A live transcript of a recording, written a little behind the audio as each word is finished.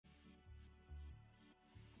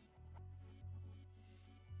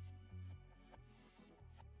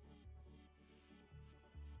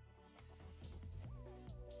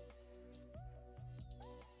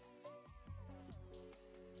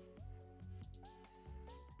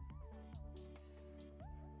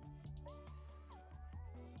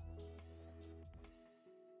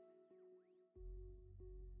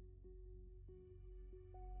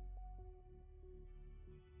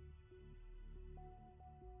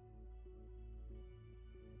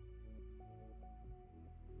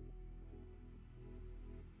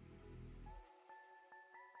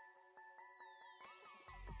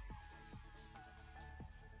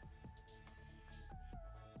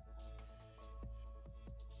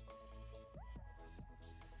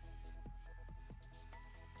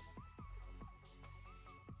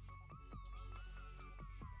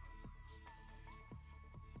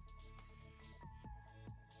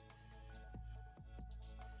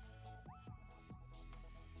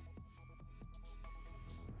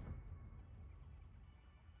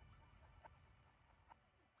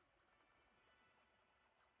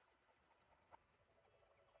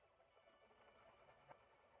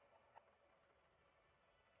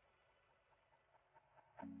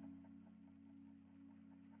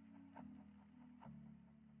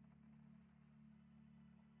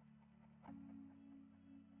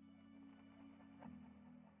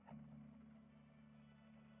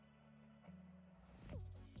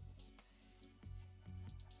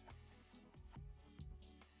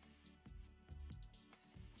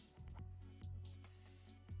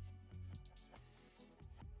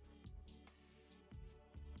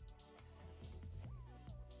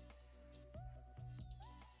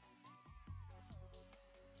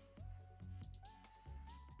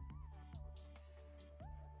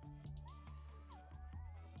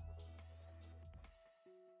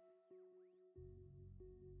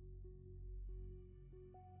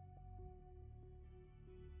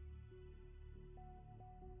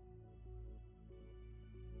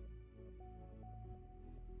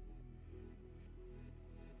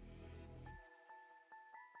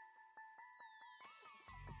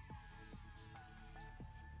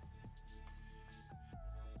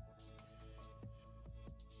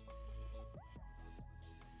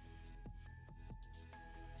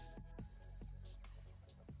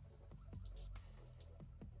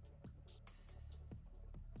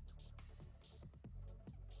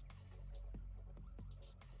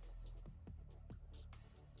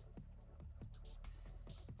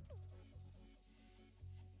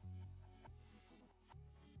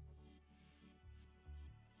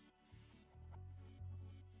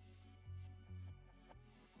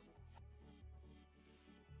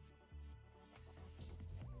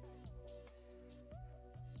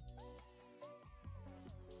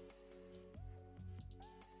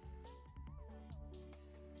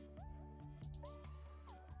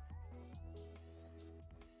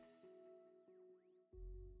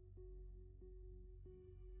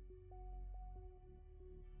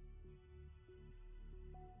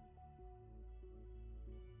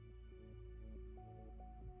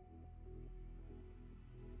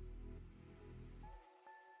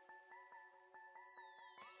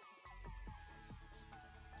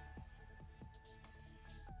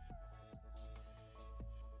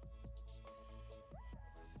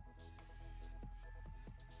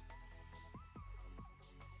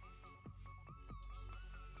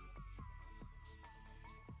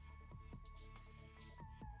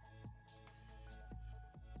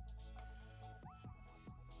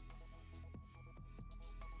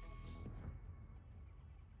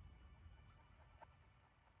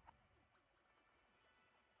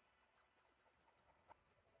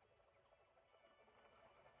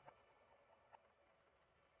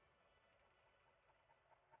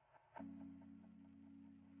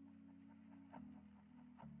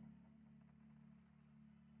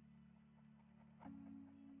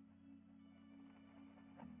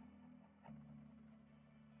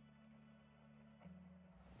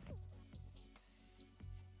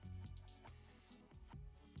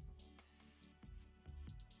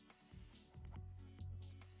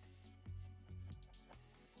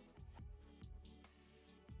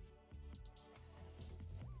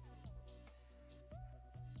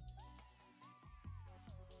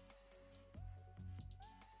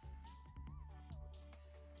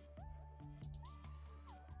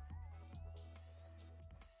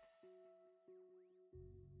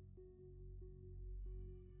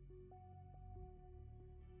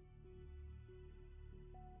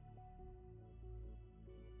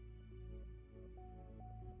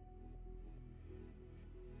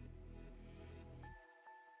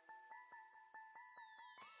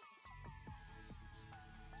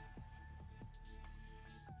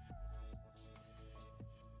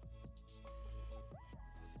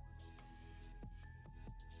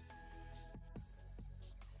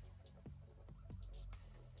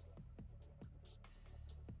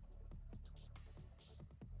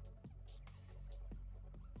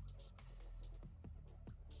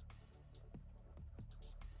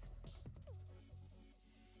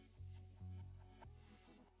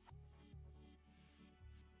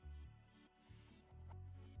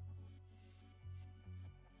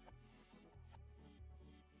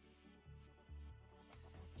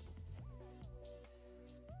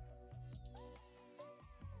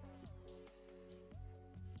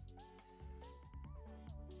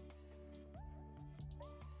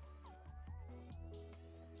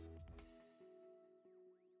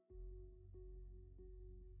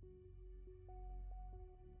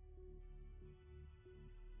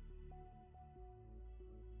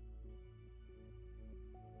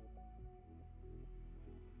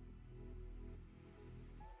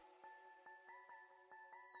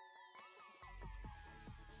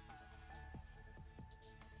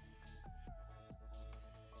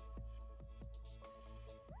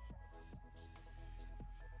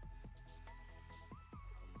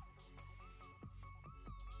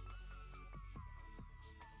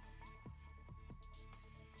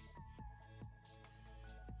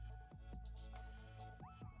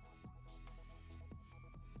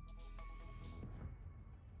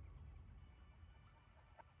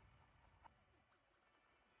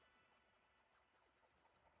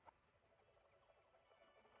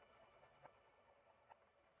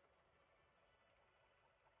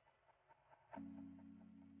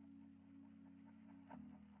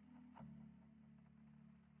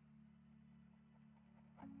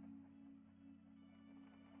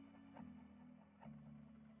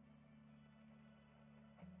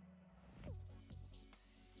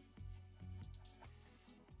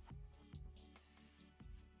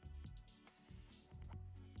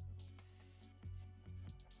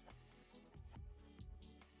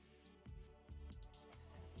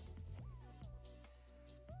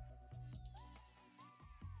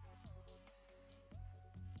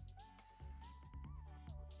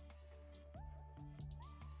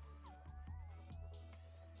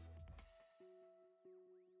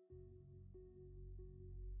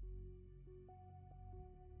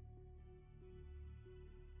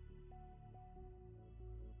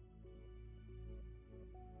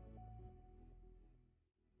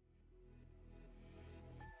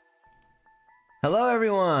Hello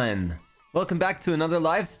everyone! Welcome back to another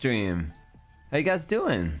live stream. How you guys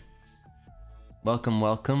doing? Welcome,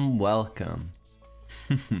 welcome, welcome.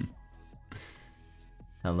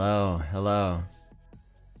 Hello, hello.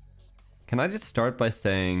 Can I just start by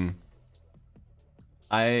saying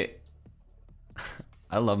I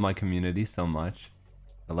love my community so much.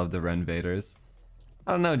 I love the Renvaderz.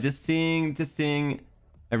 I don't know, just seeing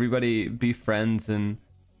everybody be friends and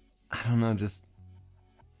I don't know, just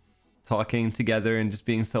talking together and just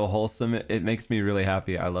being so wholesome, it makes me really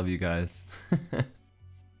happy. I love you guys.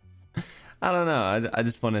 I don't know, I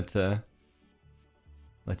just wanted to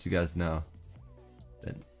let you guys know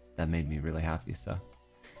that made me really happy. So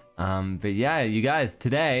but yeah, you guys,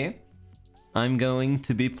 today I'm going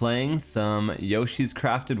to be playing some Yoshi's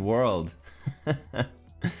Crafted World.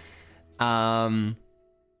 I'm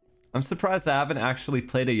surprised I haven't actually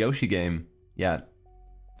played a Yoshi game yet,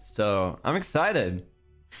 so I'm excited.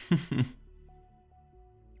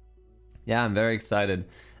 Yeah, I'm very excited.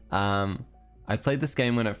 I played this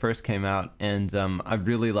game when it first came out and I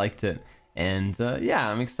really liked it, and yeah,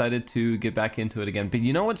 I'm excited to get back into it again. But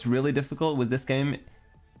you know what's really difficult with this game?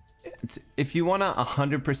 If you want to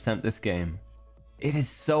 100% this game, it is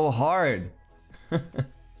so hard.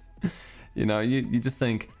 You know, you just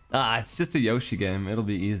think, it's just a Yoshi game, it'll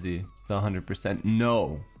be easy to 100%.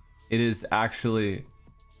 No, it is actually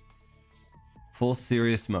full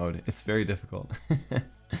serious mode. It's very difficult.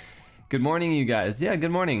 Good morning, you guys. Yeah, good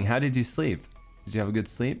morning. How did you sleep? Did you have a good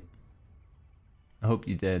sleep? I hope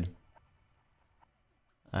you did.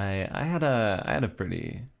 I had a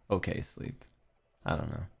pretty okay sleep. I don't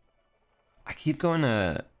know. I keep going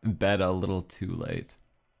to bed a little too late,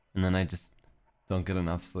 and then I just don't get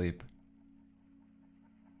enough sleep.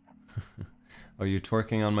 Oh, you're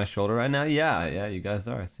twerking on my shoulder right now? Yeah, you guys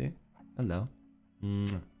are. See? Hello.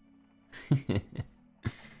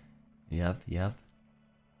 Yep.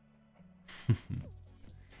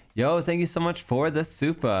 Yo, thank you so much for the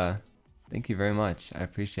super. Thank you very much. I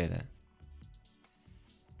appreciate it.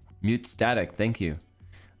 Mute Static, thank you.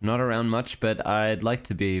 I'm not around much, but I'd like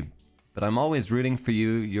to be. But I'm always rooting for you.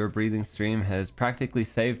 Your breathing stream has practically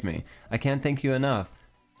saved me. I can't thank you enough.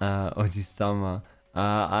 Oji-sama.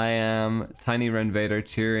 I am Tiny Renvaderz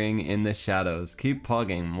cheering in the shadows. Keep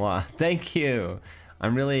pogging. Mwah. Thank you.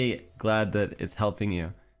 I'm really glad that it's helping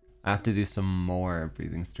you. I have to do some more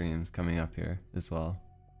breathing streams coming up here as well.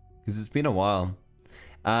 Because it's been a while.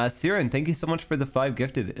 Siren, thank you so much for the 5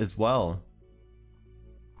 gifted as well.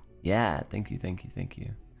 Yeah, thank you, thank you, thank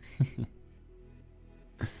you.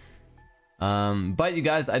 But you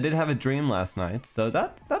guys, I did have a dream last night, so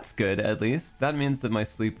that's good at least. That means that my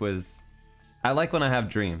sleep was... I like when I have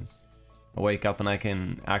dreams. I wake up and I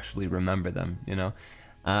can actually remember them, you know?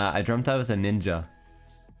 I dreamt I was a ninja.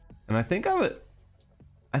 And I think I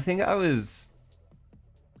was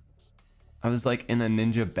like in a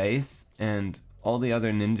ninja base and all the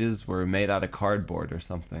other ninjas were made out of cardboard or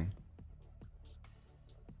something.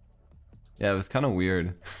 Yeah, it was kind of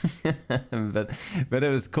weird. but it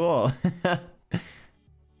was cool.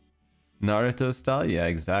 Naruto style? Yeah,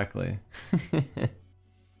 exactly.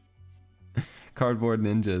 Cardboard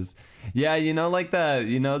ninjas. Yeah, you know, like that,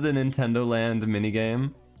 you know, the Nintendo Land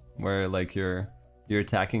minigame where like you're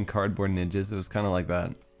attacking cardboard ninjas. It was kind of like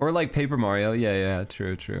that. Or like Paper Mario. Yeah,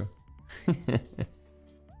 true.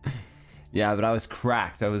 Yeah, but I was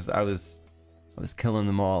cracked. I was killing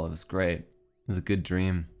them all. It was great. It was a good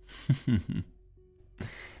dream.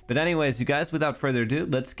 But anyways, you guys, without further ado,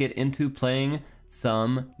 let's get into playing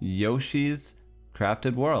some Yoshi's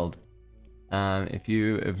Crafted World. If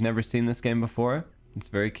you have never seen this game before, it's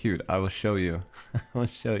very cute. I will show you. I will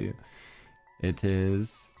show you. It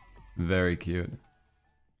is very cute.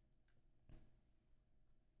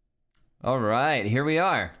 All right, here we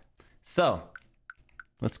are. So,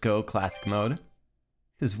 let's go classic mode.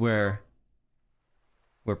 This is where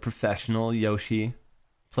we're professional Yoshi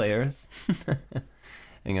players.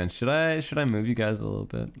 Hang on, should I move you guys a little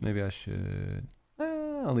bit? Maybe I should.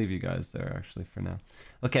 I'll leave you guys there actually for now.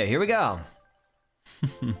 Okay, here we go.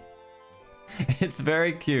 It's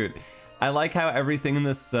very cute. I like how everything in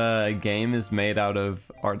this game is made out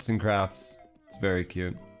of arts and crafts. It's very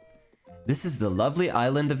cute. This is the lovely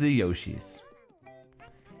island of the Yoshis.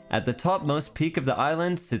 At the topmost peak of the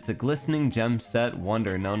island sits a glistening gem-set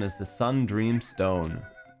wonder known as the Sun Dream Stone.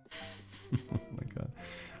 Oh my god.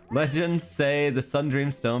 Legends say the Sun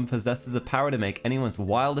Dream Stone possesses the power to make anyone's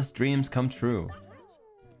wildest dreams come true.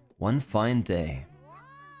 One fine day.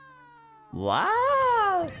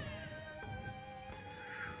 Wow!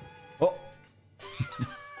 Oh!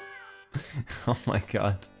 Oh my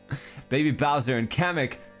god. Baby Bowser and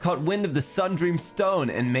Kamek caught wind of the Sun Dream Stone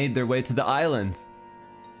and made their way to the island.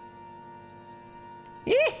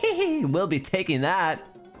 We'll be taking that.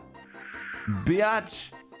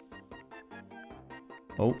 Biatch!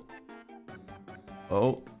 Oh.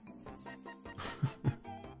 Oh.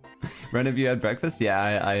 Ren, have you had breakfast? Yeah,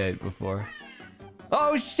 I ate before.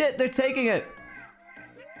 Oh shit, they're taking it!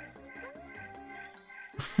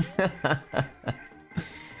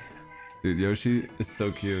 Dude, Yoshi is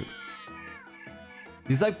so cute.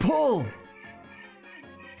 He's like, pull!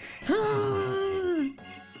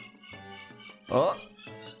 Oh!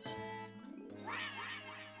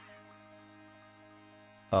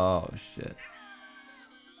 Oh shit.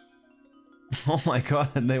 Oh my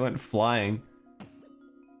god, they went flying.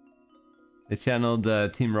 They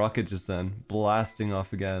channeled Team Rocket just then, blasting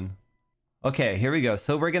off again. Okay, here we go.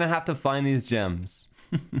 So we're gonna have to find these gems.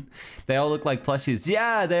 They all look like plushies.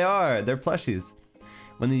 Yeah, they are. They're plushies.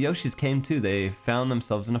 When the Yoshis came to, they found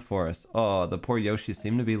themselves in a forest. Oh, the poor Yoshis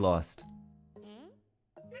seem to be lost.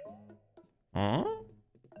 Huh?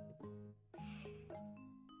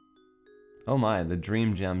 Oh my, the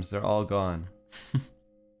dream gems, they're all gone.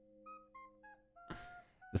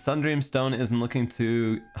 The Sun Dream Stone isn't looking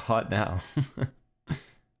too hot now.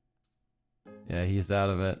 Yeah, he's out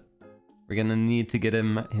of it. We're gonna need to get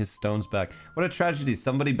him his stones back. What a tragedy.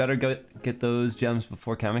 Somebody better go get those gems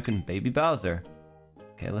before Kamek and Baby Bowser.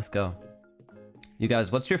 Okay, let's go. You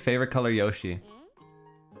guys, what's your favorite color Yoshi?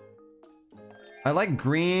 I like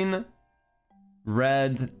green,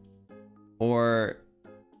 red, or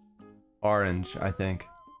orange, I think.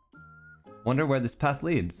 Wonder where this path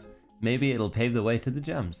leads. Maybe it'll pave the way to the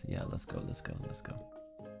gems. Yeah, let's go, let's go, let's go.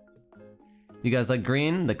 You guys like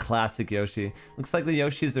green? The classic Yoshi. Looks like the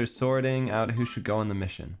Yoshis are sorting out who should go on the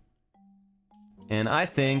mission. And I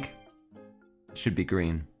think it should be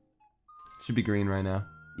green. It should be green right now.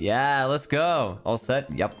 Yeah, let's go. All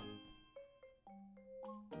set? Yep.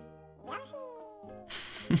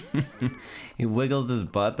 He wiggles his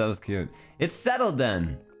butt. That was cute. It's settled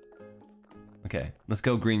then. Okay, let's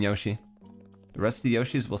go, Green Yoshi. The rest of the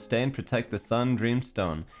Yoshis will stay and protect the Sun Dream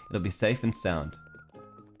Stone. It'll be safe and sound.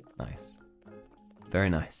 Nice. Very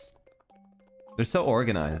nice. They're so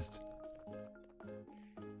organized.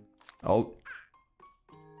 Oh.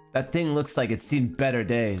 That thing looks like it's seen better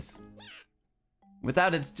days.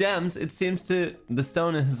 Without its gems, it seems the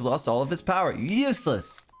stone has lost all of its power.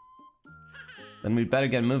 Useless! Then we'd better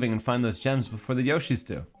get moving and find those gems before the Yoshis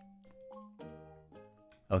do.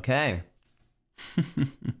 Okay.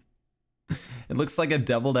 It looks like a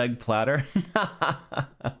deviled egg platter.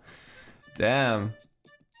 Damn.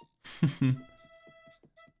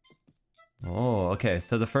 Oh, okay.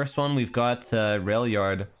 So the first one, we've got Rail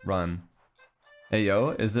Yard Run. Hey, yo,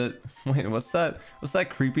 is it... Wait, what's that? What's that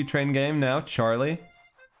creepy train game now? Charlie?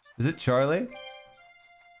 Is it Charlie?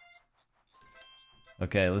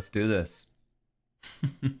 Okay, let's do this.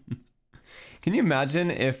 Can you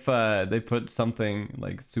imagine if they put something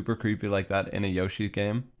like super creepy like that in a Yoshi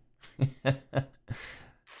game? That'd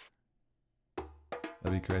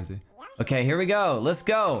be crazy. Okay, here we go. Let's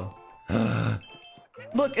go.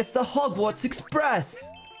 Look, it's the Hogwarts Express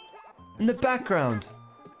in the background.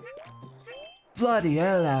 Bloody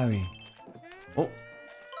hell, Larry. Oh.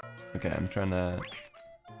 Okay, I'm trying to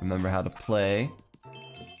remember how to play.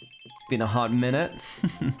 It's been a hot minute.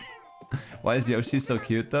 Why is Yoshi so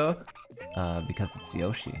cute though? Because it's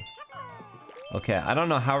Yoshi. Okay, I don't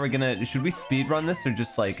know how we're gonna... Should we speedrun this or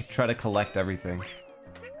just like try to collect everything?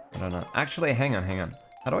 I don't know. Actually, hang on.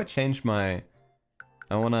 How do I change my...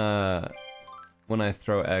 I wanna... When I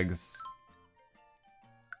throw eggs...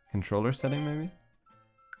 Controller setting maybe?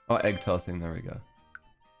 Oh, egg tossing, there we go.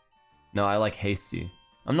 No, I like hasty.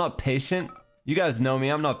 I'm not patient. You guys know me,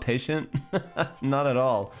 I'm not patient. Not at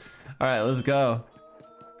all. Alright, let's go.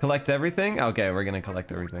 Collect everything? Okay, we're gonna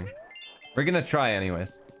collect everything. We're gonna try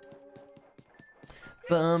anyways.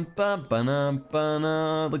 Look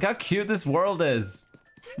how cute this world is.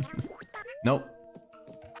 Nope.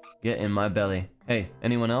 Get in my belly. Hey,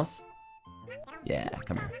 anyone else? Yeah,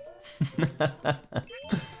 come here.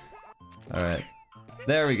 Alright.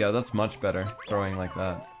 There we go, that's much better. Throwing like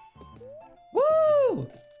that. Woo!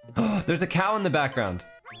 There's a cow in the background.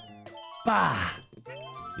 Bah!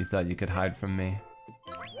 You thought you could hide from me.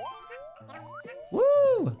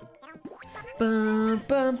 Woo!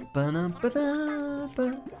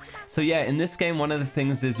 So yeah, in this game, one of the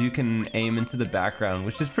things is you can aim into the background,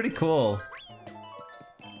 which is pretty cool.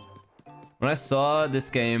 When I saw this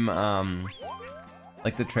game,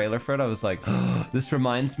 like the trailer for it, I was like, oh, this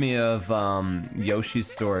reminds me of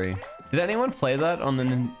Yoshi's Story. Did anyone play that on the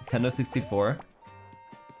Nintendo 64?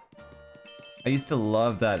 I used to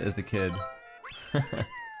love that as a kid.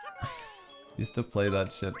 Used to play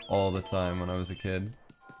that shit all the time when I was a kid.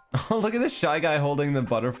 Oh, look at this shy guy holding the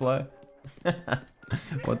butterfly.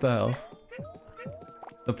 What the hell?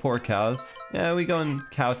 The poor cows. Yeah, we going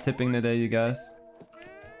cow tipping today, you guys.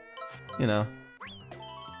 You know.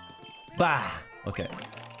 Bah! Okay.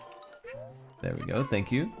 There we go.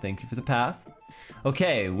 Thank you. Thank you for the path.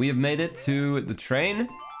 Okay, we have made it to the train.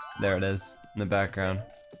 There it is in the background.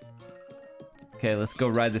 Okay, let's go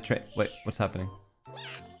ride the train. Wait, what's happening?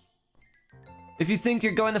 If you think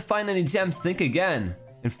you're going to find any gems, think again.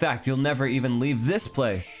 In fact, you'll never even leave this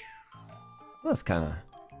place. Well, that's kind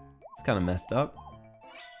of messed up.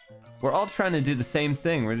 We're all trying to do the same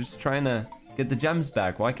thing. We're just trying to get the gems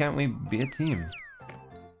back. Why can't we be a team?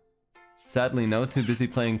 Sadly, no. Too busy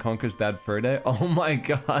playing Conker's Bad Fur Day. Oh my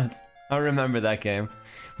god. I remember that game.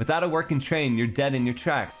 Without a working train, you're dead in your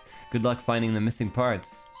tracks. Good luck finding the missing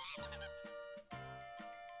parts.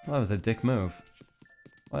 Well, that was a dick move.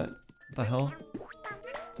 What the hell?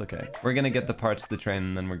 It's okay. We're gonna get the parts of the train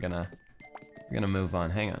and then we're gonna move on.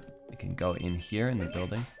 Hang on. We can go in here in the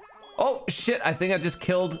building. Oh shit, I think I just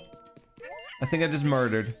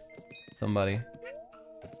murdered somebody.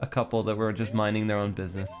 A couple that were just minding their own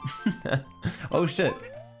business. Oh shit.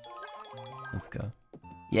 Let's go.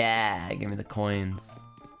 Yeah, give me the coins.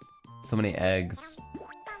 So many eggs.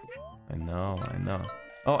 I know.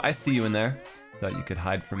 Oh, I see you in there. Thought you could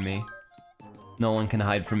hide from me. No one can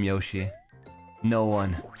hide from Yoshi. No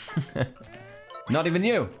one. Not even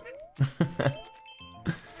you.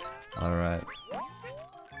 Alright.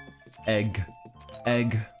 Egg.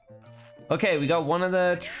 Okay, we got one of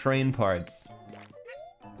the train parts.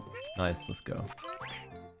 Nice, let's go.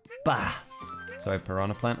 Bah! Sorry,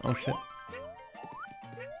 piranha plant. Oh shit.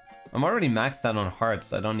 I'm already maxed out on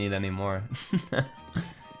hearts. I don't need any more.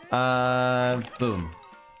 Boom.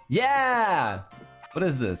 Yeah! What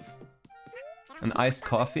is this? An iced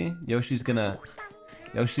coffee? Yoshi's a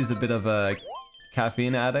bit of a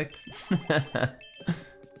caffeine addict.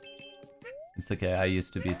 It's okay, I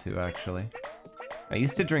used to be too, actually. I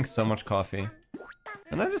used to drink so much coffee.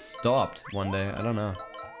 And I just stopped one day. I don't know.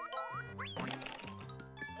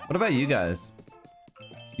 What about you guys?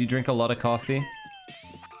 You drink a lot of coffee?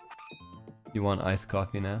 You want iced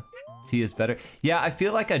coffee now? Tea is better. Yeah, I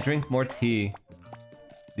feel like I drink more tea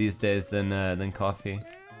these days than coffee.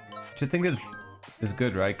 Which I think is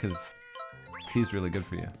good, right? Because tea's really good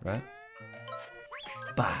for you, right?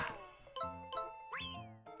 Bah!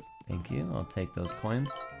 Thank you. I'll take those coins.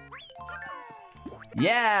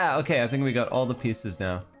 Yeah! Okay, I think we got all the pieces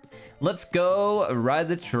now. Let's go ride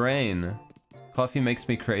the train. Coffee makes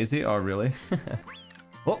me crazy. Oh, really?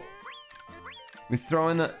 Oh! We throw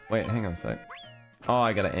in the... Wait, hang on a sec. Oh,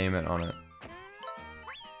 I gotta aim it on it.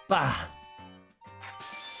 Bah!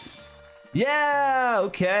 Yeah!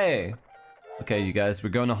 Okay! Okay, you guys, we're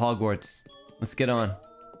going to Hogwarts. Let's get on.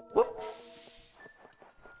 Whoop!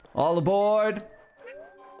 All aboard!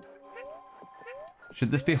 Should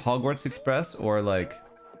this be Hogwarts Express or like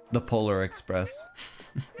the Polar Express?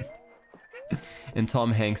 And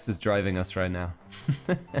Tom Hanks is driving us right now.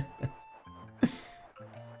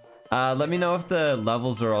 Let me know if the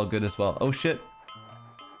levels are all good as well. Oh shit.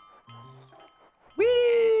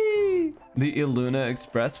 Whee! The ILUNA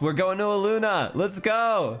Express. We're going to ILUNA! Let's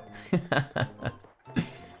go!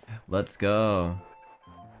 Let's go.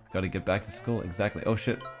 Gotta get back to school. Exactly. Oh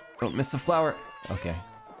shit. Don't miss the flower. Okay.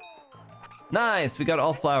 Nice! We got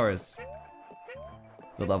all flowers.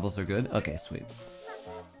 The levels are good? Okay, sweet.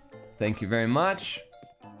 Thank you very much.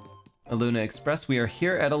 ILUNA Express. We are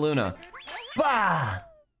here at ILUNA. Bah!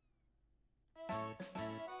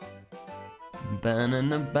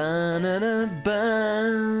 Banana, banana,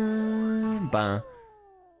 ba, ba.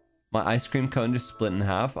 My ice cream cone just split in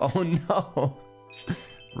half. Oh no!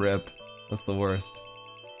 Rip. That's the worst.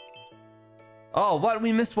 Oh, what?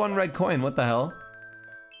 We missed one red coin. What the hell?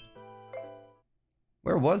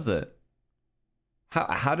 Where was it?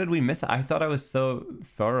 How did we miss it? I thought I was so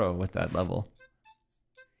thorough with that level.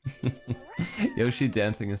 Yoshi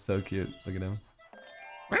dancing is so cute. Look at him.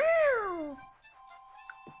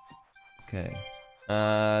 Okay.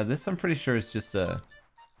 This I'm pretty sure is just a...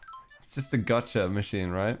 It's just a gotcha machine,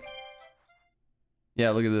 right? Yeah,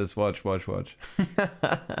 look at this. Watch, watch, watch.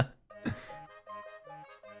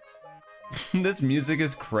 This music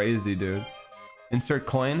is crazy, dude. Insert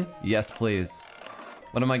coin? Yes, please.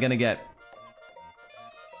 What am I gonna get?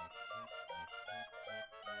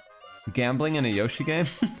 Gambling in a Yoshi game?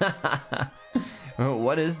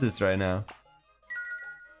 What is this right now?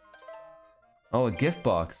 Oh, a gift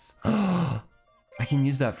box. I can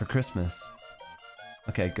use that for Christmas.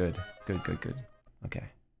 Okay, good. Good, good, good. Okay.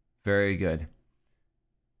 Very good.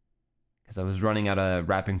 Because I was running out of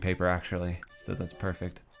wrapping paper, actually. So that's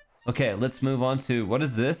perfect. Okay, let's move on to... What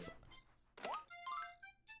is this?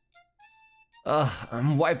 Ugh,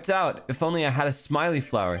 I'm wiped out. If only I had a smiley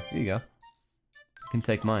flower. Here you go. You can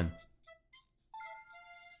take mine.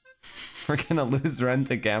 We're gonna lose Ren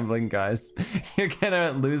to gambling, guys. You're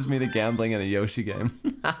gonna lose me to gambling in a Yoshi game.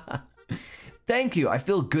 Thank you, I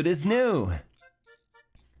feel good as new.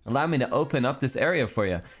 Allow me to open up this area for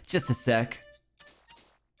you. Just a sec.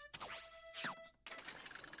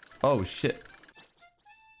 Oh, shit.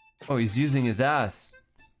 Oh, he's using his ass.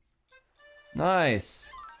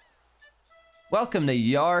 Nice. Welcome to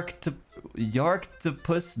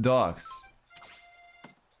Yarktopus Docks.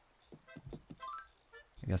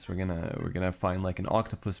 I guess we're gonna find like an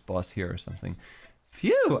octopus boss here or something.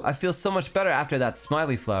 Phew! I feel so much better after that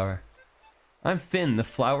smiley flower. I'm Finn, the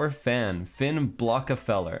flower fan. Finn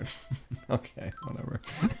Blockafeller. Okay, whatever.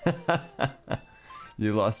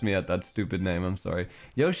 You lost me at that stupid name, I'm sorry.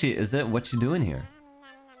 Yoshi, is it? What you doing here?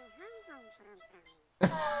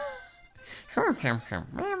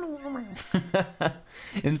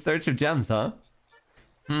 In search of gems, huh?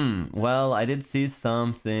 Well, I did see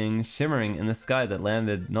something shimmering in the sky that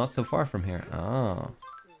landed not so far from here. Oh.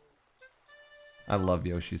 I love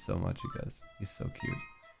Yoshi so much, you guys. He's so cute.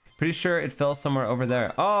 Pretty sure it fell somewhere over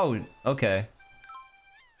there. Oh, okay.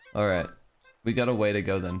 Alright. We got a way to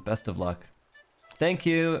go then. Best of luck. Thank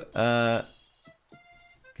you. Okay,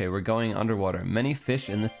 we're going underwater. Many fish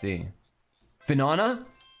in the sea. Finana?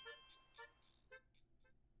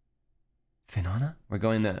 Finana? We're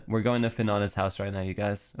going to Finana's house right now, you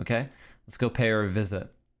guys. Okay? Let's go pay her a visit.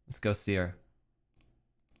 Let's go see her.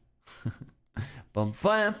 Bum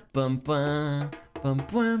bum bum bum bum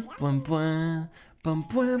bum bum bum bum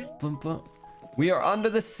bum bum bum. We are under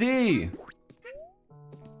the sea.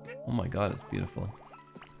 Oh my god, it's beautiful.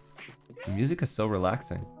 The music is so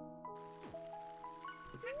relaxing.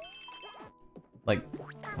 Like,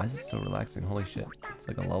 why is it so relaxing? Holy shit. It's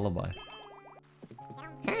like a lullaby.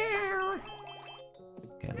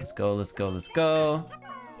 Okay, let's go, let's go, let's go.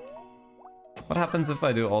 What happens if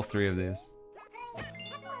I do all 3 of these?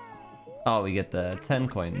 Oh, we get the 10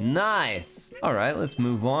 coin. Nice! Alright, let's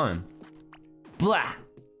move on. Blah!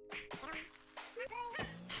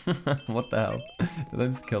 What the hell? Did I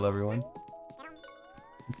just kill everyone?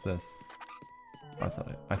 What's this? I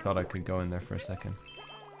thought I could go in there for a second.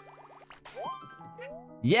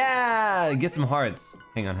 Yeah! Get some hearts.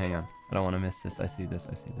 Hang on, hang on. I don't want to miss this. I see this,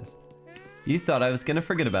 I see this. You thought I was gonna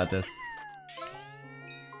forget about this.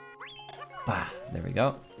 Bah, there we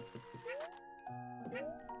go.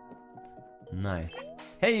 Nice.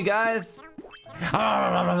 Hey, you guys! I'm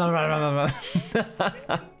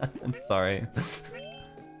sorry.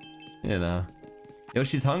 You know.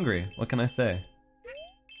 Yoshi's hungry. What can I say?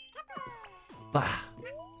 Bah.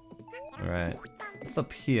 Alright. What's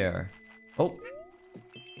up here? Oh.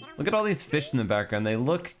 Look at all these fish in the background. They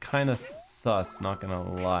look kind of sus, not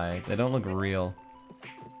gonna lie. They don't look real.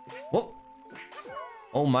 Whoa.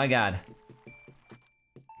 Oh my god.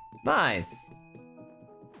 Nice.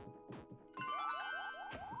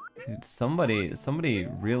 Dude, somebody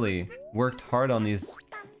really worked hard on these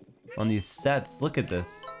sets. Look at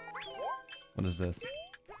this. What is this?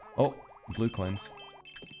 Oh, blue coins.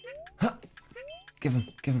 Huh. Give him,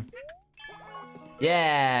 give him.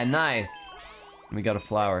 Yeah, nice. We got a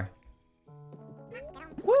flower.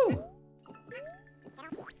 Woo!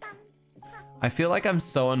 I feel like I'm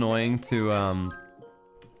so annoying to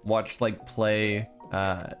watch like play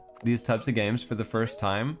these types of games for the first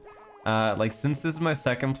time. Like since this is my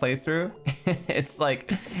second playthrough, it's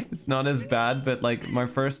like it's not as bad, but like my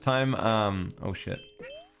first time oh shit.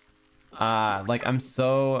 Like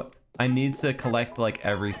I need to collect like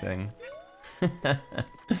everything.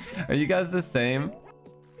 Are you guys the same?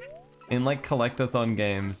 In like collectathon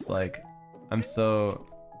games, like I'm so,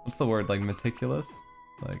 what's the word, like meticulous?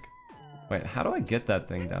 Like, wait, how do I get that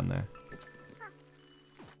thing down there?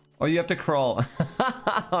 Oh, you have to crawl.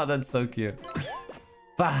 Oh, that's so cute.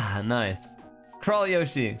 Bah, nice. Crawl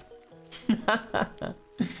Yoshi.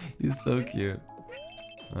 He's so cute.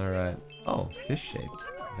 All right. Oh, fish shaped.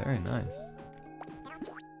 Very nice.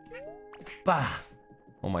 Bah.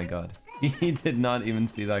 Oh my god. He did not even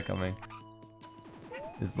see that coming.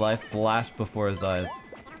 His life flashed before his eyes.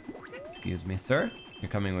 Excuse me, sir.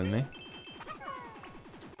 You're coming with me.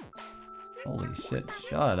 Holy shit,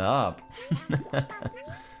 shut up.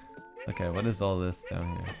 Okay, what is all this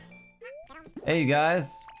down here? Hey,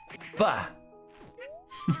 guys. Bah!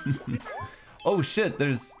 Oh shit,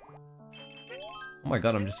 there's... Oh my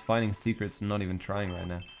god, I'm just finding secrets and not even trying right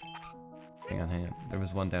now. Hang on, hang on. There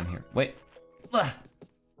was one down here. Wait. Bah!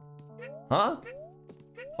 Huh?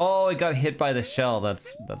 Oh, it got hit by the shell.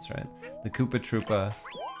 That's right. The Koopa Troopa.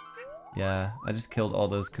 Yeah, I just killed all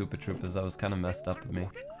those Koopa Troopas. That was kind of messed up of me.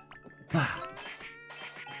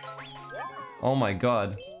 Oh my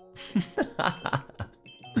god.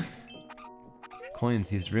 Coins,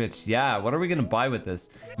 he's rich. Yeah, what are we gonna buy with this?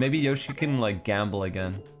 Maybe Yoshi can like gamble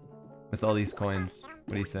again with all these coins.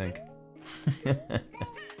 What do you think?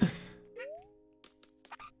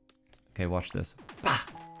 Okay, watch this. Bah!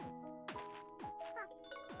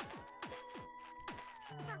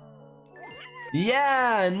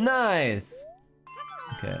 Yeah, nice.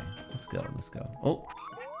 Okay, let's go, let's go. Oh,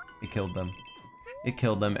 it killed them. It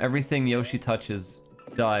killed them. Everything Yoshi touches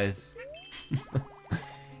dies.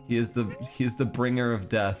 He is the bringer of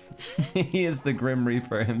death. He is the Grim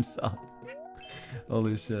Reaper himself.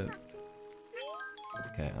 Holy shit.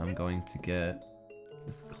 Okay, I'm going to get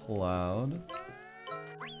this cloud.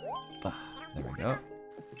 Ah, there we go.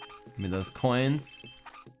 Give me those coins.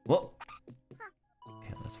 Whoa.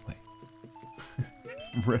 Okay, let's wait.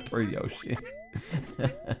 Ripper Yoshi.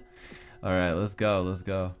 Alright, let's go, let's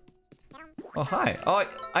go. Oh, hi. Oh,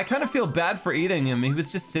 I kind of feel bad for eating him. He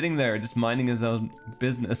was just sitting there, just minding his own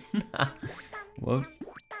business. Whoops.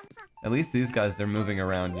 At least these guys, they're moving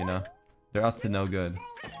around, you know? They're up to no good.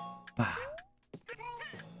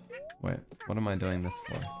 Wait, what am I doing this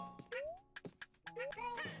for?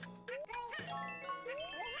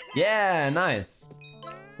 Yeah, nice.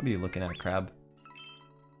 What are you looking at, crab?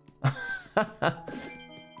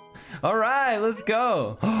 All right, let's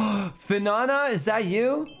go. Finana, is that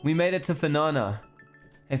you? We made it to Finana.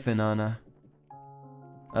 Hey, Finana.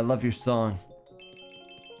 I love your song.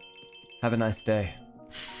 Have a nice day.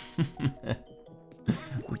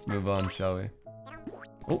 Let's move on, shall we?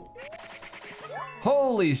 Oh.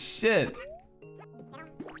 Holy shit.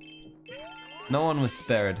 No one was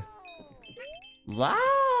spared. Wow.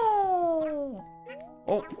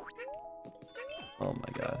 Oh. Oh my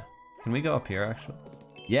god. Can we go up here, actually?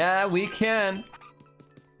 Yeah, we can.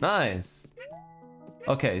 Nice.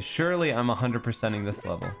 Okay, surely I'm 100%ing this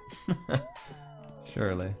level.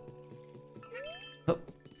 Surely. Oh.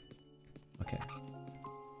 Okay.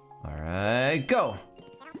 Alright, go!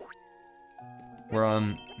 We're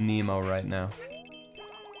on Nemo right now.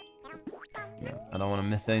 Yeah, I don't want to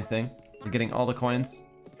miss anything. We're getting all the coins.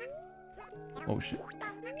 Oh shit.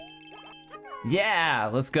 Yeah!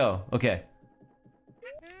 Let's go. Okay.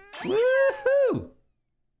 Woohoo!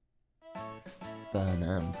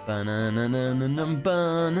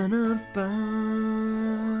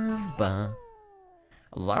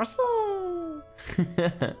 Larsa!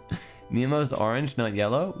 Nemo's orange, not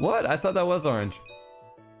yellow? What? I thought that was orange.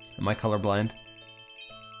 Am I colorblind?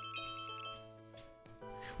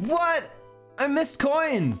 What? I missed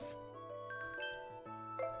coins!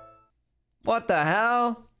 What the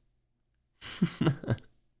hell?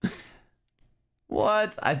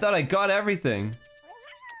 What? I thought I got everything.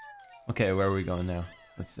 Okay, where are we going now?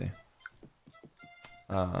 Let's see.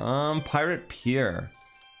 Pirate Pier.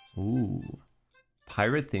 Ooh.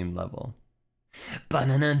 Pirate themed level.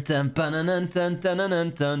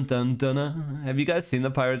 Have you guys seen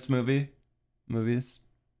the Pirates movies?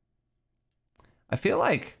 I feel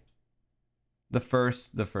like the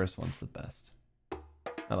first one's the best.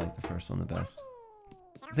 I like the first one the best.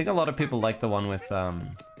 I think a lot of people like the one with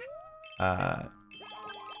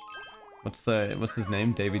what's his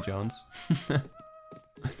name? Davy Jones.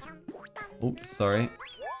 Oh, sorry.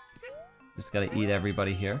 Just gotta eat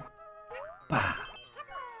everybody here. Bah.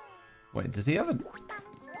 Wait, does he have a...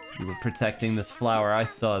 You were protecting this flower, I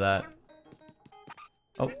saw that.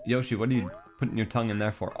 Oh, Yoshi, what are you putting your tongue in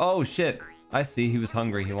there for? Oh, shit! I see, he was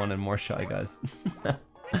hungry, he wanted more Shy Guys.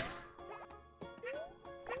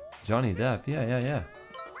 Johnny Depp, yeah.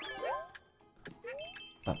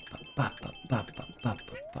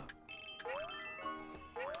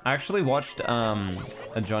 I actually watched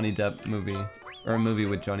a Johnny Depp movie, or a movie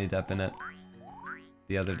with Johnny Depp in it,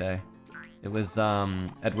 the other day. It was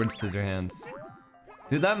Edward Scissorhands.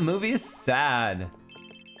 Dude, that movie is sad.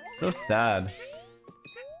 So sad.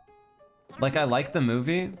 Like, I like the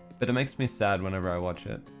movie, but it makes me sad whenever I watch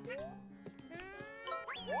it.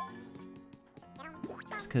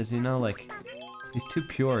 It's because, you know, like, he's too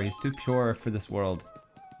pure. He's too pure for this world.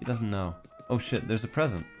 He doesn't know. Oh shit, there's a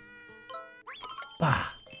present. Bah!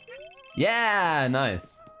 Yeah,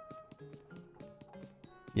 nice.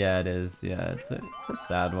 Yeah, it is. Yeah, it's a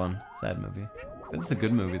sad one. Sad movie. But it's a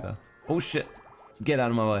good movie though. Oh shit! Get out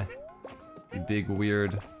of my way. You big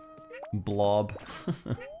weird blob.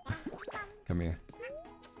 Come here.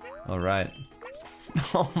 Alright.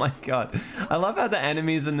 Oh my god. I love how the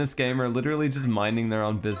enemies in this game are literally just minding their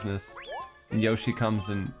own business. And Yoshi comes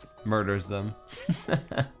and murders them.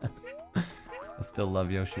 I still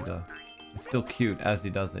love Yoshi though. It's still cute as he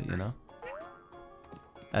does it, you know?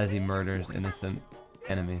 As he murders innocent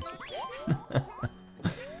enemies.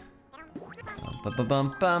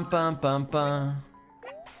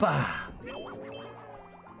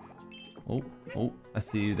 Oh, I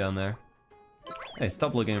see you down there. Hey,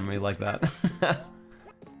 stop looking at me like that.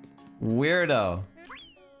 Weirdo.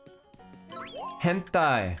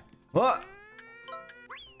 Hentai. What?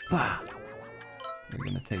 Bah. We're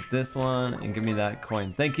gonna take this one and give me that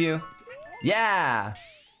coin. Thank you. Yeah.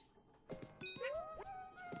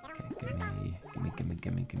 Okay, gimme.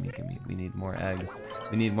 We need more eggs.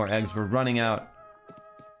 We need more eggs. We're running out.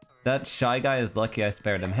 That Shy Guy is lucky I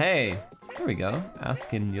spared him. Hey, here we go.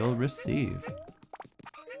 Ask and you'll receive.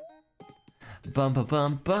 Bum.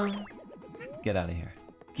 Get out of here.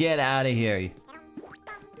 Get out of here. Hey.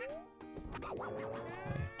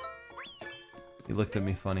 You looked at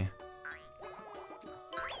me funny.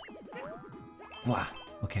 Wow.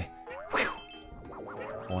 Okay.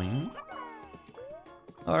 Boing.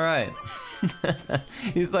 All right.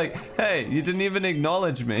 He's like, hey, you didn't even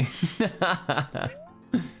acknowledge me.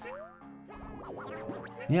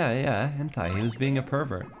 Yeah, hentai. He was being a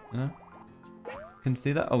pervert, you know? You can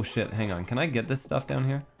see that? Oh shit, hang on. Can I get this stuff down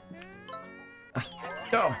here?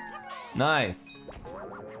 Go! Nice.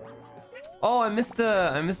 Oh, I missed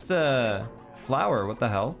a flower. What the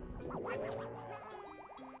hell?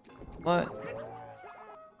 What?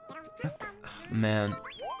 Man.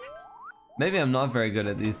 Maybe I'm not very good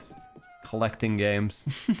at these collecting games.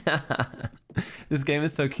 This game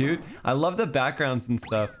is so cute. I love the backgrounds and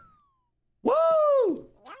stuff. Woo!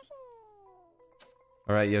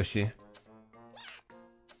 Alright, Yoshi.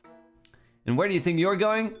 And where do you think you're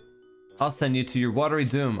going? I'll send you to your watery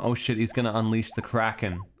doom. Oh shit, he's gonna unleash the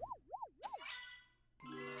Kraken.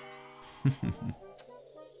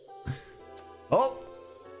 Oh!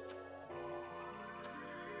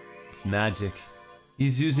 It's magic.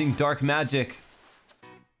 He's using dark magic.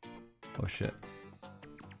 Oh shit.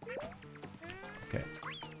 Okay.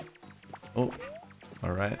 Oh,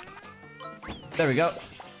 all right. There we go.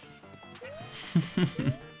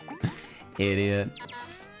 Idiot.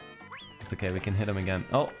 It's okay, we can hit him again.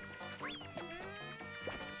 Oh.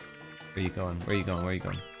 Where are you going? Where are you going? Where are you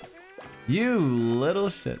going? You little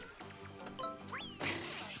shit.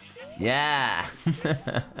 Yeah.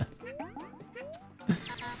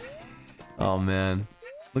 Oh man.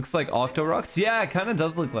 Looks like Octoroks? Yeah, it kind of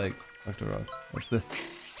does look like Octorok. Watch this.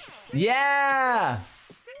 Yeah!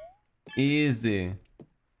 Easy.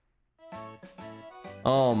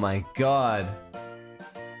 Oh my god.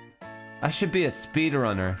 I should be a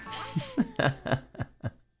speedrunner.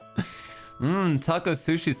 Taco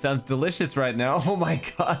sushi sounds delicious right now. Oh my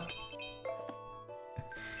god.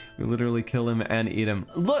 We literally kill him and eat him.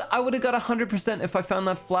 Look, I would have got 100% if I found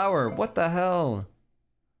that flower. What the hell?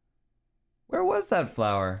 Where was that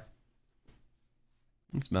flower?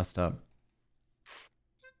 It's messed up.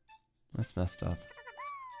 That's messed up.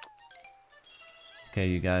 Okay,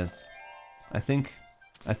 you guys. I think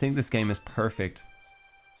this game is perfect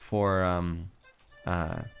for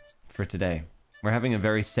today. We're having a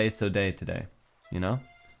very say-so day today, you know?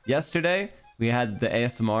 Yesterday, we had the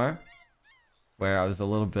ASMR, where I was a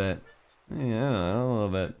little bit, yeah, a little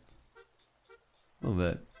bit,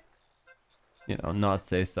 you know, not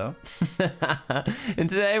say-so. And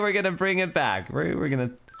today, we're gonna bring it back. We're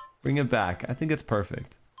gonna bring it back. I think it's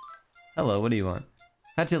perfect. Hello, what do you want?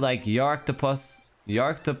 How'd you like Yarktopus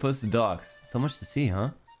docks? So much to see, huh?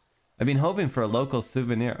 I've been hoping for a local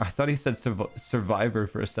souvenir. I thought he said survivor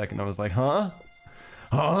for a second. I was like, huh?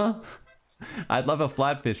 Huh? I'd love a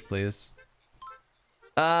flatfish, please.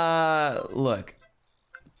 Look.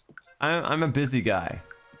 I'm a busy guy.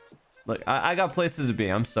 Look, I got places to be.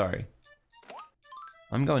 I'm sorry.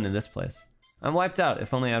 I'm going to this place. I'm wiped out.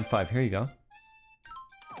 If only I had 5. Here you go.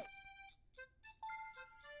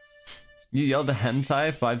 You yelled a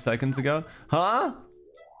hentai 5 seconds ago? Huh?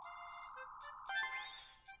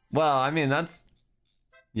 Well, I mean, that's...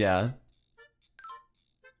 Yeah.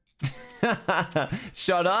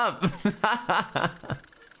 Shut up!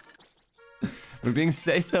 We're being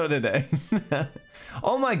say-so today.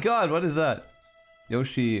 Oh my god, what is that?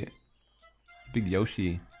 Yoshi... Big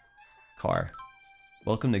Yoshi car.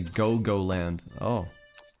 Welcome to Go-Go Land. Oh.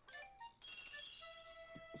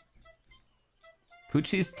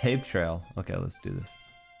 Poochie's tape trail. Okay, let's do this.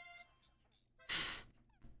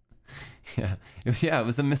 Yeah, it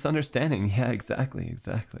was a misunderstanding. Yeah, exactly.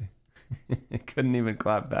 It couldn't even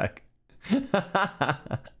clap back.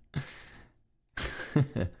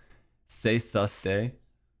 Say sus day.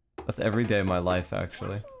 That's every day of my life,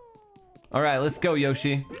 actually. All right, let's go,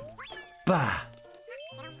 Yoshi. Bah!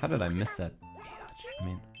 How did I miss that? I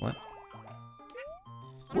mean, what?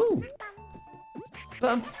 Woo!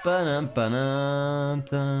 I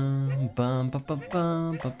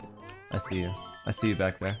see you. I see you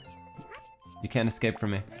back there. You can't escape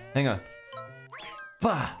from me. Hang on.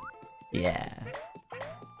 Bah! Yeah.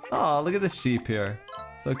 Oh, look at this sheep here.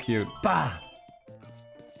 So cute. Bah!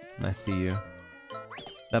 And I see you.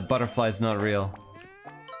 That butterfly's not real.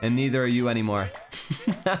 And neither are you anymore.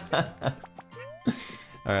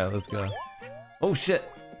 Alright, let's go. Oh shit!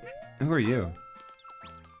 Who are you?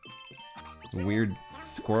 Weird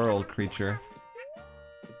squirrel creature.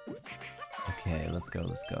 Okay, let's go.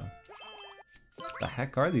 What the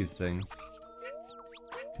heck are these things?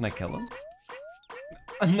 Can I kill him?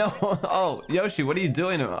 No! Oh, Yoshi, what are you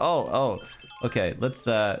doing? Oh. Okay, let's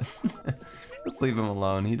let's leave him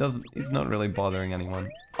alone. He's not really bothering anyone.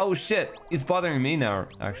 Oh shit! He's bothering me now,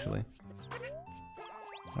 actually.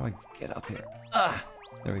 How do I get up here? Ah!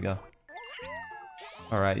 There we go.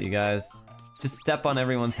 Alright, you guys. Just step on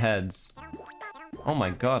everyone's heads. Oh my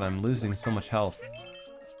god, I'm losing so much health.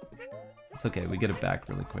 It's okay, we get it back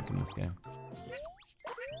really quick in this game.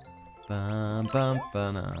 Huh.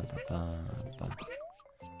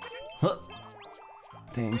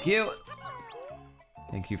 Thank you.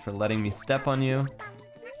 Thank you for letting me step on you.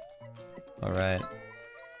 Alright.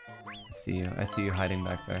 I see you. I see you hiding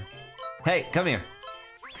back there. Hey, come here.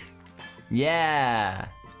 Yeah.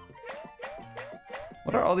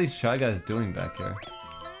 What are all these shy guys doing back here?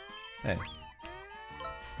 Hey.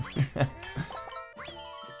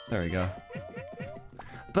 There we go.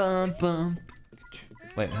 Bum.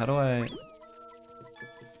 Wait, how do I...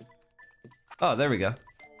 Oh, there we go.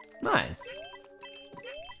 Nice.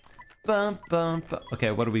 Bum.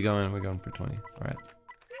 Okay, what are we going? We're going for 20. All right.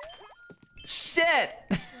 Shit!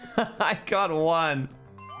 I got 1.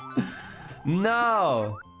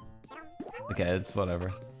 No! Okay, it's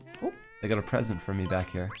whatever. Oh, they got a present for me back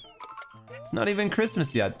here. It's not even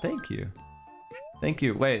Christmas yet. Thank you. Thank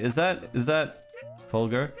you. Wait, is that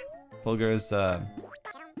Fulgur? Fulgur's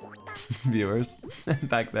viewers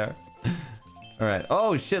back there. All right.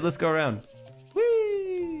 Oh shit! Let's go around.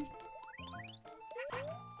 Whee!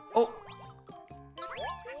 Oh,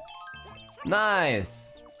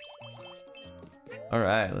 nice. All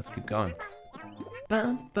right, let's keep going.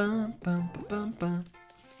 Bum, bum, bum, bum, bum.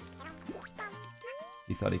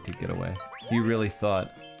 He thought he could get away. He really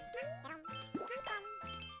thought.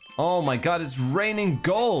 Oh my god, it's raining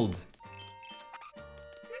gold!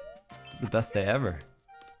 It's the best day ever.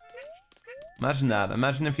 Imagine that.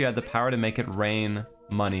 Imagine if you had the power to make it rain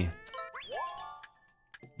money.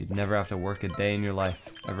 You'd never have to work a day in your life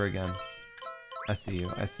ever again. I see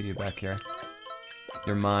you. I see you back here.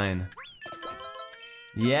 You're mine.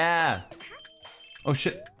 Yeah! Oh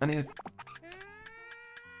shit, I need a...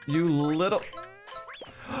 You little...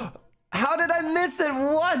 How did I miss it?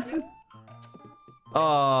 What?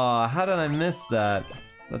 Oh, how did I miss that?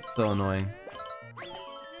 That's so annoying.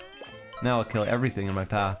 Now I'll kill everything in my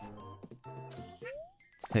path.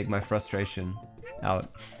 Let's take my frustration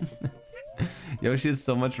out. Yoshi is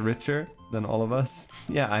so much richer than all of us.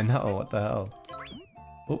 Yeah, I know. What the hell?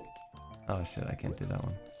 Oh, oh shit, I can't do that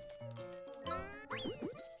one.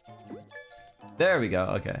 There we go.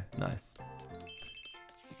 Okay, nice.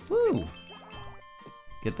 Woo!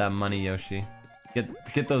 Get that money, Yoshi.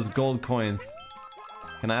 Get those gold coins.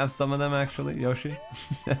 Can I have some of them actually, Yoshi?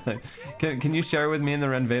 Can you share with me in the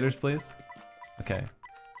Renvaderz, please? Okay.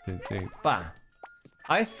 2, 3, bah!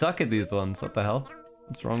 I suck at these ones. What the hell?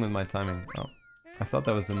 What's wrong with my timing? Oh, I thought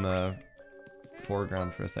that was in the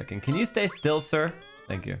foreground for a second. Can you stay still, sir?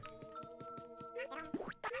 Thank you.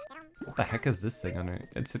 What the heck is this thing under?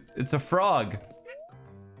 It's a frog.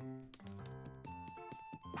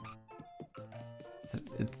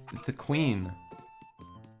 It's a queen.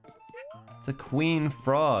 It's a queen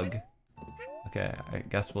frog. Okay, I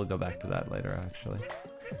guess we'll go back to that later, actually.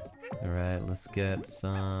 All right, let's get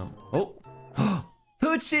some. Oh,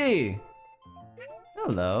 Poochie!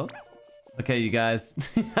 Hello. Okay, you guys,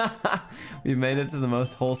 we made it to the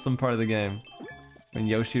most wholesome part of the game. When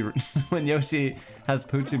Yoshi has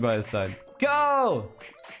Poochie by his side. Go!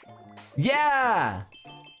 Yeah!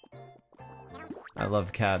 I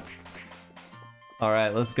love cats. All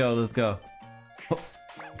right, let's go, let's go. Oh.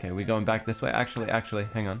 Okay, we going back this way? Actually,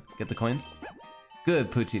 hang on. Get the coins. Good,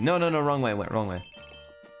 Poochie. No, wrong way, wrong way.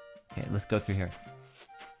 Okay, let's go through here.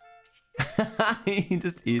 He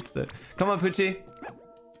just eats it. Come on, Poochie.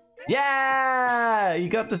 Yeah! You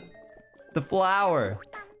got the flower.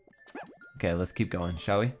 Okay, let's keep going,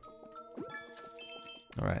 shall we?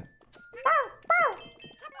 All right.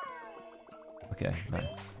 Okay,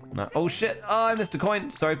 nice. Oh shit! Oh, I missed a coin.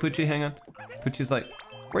 Sorry, Poochie. Hang on. Poochie's like,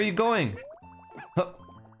 where are you going? Huh.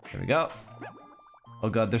 There we go. Oh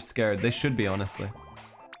god, they're scared. They should be, honestly.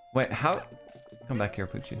 Wait, how? Come back here,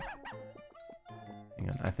 Poochie. Hang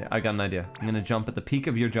on. I got an idea. I'm gonna jump at the peak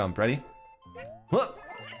of your jump. Ready? Whoop!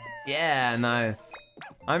 Yeah, nice.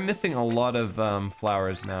 I'm missing a lot of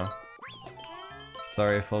flowers now.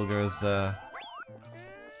 Sorry, Fulgur's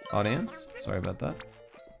audience. Sorry about that.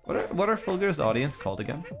 What are Fulgur's audience called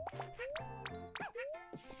again?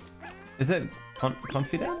 Is it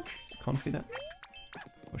confidence? Confidence?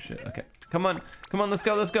 Oh shit, okay. Come on, let's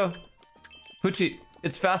go. Poochie,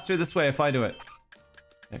 it's faster this way if I do it.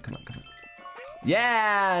 Yeah, come on.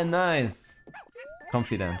 Yeah, nice.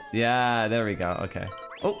 Confidence. Yeah, there we go, okay.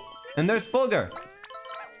 Oh, and there's Fulgur.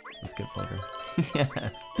 Let's get Fulgur. Yeah.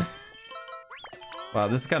 Wow,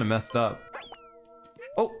 this is kind of messed up.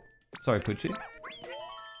 Oh, sorry, Poochie.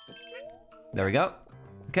 There we go.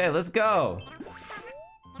 Okay, let's go.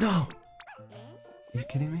 No. Are you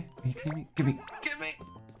kidding me? Are you kidding me? Give me.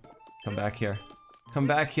 Come back here. Come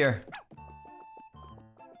back here.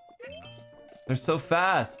 They're so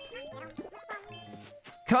fast.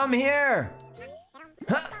 Come here.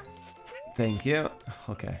 Huh. Thank you.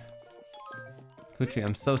 Okay. Poochie,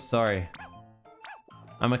 I'm so sorry.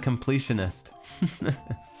 I'm a completionist.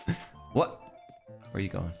 What? Where are you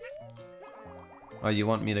going? Oh, you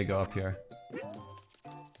want me to go up here?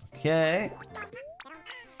 Okay.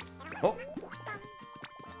 Oh.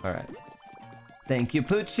 All right. Thank you,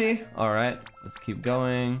 Poochie. All right, let's keep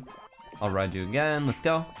going. I'll ride you again. Let's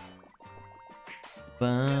go.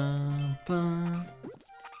 Bum, bum,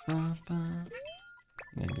 bum, bum.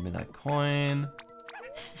 Yeah, give me that coin.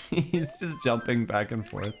 He's just jumping back and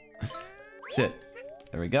forth. Shit.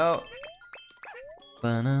 There we go.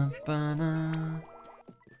 Ba-na, ba-na.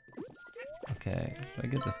 Okay, should I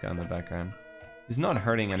get this guy in the background? He's not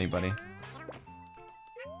hurting anybody.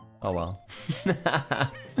 Oh well.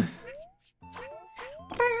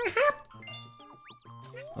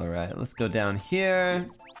 Alright, let's go down here.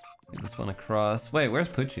 Get this one across. Wait, where's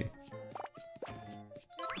Poochie?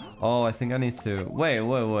 Oh, I think I need to... Wait,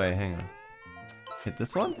 hang on. Hit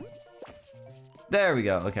this one? There we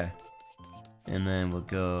go, okay. And then we'll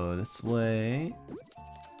go this way.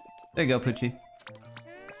 There you go, Poochie.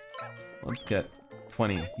 Let's get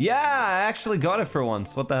 20. Yeah, I actually got it for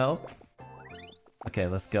once. What the hell? Okay,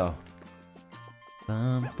 let's go.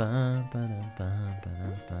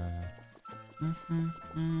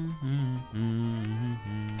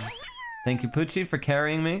 Thank you, Poochie, for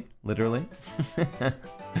carrying me. Literally.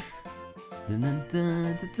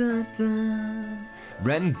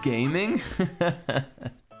 Ren Gaming?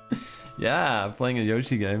 Yeah, playing a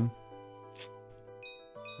Yoshi game.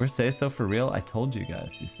 We're Say So for real? I told you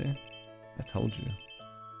guys, you see? I told you.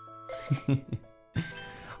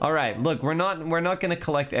 All right, look, we're not gonna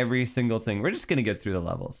collect every single thing. We're just gonna get through the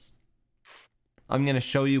levels. I'm gonna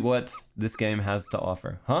show you what this game has to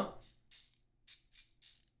offer. Huh?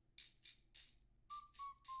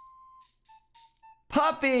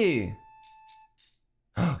 Puppy!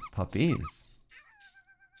 Puppies.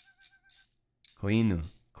 Koinu.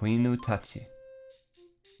 Koinu tachi.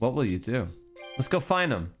 What will you do? Let's go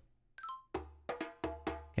find them.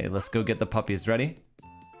 Okay, let's go get the puppies. Ready?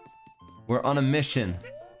 We're on a mission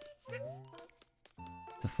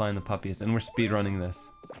to find the puppies, and we're speedrunning this.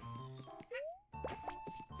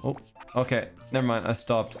 Oh, okay. Never mind. I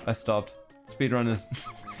stopped. Speedrun is...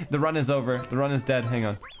 The run is over. The run is dead. Hang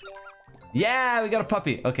on. Yeah, we got a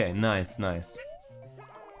puppy. Okay, nice.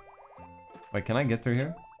 Wait, can I get through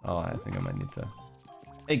here? Oh, I think I might need to...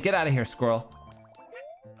 Hey, get out of here, squirrel.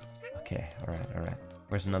 Okay, all right.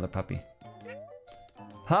 Where's another puppy?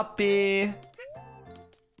 Puppy!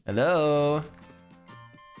 Hello?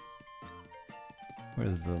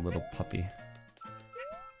 Where's the little puppy?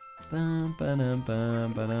 Bum, ba-dum,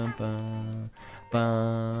 bum, ba-dum, bum.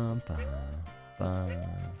 Bum, bum, bum.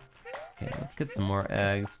 Okay, let's get some more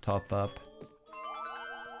eggs, top up.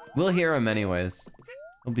 We'll hear him anyways.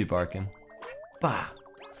 He'll be barking. Bah!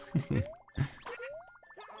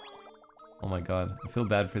 Oh my god, I feel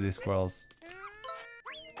bad for these squirrels.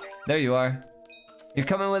 There you are. You're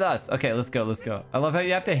coming with us. Okay, let's go. I love how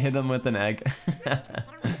you have to hit them with an egg.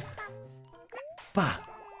 Bah!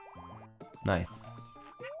 Nice.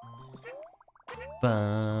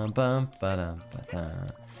 Bum, bum, ba-dum, ba-dum.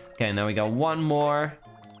 Okay, now we got one more.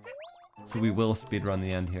 So we will speedrun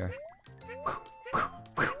the end here.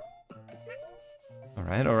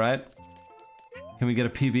 Alright. Can we get a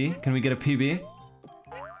PB?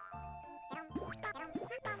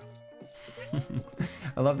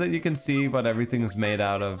 I love that you can see what everything is made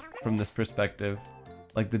out of from this perspective.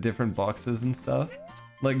 Like the different boxes and stuff.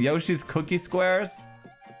 Like Yoshi's cookie squares.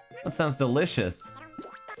 That sounds delicious.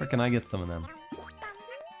 Where can I get some of them?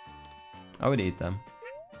 I would eat them.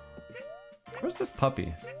 Where's this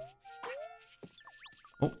puppy?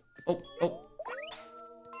 Oh.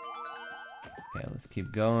 Okay, let's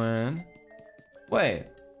keep going. Wait.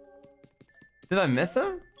 Did I miss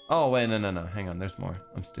him? Oh, wait, no. Hang on, there's more.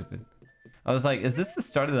 I'm stupid. I was like, is this the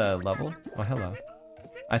start of the level? Oh, hello.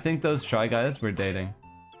 I think those Shy Guys were dating.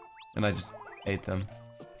 And I just ate them.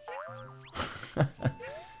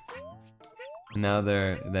 Now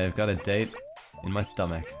they've got a date in my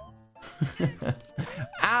stomach.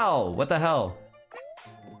 Ow! What the hell?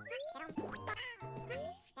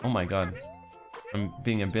 Oh my god. I'm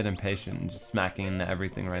being a bit impatient and just smacking into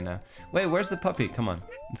everything right now. Wait, where's the puppy? Come on.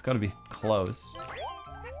 It's gotta be close.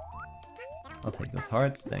 I'll take those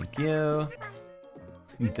hearts, thank you.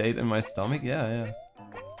 Date in my stomach? Yeah.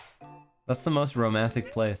 That's the most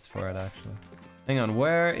romantic place for it, actually. Hang on,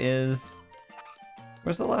 where's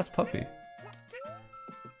the last puppy?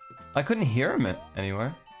 I couldn't hear him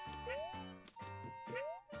anywhere.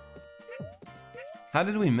 How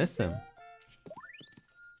did we miss him?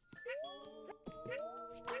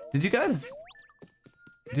 Did you guys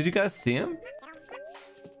see him?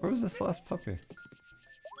 Where was this last puppy?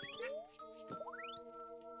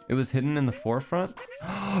 It was hidden in the forefront?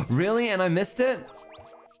 Really? And I missed it?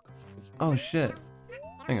 Oh shit.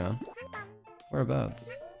 Hang on.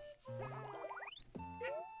 Whereabouts?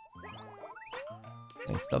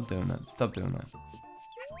 Hey, stop doing that. I'm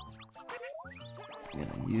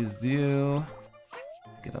gonna use you.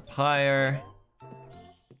 Get up higher.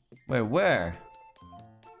 Wait, where?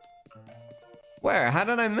 Where? How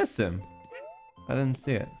did I miss him? I didn't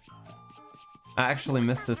see it. I actually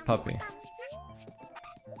missed this puppy.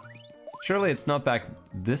 Surely it's not back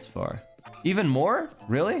this far. Even more?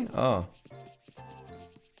 Really? Oh.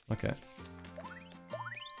 Okay.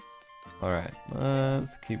 Alright,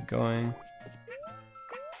 let's keep going.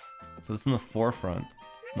 So it's in the forefront,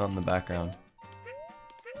 not in the background.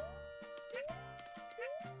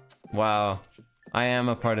 Wow. I am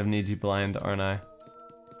a part of Niji Blind, aren't I?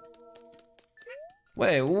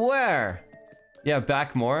 Wait, where? Yeah,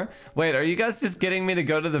 back more? Wait, are you guys just getting me to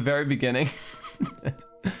go to the very beginning?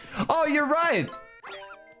 Oh, you're right!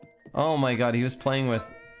 Oh my god, he was playing with...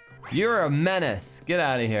 You're a menace! Get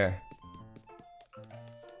out of here.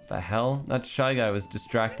 The hell? That shy guy was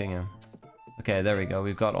distracting him. Okay, there we go.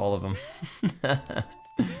 We've got all of them.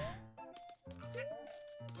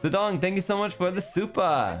 The Dong, thank you so much for the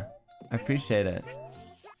super. I appreciate it.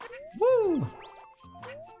 Woo!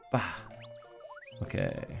 Bah.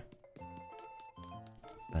 Okay.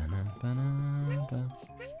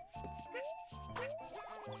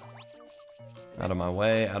 Out of my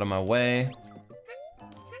way, out of my way.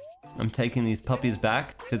 I'm taking these puppies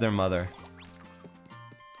back to their mother.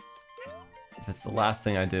 If it's the last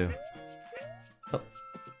thing I do. Oh.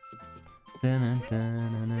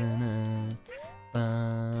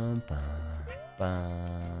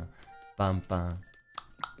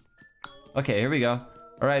 Okay, here we go.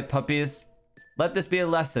 Alright, puppies. Let this be a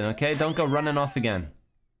lesson, okay? Don't go running off again.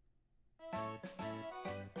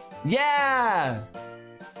 Yeah!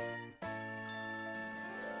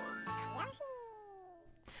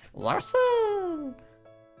 Larson!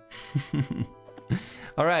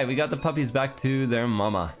 Alright, we got the puppies back to their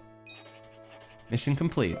mama. Mission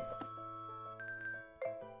complete.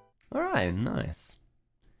 Alright, nice.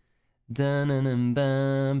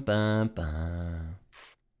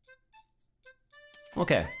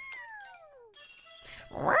 Okay.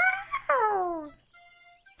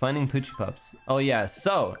 Finding Poochie Pups. Oh yeah,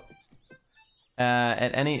 so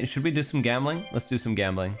should we do some gambling? Let's do some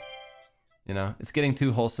gambling. You know, it's getting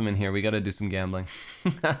too wholesome in here. We gotta do some gambling.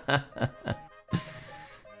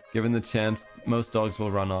 Given the chance, most dogs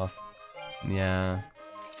will run off. Yeah.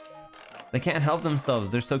 They can't help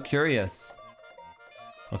themselves. They're so curious.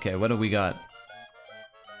 Okay, what do we got?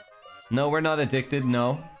 No, we're not addicted.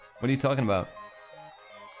 No. What are you talking about?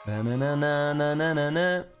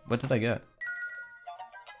 What did I get?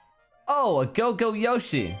 Oh, a Go-Go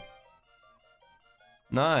Yoshi.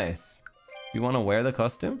 Nice. You want to wear the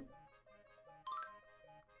costume?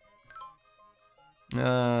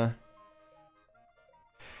 I'm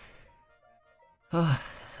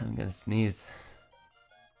gonna sneeze.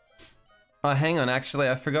 Oh, hang on. Actually,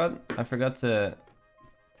 I forgot to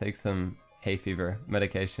take some hay fever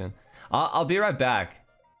medication. I'll be right back.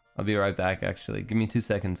 I'll be right back, actually. Give me 2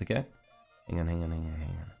 seconds, okay? Hang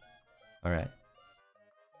on. All right.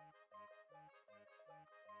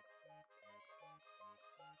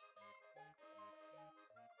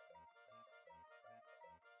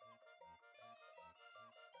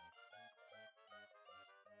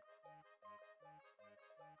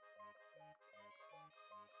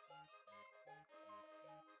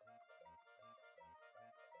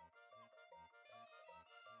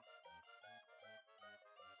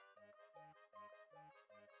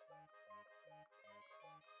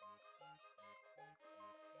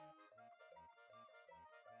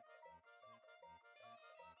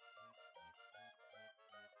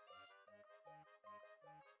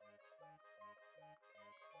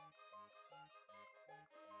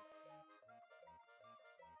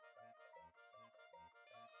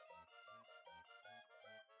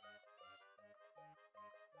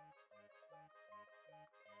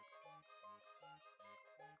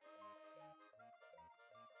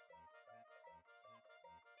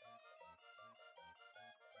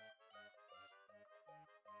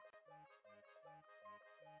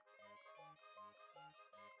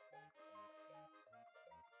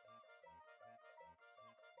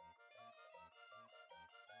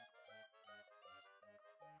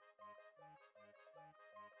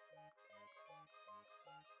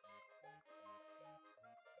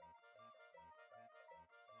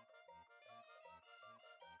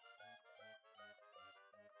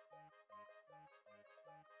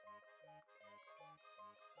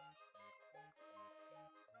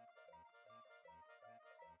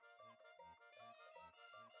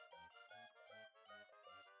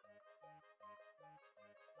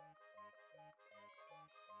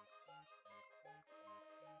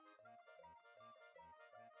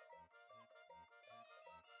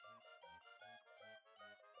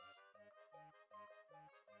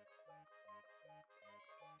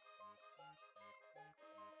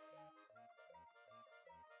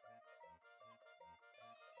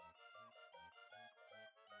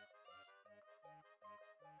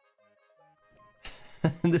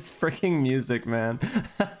 This freaking music, man.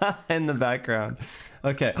 In the background.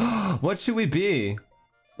 Okay. What should we be?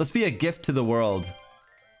 Let's be a gift to the world.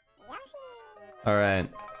 Alright.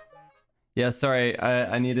 Yeah, sorry.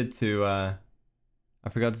 I needed to... I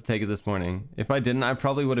forgot to take it this morning. If I didn't, I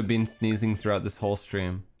probably would have been sneezing throughout this whole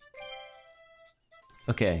stream.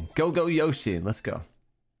 Okay, go Yoshi. Let's go.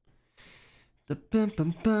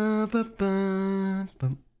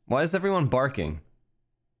 Why is everyone barking?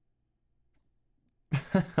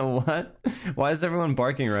 What? Why is everyone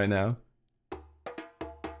barking right now?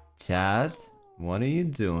 Chad, what are you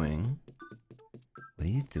doing? What are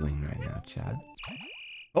you doing right now, Chad?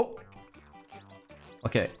 Oh!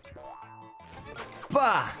 Okay.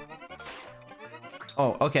 Bah!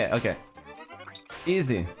 Oh, okay.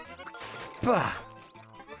 Easy. Bah!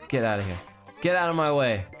 Get out of here. Get out of my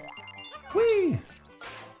way. Whee!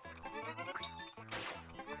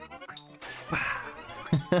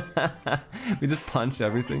 We just punch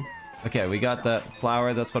everything. Okay, we got the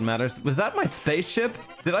flower. That's what matters. Was that my spaceship?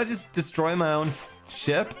 Did I just destroy my own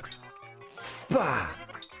ship? Bah!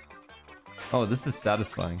 Oh, this is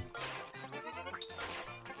satisfying.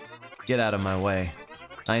 Get out of my way.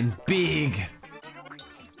 I'm big.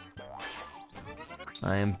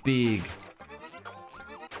 I am big.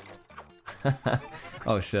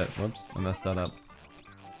 Oh shit, whoops, I messed that up.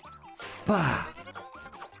 Bah!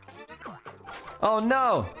 Oh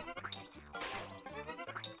no!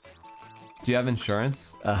 Do you have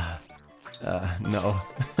insurance? No.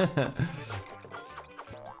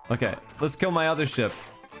 Okay, let's kill my other ship.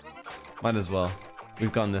 Might as well.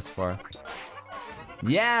 We've gone this far.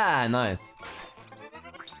 Yeah, nice.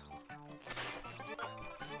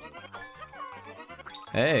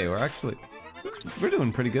 Hey, we're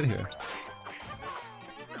doing pretty good here.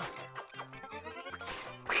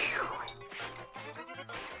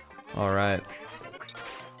 All right.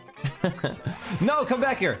 No, come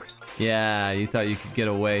back here. Yeah, you thought you could get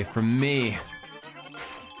away from me.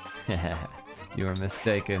 You were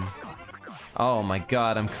mistaken. Oh my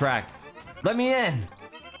god, I'm cracked. Let me in.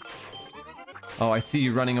 Oh, I see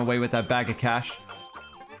you running away with that bag of cash.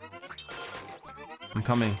 I'm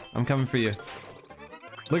coming for you.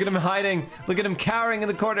 Look at him hiding. Look at him cowering in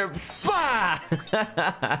the corner. Bah!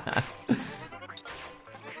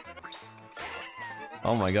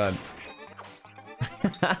 Oh my god.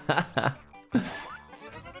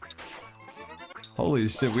 Holy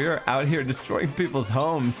shit, we are out here destroying people's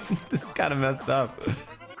homes. This is kind of messed up.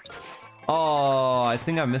 Oh, I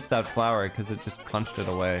think I missed that flower because it just punched it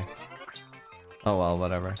away. Oh well,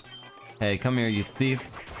 whatever. Hey, come here, you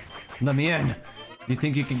thieves. Let me in. You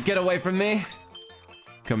think you can get away from me?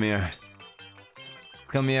 Come here.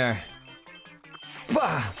 Come here.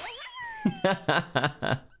 Bah!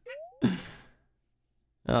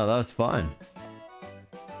 Oh, that was fun.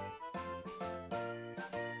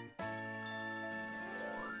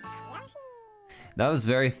 That was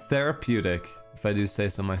very therapeutic, if I do say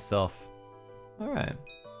so myself. Alright.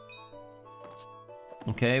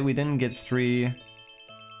 Okay, we didn't get 3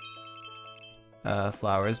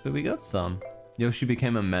 flowers, but we got some. Yoshi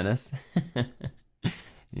became a menace.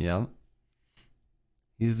 Yep.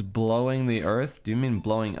 He's blowing the earth? Do you mean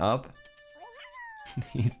blowing up?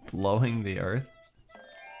 He's blowing the earth?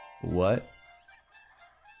 What?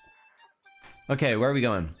 Okay, where are we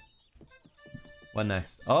going? What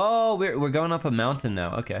next? Oh, we're going up a mountain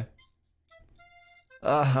now. Okay.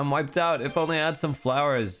 I'm wiped out. If only I had some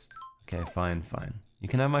flowers. Okay, fine. You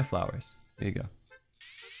can have my flowers. Here you go.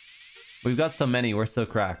 We've got so many. We're so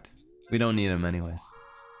cracked. We don't need them anyways.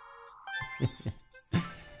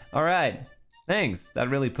 All right. Thanks. That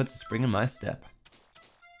really puts a spring in my step.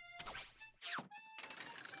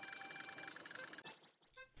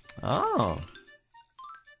 Oh.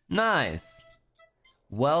 Nice.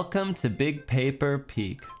 Welcome to Big Paper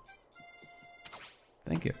Peak.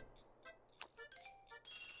 Thank you.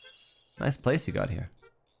 Nice place you got here.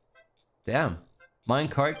 Damn.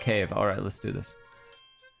 Minecart cave. Alright, let's do this.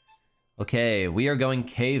 Okay, we are going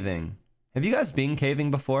caving. Have you guys been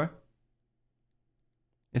caving before?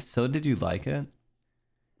 If so, did you like it?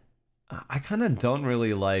 I kind of don't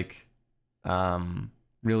really like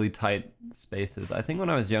really tight spaces. I think when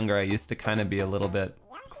I was younger, I used to kind of be a little bit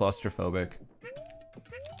claustrophobic.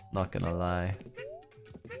 Not gonna lie.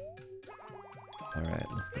 Alright,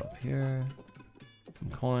 let's go up here. Some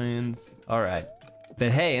coins. Alright.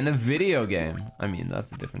 But hey, in a video game, I mean,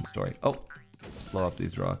 that's a different story. Oh, let's blow up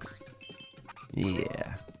these rocks.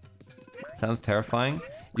 Yeah. Sounds terrifying.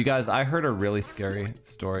 You guys, I heard a really scary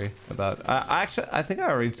story about... I think I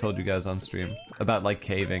already told you guys on stream about, like,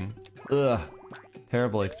 caving. Ugh.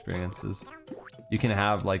 Terrible experiences. You can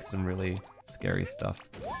have, like, some really scary stuff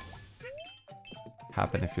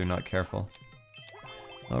happen if you're not careful.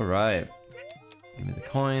 Alright. Give me the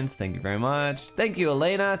coins. Thank you very much. Thank you,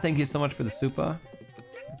 Elena. Thank you so much for the super.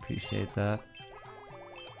 I appreciate that.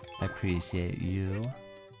 I appreciate you.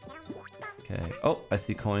 Okay. Oh, I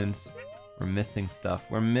see coins. We're missing stuff.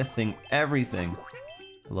 We're missing everything.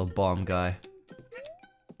 Hello, bomb guy.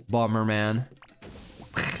 Bomberman.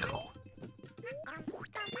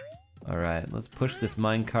 Alright, let's push this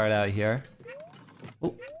minecart out here.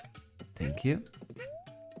 Oh, thank you.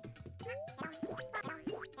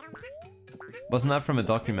 Wasn't that from a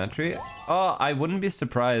documentary? Oh, I wouldn't be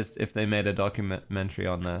surprised if they made a documentary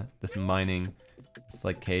on this mining, this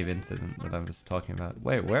like cave incident that I was talking about.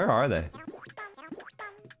 Wait, where are they?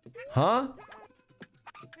 Huh?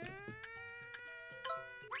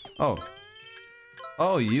 Oh.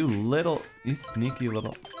 Oh, you sneaky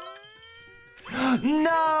little...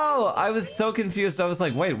 No! I was so confused. I was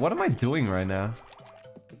like, wait, what am I doing right now?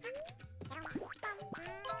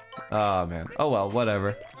 Oh, man. Oh, well,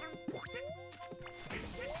 whatever.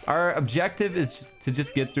 Our objective is to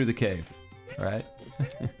just get through the cave. Alright?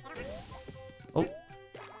 Oh.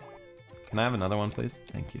 Can I have another one, please?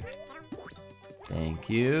 Thank you. Thank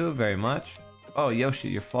you very much. Oh, Yoshi,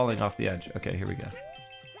 you're falling off the edge. Okay, here we go.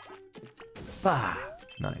 Bah!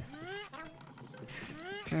 Nice.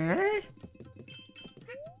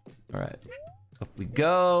 Alright. Up we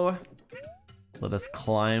go. Let us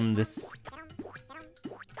climb this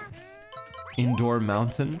indoor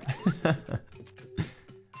mountain.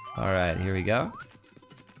 Alright, here we go.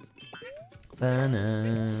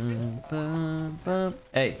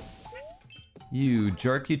 Hey! You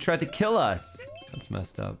jerk, you tried to kill us! That's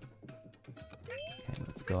messed up. Okay,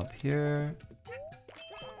 let's go up here.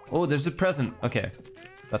 Oh, there's a present. Okay,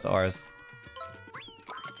 that's ours.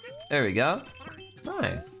 There we go.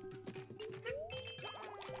 Nice.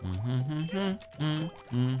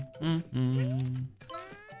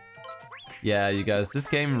 Yeah, you guys, this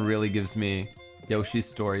game really gives me Yoshi's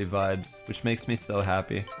Story vibes, which makes me so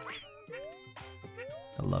happy.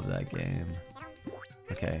 I love that game.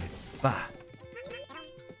 Okay. Bah.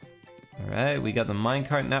 Alright, we got the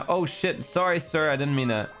minecart now. Oh shit, sorry sir, I didn't mean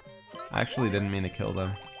to... I actually didn't mean to kill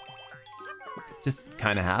them. Just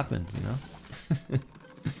kind of happened, you know?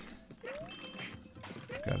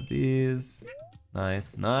 Grab these.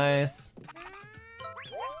 Nice, nice.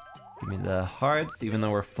 Give me the hearts, even though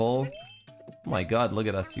we're full. Oh my god, look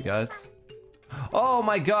at us, you guys. Oh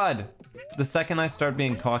my god! The second I start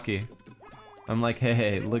being cocky, I'm like,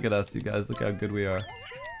 hey, look at us, you guys. Look how good we are.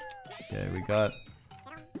 Okay, we got...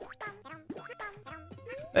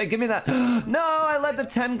 Hey, give me that! No, I let the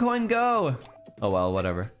 10 coin go! Oh well,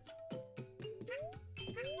 whatever.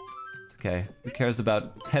 It's okay. Who cares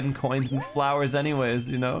about 10 coins and flowers anyways,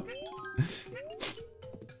 you know?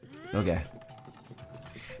 Okay.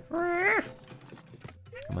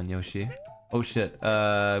 Come on, Yoshi. Oh shit,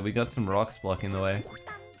 we got some rocks blocking the way.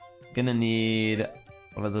 Gonna need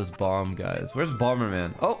one of those bomb guys. Where's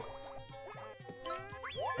Bomberman? Oh!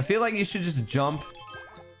 I feel like you should just jump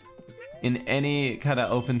in any kind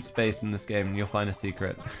of open space in this game and you'll find a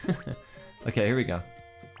secret. Okay, here we go.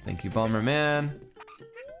 Thank you, Bomberman.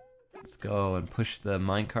 Let's go and push the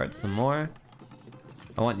minecart some more.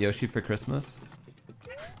 I want Yoshi for Christmas.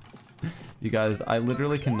 You guys, I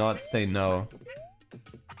literally cannot say no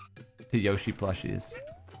to Yoshi plushies.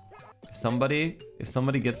 If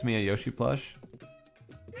somebody gets me a Yoshi plush,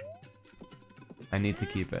 I need to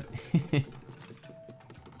keep it.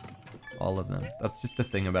 All of them. That's just a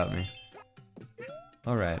thing about me.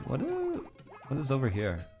 Alright, what is over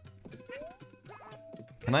here?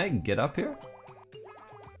 Can I get up here?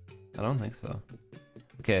 I don't think so.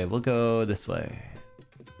 Okay, we'll go this way.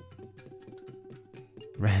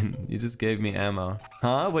 Ren, you just gave me ammo.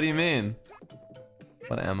 Huh? What do you mean?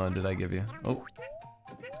 What ammo did I give you? Oh.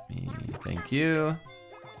 Thank you.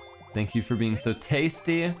 Thank you for being so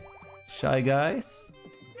tasty, Shy Guys.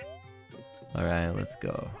 Alright, let's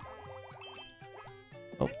go.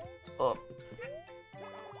 Oh. Oh.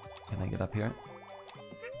 Can I get up here?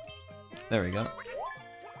 There we go.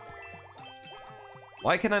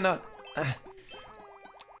 Why can I not...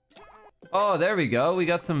 Oh, there we go. We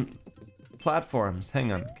got some platforms.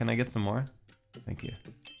 Hang on. Can I get some more? Thank you.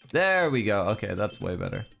 There we go. Okay, that's way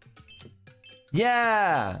better.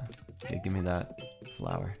 Yeah! Okay, give me that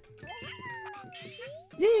flower.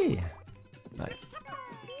 Yee! Nice.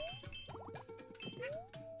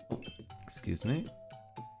 Oh, excuse me.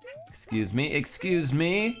 Excuse me. Excuse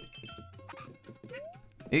me.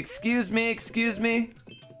 Excuse me. Excuse me.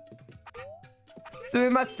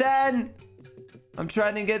 Sumimasen! I'm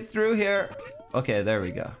trying to get through here. Okay, there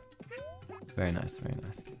we go. Very nice, very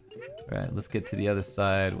nice. Alright, let's get to the other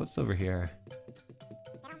side. What's over here?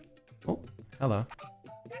 Oh, hello.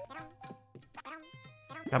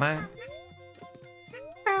 Come on.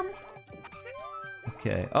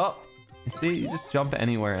 Okay. Oh, you see, you just jump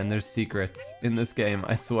anywhere and there's secrets in this game,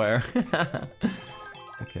 I swear.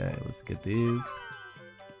 Okay, let's get these.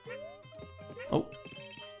 Oh.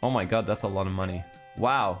 Oh my god, that's a lot of money.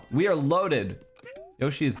 Wow, we are loaded.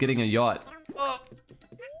 Yoshi is getting a yacht. Oh.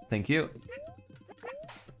 Thank you.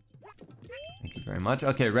 Thank you very much.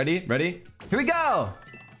 Okay, ready? Ready? Here we go!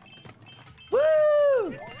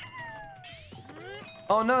 Woo!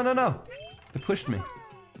 Oh, no, no, no. It pushed me.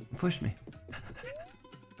 It pushed me.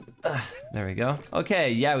 There we go.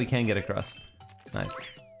 Okay, yeah, we can get across. Nice.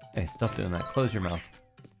 Hey, stop doing that. Close your mouth.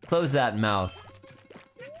 Close that mouth.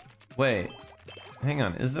 Wait. Hang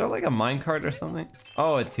on. Is there like a minecart or something?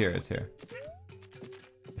 Oh, it's here. It's here.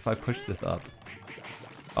 If I push this up.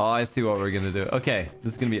 Oh, I see what we're gonna do. Okay,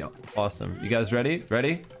 this is gonna be awesome. You guys ready?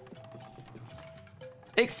 Ready?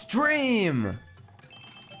 Extreme!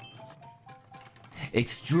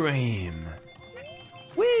 Extreme!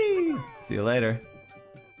 Whee! See you later.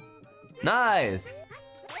 Nice!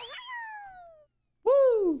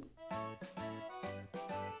 Woo!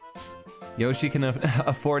 Yoshi can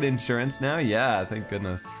afford insurance now? Yeah, thank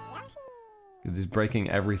goodness. He's breaking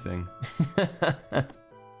everything.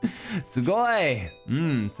 Sugoi!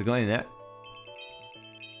 Sugoi ne.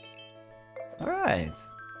 Alright.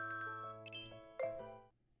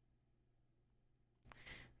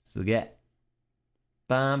 Suge.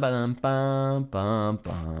 Bum bum bum bum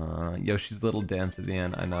bum. Yoshi's little dance at the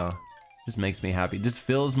end, I know. Just makes me happy. Just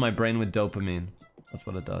fills my brain with dopamine. That's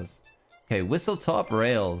what it does. Okay, whistle top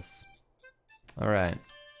rails. Alright.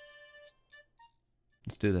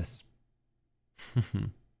 Let's do this.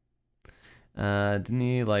 Didn't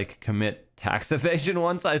he like commit tax evasion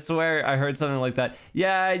once? I swear I heard something like that.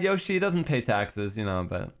 Yeah, Yoshi doesn't pay taxes, you know,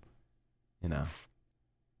 but you know,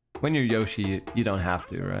 when you're Yoshi, you don't have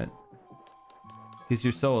to, right? Because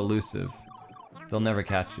you're so elusive. They'll never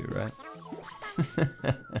catch you, right?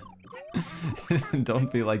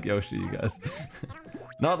 Don't be like Yoshi, you guys.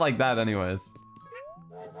 Not like that anyways.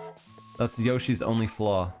 That's Yoshi's only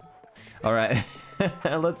flaw. Alright.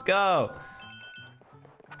 Let's go!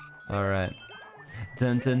 Alright.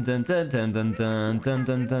 Dun dun dun dun dun dun dun dun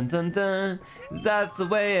dun dun dun dun. That's the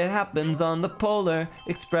way it happens on the Polar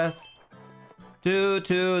Express. Choo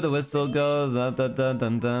choo, the whistle goes dun dun dun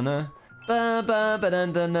dun dun. Ba ba ba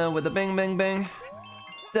dun dun dun with a bing bing bing.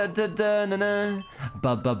 Da da da na na.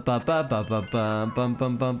 Ba ba ba ba ba ba ba bum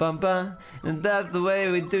bum bum bum ba. And that's the way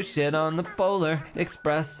we do shit on the Polar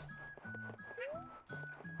Express.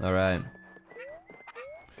 Alright.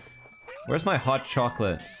 Where's my hot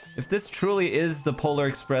chocolate? If this truly is the Polar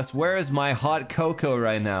Express, where is my hot cocoa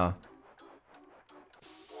right now?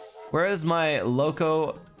 Where is my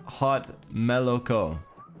loco hot meloco?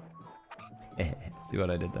 See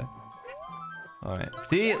what I did there? Alright.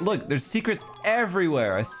 See? Look, there's secrets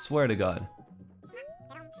everywhere. I swear to God.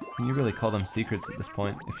 Can you really call them secrets at this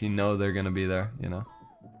point? If you know they're gonna be there, you know?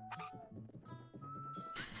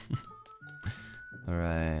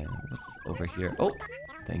 Alright. What's over here? Oh!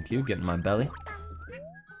 Thank you. Get in my belly.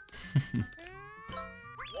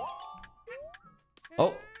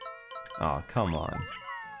 Oh! Oh, come on.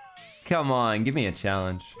 Come on, give me a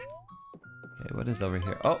challenge. Okay, what is over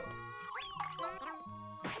here? Oh!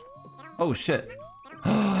 Oh, shit.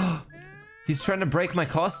 He's trying to break my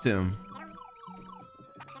costume.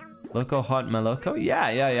 Loco Hot Meloco? Yeah,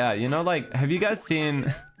 yeah, yeah. You know, like, have you guys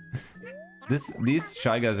seen... These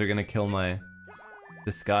Shy Guys are gonna kill my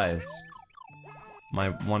disguise. My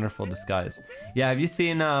wonderful disguise. Yeah, have you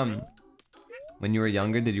seen, when you were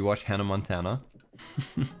younger, did you watch Hannah Montana?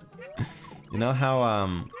 You know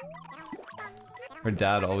how, her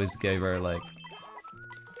dad always gave her, like,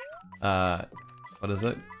 what is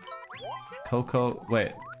it? Cocoa,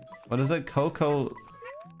 wait, what is it? Cocoa,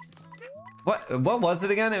 what was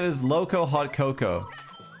it again? It was Loco Hot Cocoa.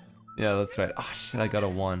 Yeah, that's right. Oh shit, I got a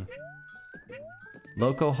 1.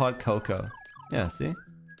 Loco Hot Cocoa. Yeah, see?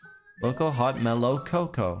 Loco Hot Mellow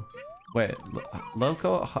Cocoa. Wait,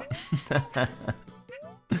 Loco Hot...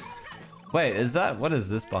 Wait, is that... What is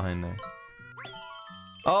this behind there?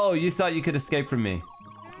 Oh, you thought you could escape from me.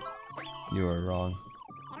 You were wrong.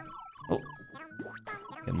 Oh.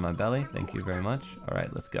 Get in my belly. Thank you very much.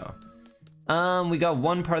 Alright, let's go. We got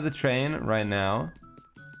one part of the train right now.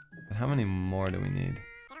 But how many more do we need?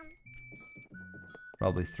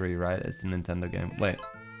 Probably 3, right? It's a Nintendo game. Wait.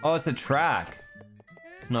 Oh, it's a track.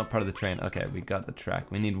 It's not part of the train. Okay, we got the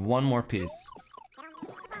track. We need one more piece.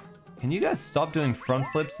 Can you guys stop doing front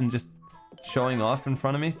flips and just showing off in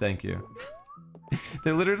front of me? Thank you.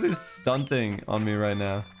 They're literally just stunting on me right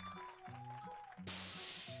now.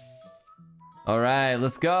 Alright,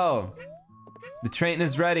 let's go. The train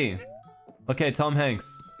is ready. Okay, Tom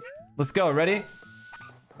Hanks. Let's go, ready?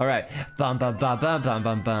 Alright. Bum bum bum bum bum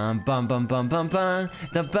bum bum bum bum bum bum bum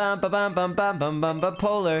bum bum bum bum bum bum bum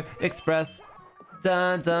Polar Express.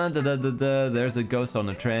 Dun dun da da da da. There's a ghost on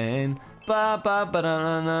the train. Ba ba ba da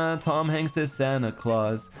na na. Tom Hanks is Santa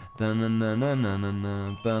Claus. Da na na na na na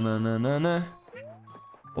na. Ba na na na na.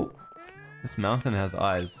 Oh, this mountain has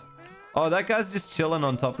eyes. Oh, that guy's just chilling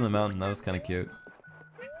on top of the mountain. That was kind of cute.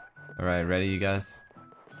 All right, ready, you guys?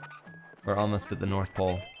 We're almost at the North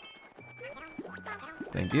Pole.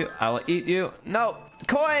 Thank you. I will eat you. No,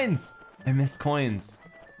 coins. I missed coins.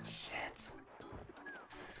 Shit.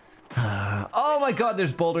 Oh my God,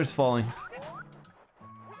 there's boulders falling.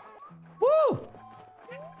 Woo!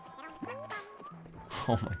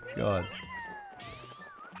 Oh my God.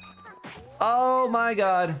 Oh my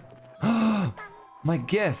God. My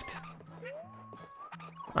gift.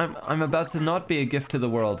 I'm about to not be a gift to the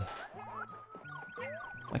world.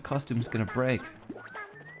 My costume's gonna break.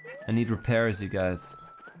 I need repairs, you guys.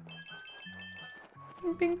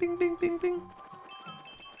 Bing, bing, bing, bing, bing.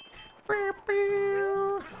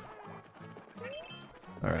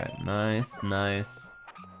 Alright, nice, nice.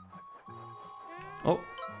 Oh,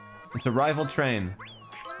 it's a rival train.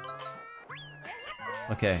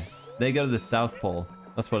 Okay, they go to the South Pole.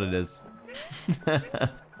 That's what it is.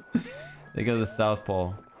 They go to the South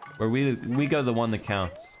Pole. Where we go to the one that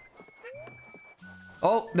counts.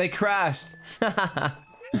 Oh, they crashed.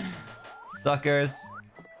 Suckers.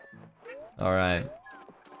 Alright.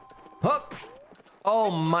 Hup! Oh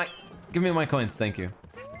my... Give me my coins, thank you.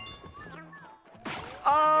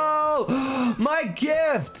 Oh! My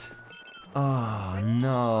gift! Oh,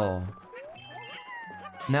 no.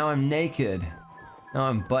 Now I'm naked. Now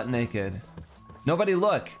I'm butt naked. Nobody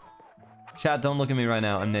look! Chat, don't look at me right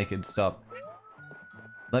now. I'm naked. Stop.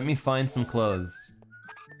 Let me find some clothes.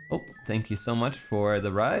 Oh, thank you so much for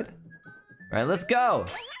the ride. All right, let's go!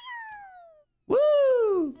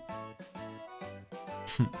 Woo!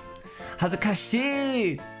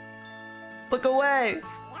 Hazakashi! Look away!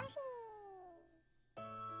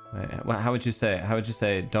 Wait, how would you say it? How would you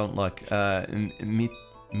say don't look? Mitenai?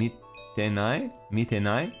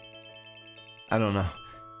 Mitenai? I don't know.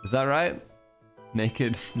 Is that right?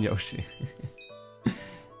 Naked Yoshi.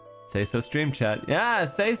 Say so, stream chat. Yeah,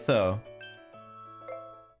 say so.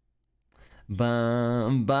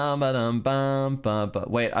 Bum bum ba dum bum bum bum.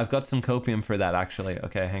 Wait, I've got some copium for that actually.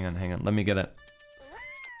 Okay, hang on, hang on. Let me get it.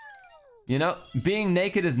 You know, being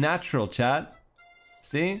naked is natural, chat.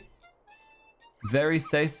 See? Very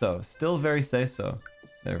say so. Still very say so.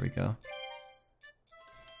 There we go.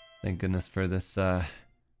 Thank goodness for this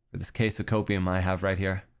case of copium I have right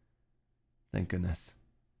here. Thank goodness.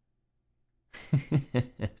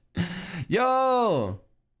 Yo!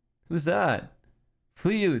 Who's that?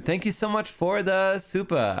 Fuyu, thank you so much for the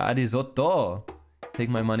super. Arizotto. Take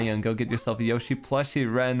my money and go get yourself a Yoshi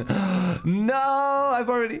plushie, Ren. No!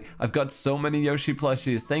 I've got so many Yoshi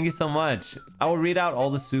plushies. Thank you so much. I will read out all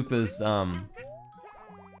the supers,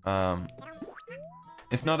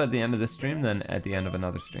 if not at the end of this stream, then at the end of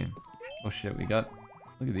another stream. Oh shit, look at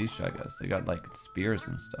these shy guys. They got like spears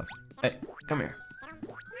and stuff. Hey, come here.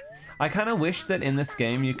 I kind of wish that in this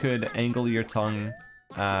game you could angle your tongue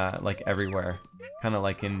like everywhere. Kind of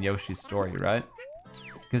like in Yoshi's story, right?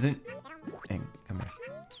 Because come here.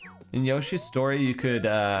 In Yoshi's story you could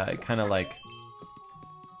kind of like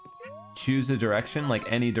choose a direction,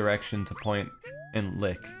 like any direction to point and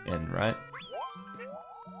lick in, right?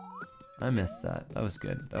 I missed that. That was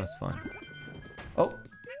good. That was fun. Oh,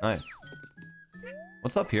 nice.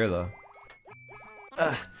 What's up here though?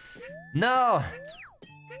 No!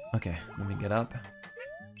 Okay, let me get up.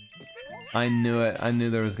 I knew it. I knew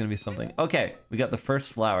there was gonna be something. Okay, we got the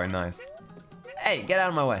first flower. Nice. Hey, get out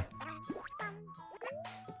of my way.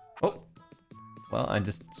 Oh. Well, I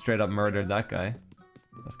just straight up murdered that guy.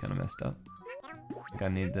 That's kind of messed up. I think I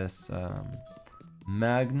need this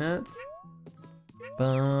magnet.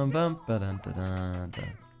 Bum, bum, ba, dun, da, dun,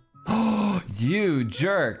 dun. Oh, you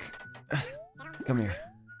jerk! Come here.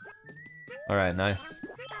 All right, nice.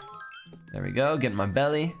 There we go. Get in my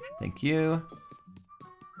belly. Thank you.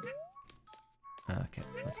 Okay,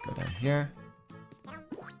 let's go down here.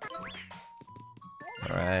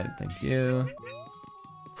 All right, thank you.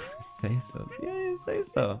 Say so. Yay, say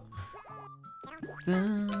so.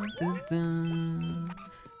 Dun, dun, dun.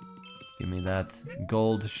 Give me that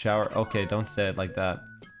gold shower. Okay, don't say it like that.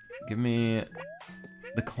 Give me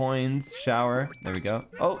the coins shower. There we go.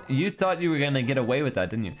 Oh, you thought you were gonna get away with that,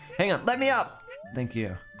 didn't you? Hang on, let me up. Thank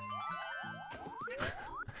you.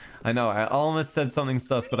 I know, I almost said something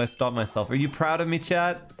sus, but I stopped myself. Are you proud of me,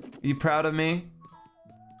 chat? Are you proud of me?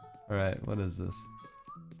 All right, what is this?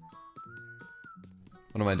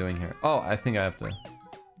 What am I doing here? Oh, I think I have to...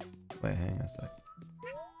 Wait, hang on a sec.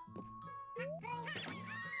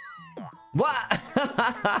 What?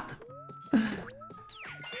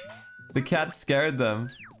 The cat scared them.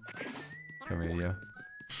 Come here, you.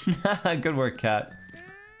 Good work, cat.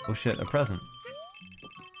 Oh shit, a present.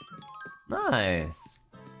 Nice.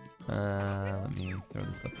 Let me throw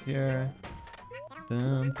this up here.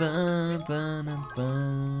 Dun, bun, bun, dun,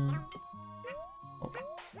 bun. Oh,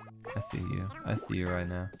 I see you. I see you right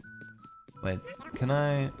now. Wait, can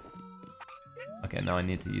I? Okay, now I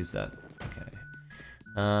need to use that. Okay.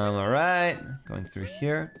 Alright. Going through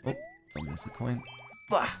here. Oh, don't miss a coin.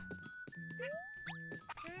 Bah!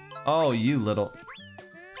 Oh, you little...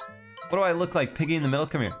 What do I look like? Piggy in the middle?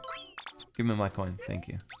 Come here. Give me my coin. Thank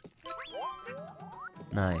you.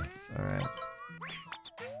 Nice. Alright.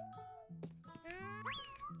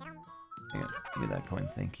 Hang on. Give me that coin.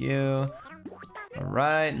 Thank you.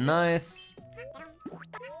 Alright. Nice.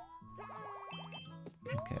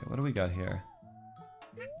 Okay, what do we got here?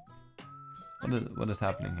 What is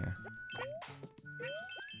happening here?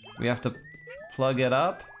 We have to plug it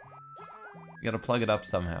up? We gotta plug it up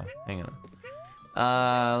somehow. Hang on.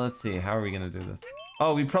 Let's see. How are we gonna do this?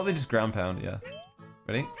 Oh, we probably just ground pound, yeah.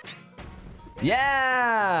 Ready?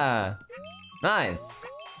 Yeah! Nice!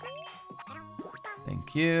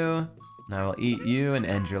 Thank you. Now I'll eat you and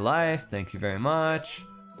end your life. Thank you very much.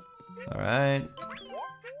 Alright.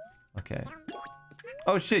 Okay.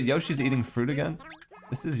 Oh shit, Yoshi's eating fruit again?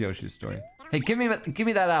 This is Yoshi's story. Hey, give me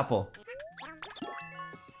that apple.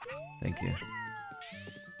 Thank you.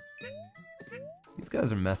 These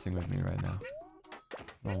guys are messing with me right now.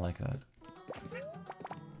 I don't like that.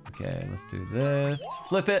 Okay, let's do this.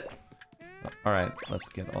 Flip it. Alright, let's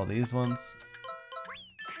get all these ones.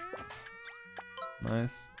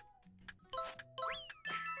 Nice.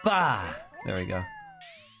 Bah! There we go.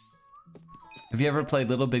 Have you ever played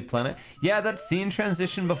Little Big Planet? Yeah, that scene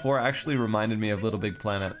transition before actually reminded me of Little Big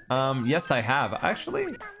Planet. Yes, I have.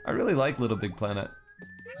 Actually, I really like Little Big Planet.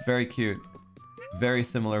 It's very cute. Very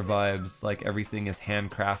similar vibes, like everything is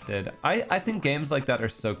handcrafted. I think games like that are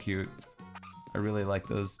so cute. I really like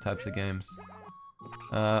those types of games.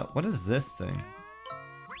 What is this thing?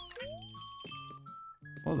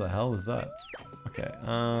 What the hell is that? Okay,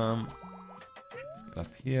 let's get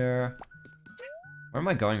up here. Where am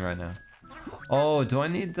I going right now? Oh, do I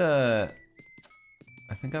need the...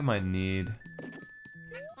 I think I might need...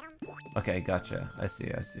 Okay, gotcha. I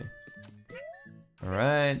see.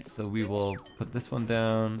 Alright, so we will put this one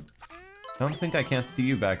down. Don't think I can't see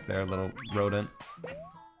you back there, little rodent.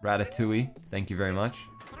 Ratatouille, thank you very much.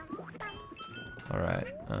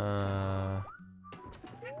 Alright,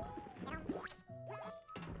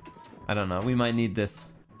 I don't know, we might need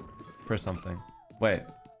this for something. Wait,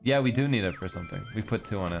 yeah, we do need it for something. We put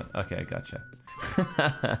 2 on it. Okay, gotcha.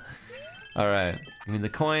 Alright, give me the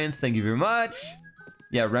coins, thank you very much.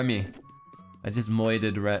 Yeah, Remy. I just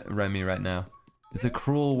moided Remy right now. It's a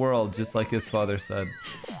cruel world, just like his father said.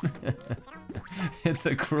 It's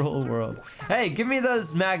a cruel world. Hey, give me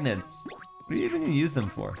those magnets. What are you even gonna use them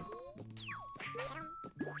for?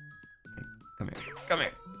 Hey, come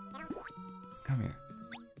here.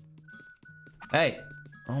 Hey!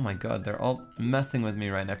 Oh my god, they're all messing with me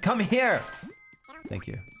right now. Come here! Thank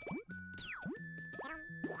you.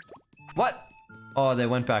 What? Oh, they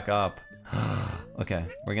went back up. Okay,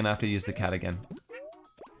 we're gonna have to use the cat again.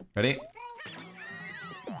 Ready?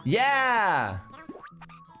 Yeah!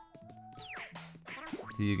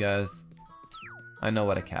 See you guys. I know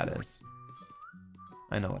what a cat is.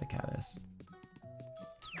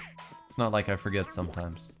 It's not like I forget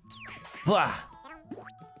sometimes. Blah!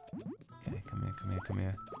 Okay, come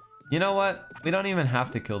here. You know what? We don't even have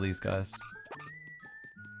to kill these guys.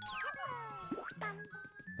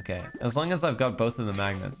 Okay, as long as I've got both of the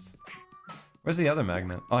magnets. Where's the other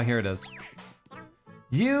magnet? Oh, here it is.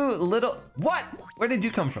 You little... What? Where did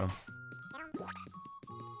you come from?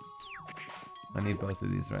 I need both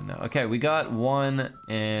of these right now. Okay, we got one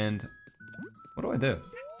and... What do I do?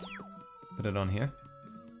 Put it on here.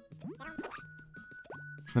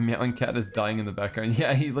 The meowing cat is dying in the background.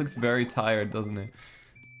 Yeah, he looks very tired, doesn't he?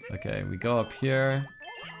 Okay, we go up here.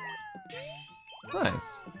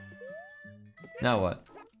 Nice. Now what?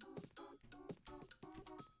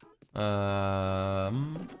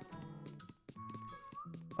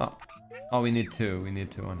 Oh, we need 2. We need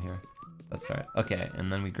 2 on here. That's right. Okay, and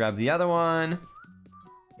then we grab the other one.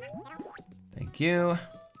 Thank you.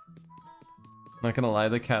 Not gonna lie,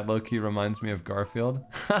 the cat low-key reminds me of Garfield.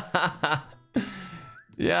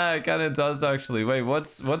 Yeah, it kind of does actually. Wait,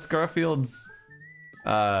 what's Garfield's...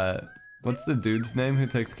 what's the dude's name who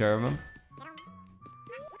takes care of him?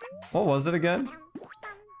 What was it again?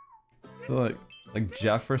 So like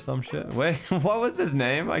Jeff or some shit? Wait, what was his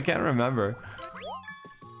name? I can't remember.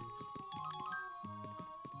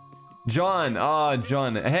 John. Oh,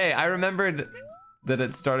 John. Hey, I remembered that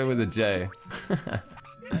it started with a J.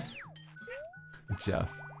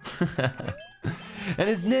 Jeff. And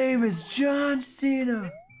his name is John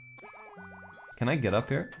Cena. Can I get up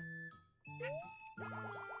here?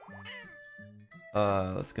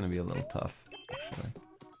 That's gonna be a little tough, actually.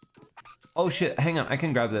 Oh shit, hang on, I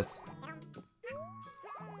can grab this.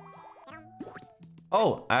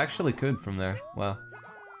 Oh, I actually could from there. Wow.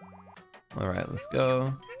 Alright, let's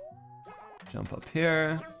go. Jump up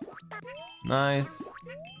here. Nice.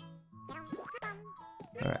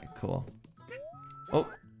 Alright, cool. Oh,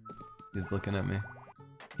 he's looking at me.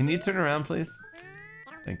 Can you turn around, please?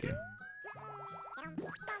 Thank you.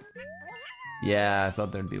 Yeah, I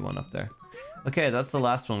thought there'd be one up there. Okay, that's the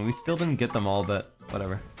last one. We still didn't get them all, but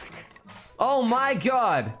whatever. Oh my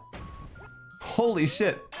god! Holy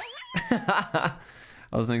shit! I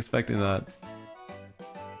wasn't expecting that.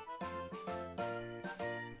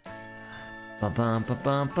 Ba-bum,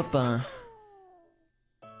 ba-bum, ba-bum.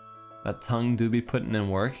 That tongue do be putting in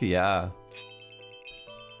work? Yeah.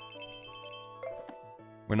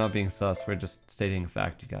 We're not being sus, we're just stating a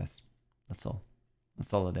fact, you guys. That's all.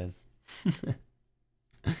 That's all it is.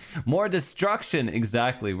 More destruction,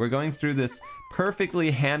 exactly. We're going through this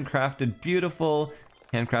perfectly handcrafted, beautiful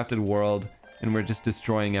handcrafted world, and we're just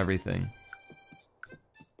destroying everything.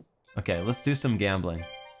 Okay, let's do some gambling.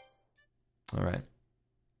 Alright.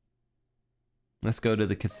 Let's go to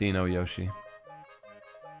the casino, Yoshi.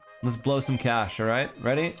 Let's blow some cash, alright?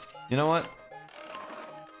 Ready? You know what?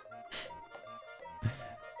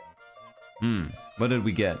 What did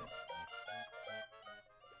we get?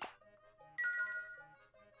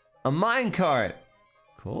 A minecart!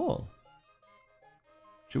 Cool.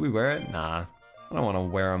 Should we wear it? Nah. I don't want to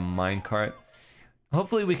wear a minecart.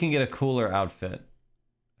 Hopefully we can get a cooler outfit.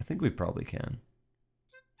 I think we probably can.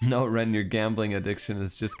 No, Ren, your gambling addiction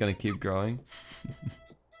is just gonna keep growing.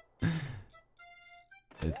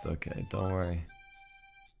 It's okay, don't worry.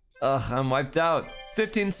 Ugh, I'm wiped out.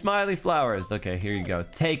 15 smiley flowers. Okay, here you go.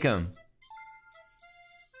 Take them.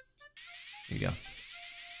 Here you go.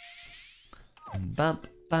 Bump,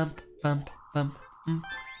 bump, bump, bump.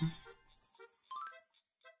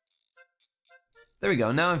 There we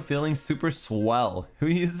go. Now I'm feeling super swell. Who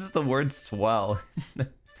uses the word swell?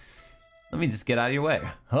 Let me just get out of your way.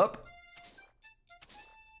 Hup.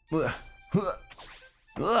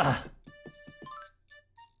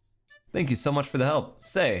 Thank you so much for the help.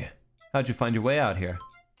 Say, how'd you find your way out here?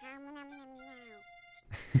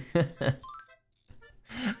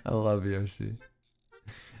 I love Yoshi.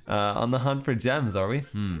 On the hunt for gems, are we?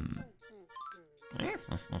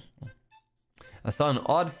 I saw an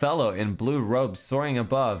odd fellow in blue robes soaring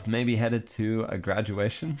above, maybe headed to a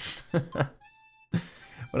graduation.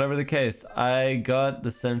 Whatever the case, I got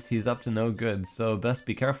the sense he's up to no good, so best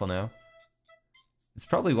be careful now. It's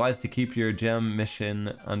probably wise to keep your gem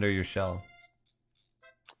mission under your shell.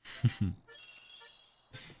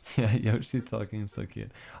 Yeah, Yoshi talking is so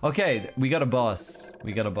cute. Okay, we got a boss.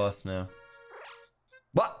 We got a boss now.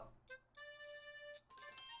 What?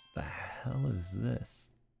 The hell is this?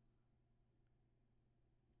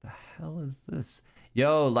 The hell is this?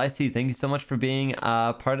 Yo, Lysy, thank you so much for being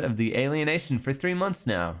part of the Alienation for 3 months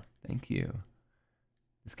now. Thank you.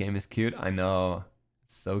 This game is cute. I know.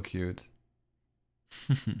 It's so cute.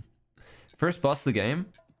 First boss of the game?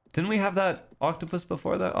 Didn't we have that octopus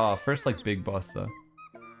before that? Oh, first like big boss though.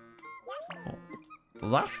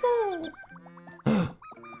 Oh.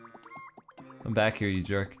 I'm back here, you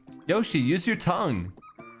jerk. Yoshi, use your tongue.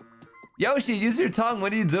 Yoshi, use your tongue.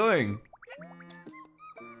 What are you doing?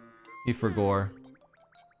 He forgore.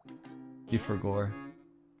 He forgore.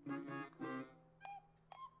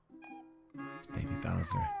 It's baby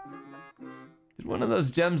Bowser. Did one of those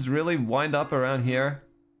gems really wind up around here?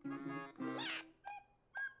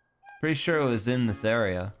 Pretty sure it was in this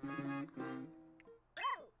area.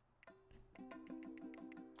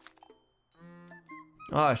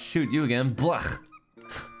 Oh shoot, you again. Blech.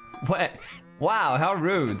 What? Wow, how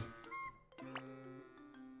rude.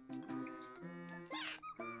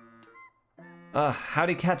 How'd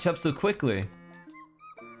he catch up so quickly?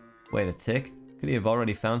 Wait a tick. Could he have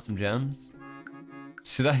already found some gems?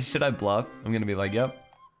 Should I bluff? I'm gonna be like, yep.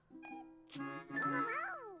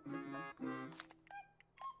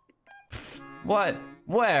 Pfft, what?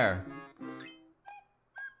 Where?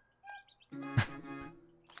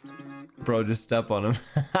 Bro, just step on him.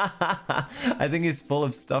 I think he's full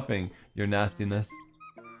of stuffing. Your nastiness.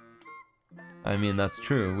 I mean, that's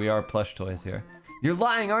true. We are plush toys here. You're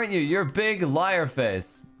lying, aren't you? You're a big liar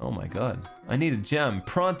face. Oh my god. I need a gem.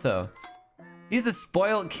 Pronto. He's a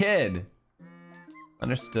spoiled kid.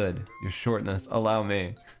 Understood. Your shortness. Allow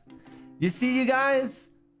me. You see, you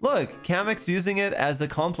guys? Look, Kamek's using it as a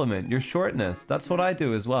compliment. Your shortness. That's what I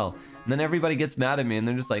do as well. And then everybody gets mad at me and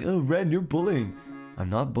they're just like, oh, Ren, you're bullying. I'm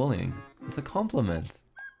not bullying. It's a compliment.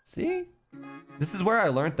 See? This is where I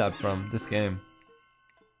learned that from, this game.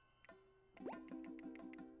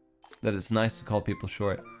 That it's nice to call people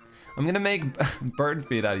short. I'm gonna make bird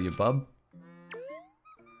feed out of you, bub.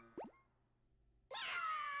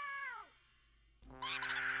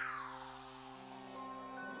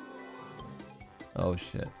 Oh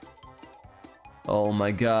shit. Oh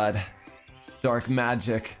my god. Dark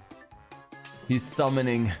magic. He's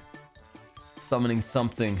summoning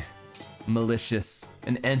something malicious.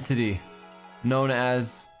 An entity known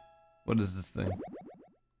as... What is this thing?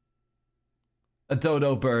 A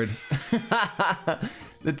dodo bird.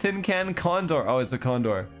 The tin can condor. Oh, it's a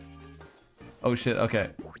condor. Oh shit, okay.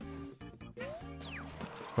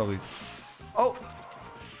 Probably... Oh!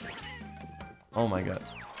 Oh my god.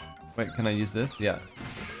 Wait, can I use this? Yeah.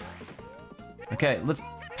 Okay, let's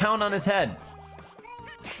pound on his head.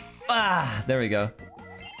 Ah, there we go.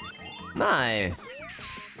 Nice.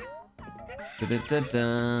 This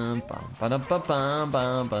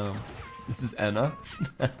is Anna.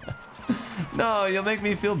 No, you'll make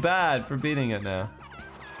me feel bad for beating it now.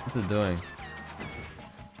 What's it doing?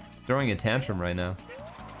 It's throwing a tantrum right now.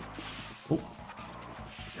 Oh.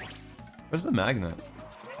 Where's the magnet?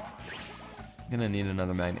 I'm gonna need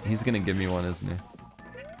another magnet. He's gonna give me one, isn't he?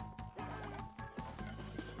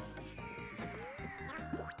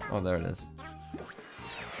 Oh, there it is.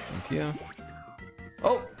 Thank you.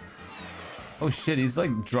 Oh! Oh shit, he's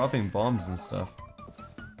like dropping bombs and stuff.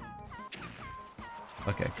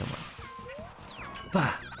 Okay, come on.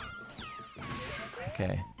 Bah!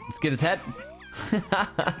 Okay, let's get his head.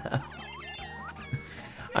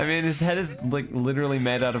 I mean, his head is like literally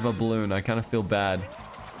made out of a balloon. I kind of feel bad.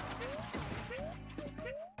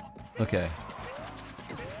 Okay.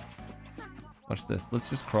 Watch this. Let's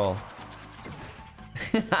just crawl.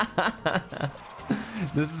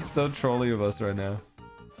 This is so trolly of us right now.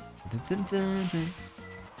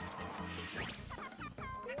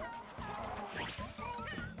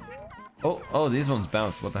 Oh, oh, these ones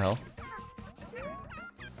bounce. What the hell?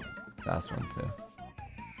 Fast one too.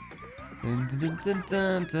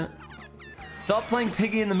 Stop playing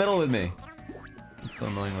piggy in the middle with me. It's so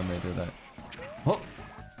annoying when they do that. Oh.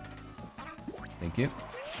 Thank you.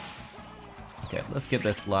 Okay, let's get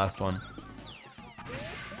this last one.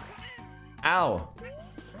 Ow!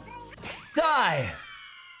 Die!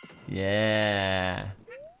 Yeah.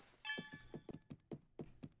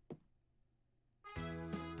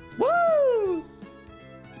 Woo!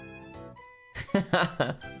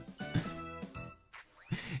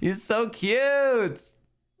 He's so cute!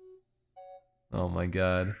 Oh my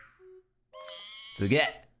god. Suge!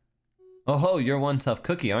 Oh ho, you're one tough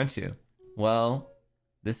cookie, aren't you? Well,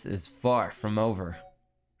 this is far from over.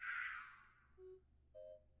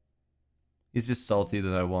 He's just salty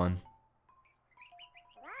that I won.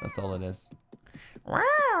 That's all it is.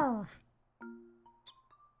 Wow.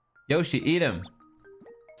 Yoshi, eat him.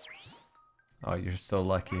 Oh, you're so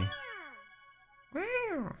lucky.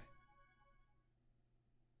 Wow.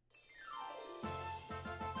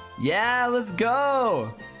 Yeah, let's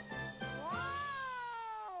go.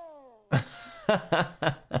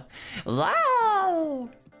 Wow.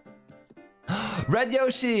 Red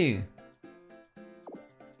Yoshi.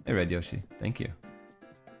 Hey, Red Yoshi. Thank you.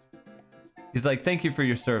 He's like, thank you for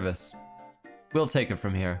your service. We'll take it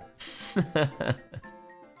from here.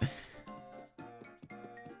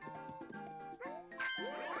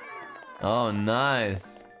 Oh,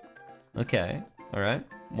 nice. Okay. All right.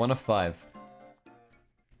 1 of 5.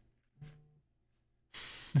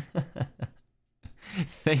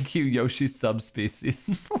 Thank you, Yoshi subspecies.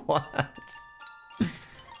 What?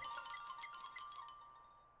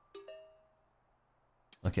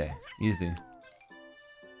 Okay, easy.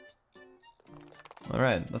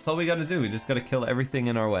 Alright, that's all we gotta do. We just gotta kill everything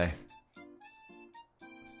in our way.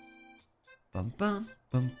 Bum bum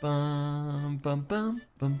bum bum bum bum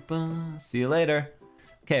bum bum. See you later.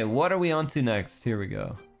 Okay, what are we on to next? Here we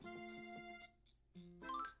go.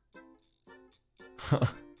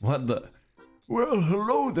 What the? Well,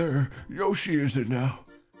 hello there. Yoshi is it now?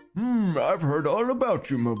 I've heard all about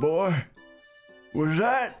you, my boy. Was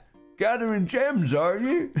that gathering gems, are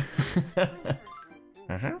you?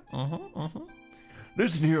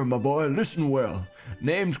 Listen here, my boy, listen well.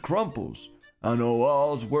 Name's Crumples. I know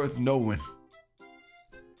all's worth knowing.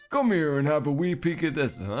 Come here and have a wee peek at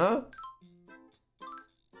this, huh?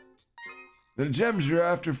 The gems you're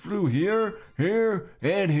after flew here, here,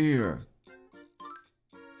 and here.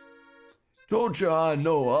 Told you I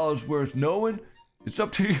know all's worth knowing. It's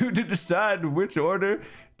up to you to decide which order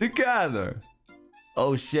together.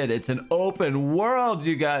 Oh shit, it's an open world,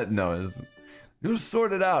 you guys. No, it isn't. You'll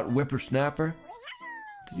sort it out, whippersnapper.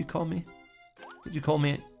 Did you call me? Did you call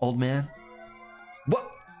me old man?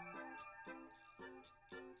 What?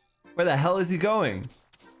 Where the hell is he going?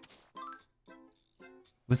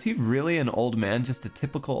 Was he really an old man? Just a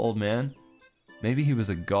typical old man? Maybe he was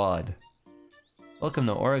a god. Welcome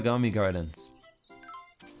to Origami Gardens.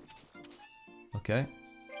 Okay.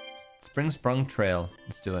 Spring Sprung Trail.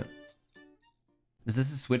 Let's do it. Is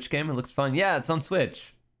this a Switch game? It looks fun. Yeah, it's on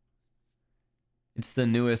Switch. It's the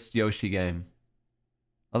newest Yoshi game.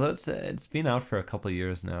 Although it's been out for a couple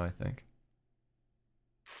years now, I think.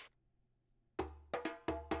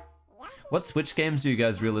 What Switch games are you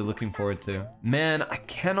guys really looking forward to? Man, I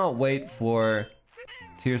cannot wait for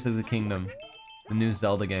Tears of the Kingdom, the new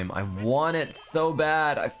Zelda game. I want it so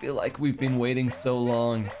bad. I feel like we've been waiting so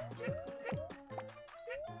long.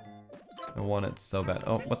 I want it so bad.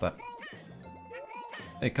 Oh, what the?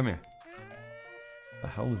 Hey, come here. The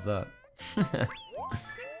hell was that?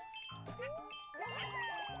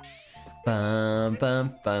 Bum,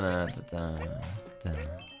 bum, ba, da, da, da.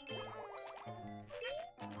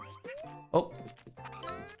 Oh.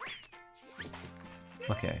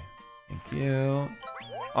 Okay. Thank you.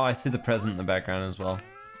 Oh, I see the present in the background as well.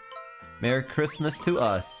 Merry Christmas to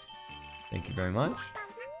us. Thank you very much.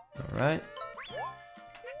 Alright.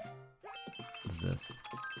 What is this?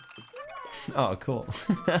 Oh, cool.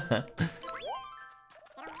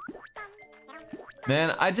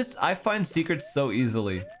 Man, I find secrets so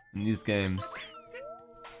easily in these games.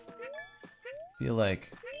 I feel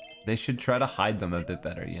like they should try to hide them a bit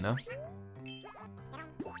better, you know?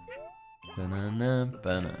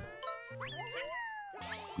 Ba-na-na-ba-na.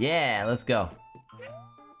 Yeah, let's go.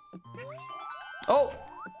 Oh!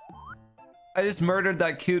 I just murdered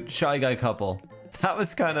that cute Shy Guy couple. That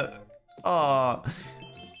was kind of... Aw.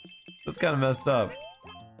 That's kind of messed up.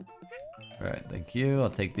 Alright, thank you. I'll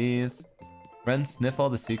take these. Ren, sniff all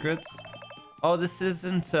the secrets? Oh, this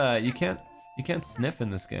isn't... You can't sniff in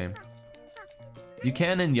this game. You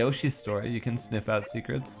can in Yoshi's story. You can sniff out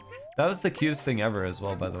secrets. That was the cutest thing ever as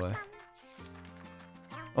well, by the way.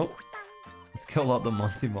 Oh. Let's kill all the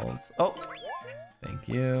Monty Moles. Oh. Thank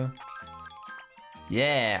you.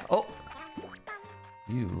 Yeah. Oh.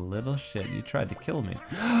 You little shit. You tried to kill me.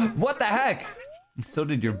 What the heck? And so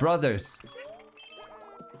did your brothers.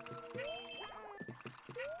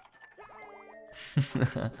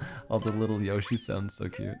 All the little Yoshi sounds so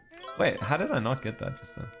cute. Wait, how did I not get that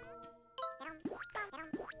just then?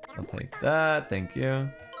 I'll take that. Thank you.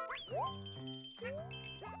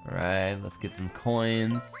 Alright, let's get some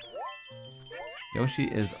coins. Yoshi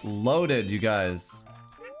is loaded, you guys.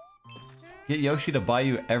 Get Yoshi to buy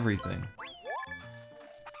you everything.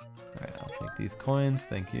 Alright, I'll take these coins.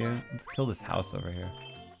 Thank you. Let's kill this house over here.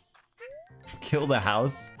 Kill the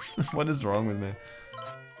house? What is wrong with me?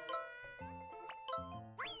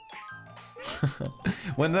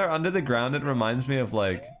 When they're under the ground, it reminds me of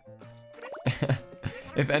like...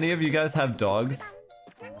 If any of you guys have dogs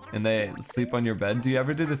and they sleep on your bed, do you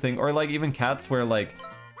ever do the thing, or like even cats where like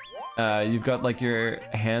you've got like your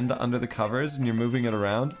hand under the covers and you're moving it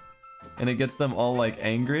around and it gets them all like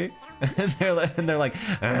angry and they're like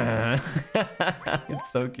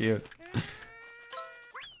it's so cute.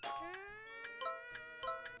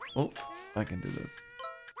 Oh, I can do this.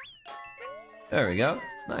 There we go.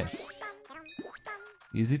 Nice.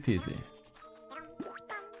 Easy peasy.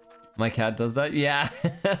 My cat does that? Yeah.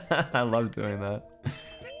 I love doing that.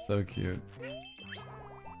 So cute.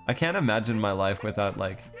 I can't imagine my life without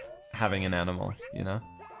like having an animal, you know?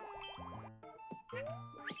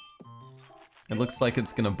 It looks like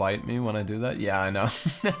it's gonna bite me when I do that. Yeah, I know.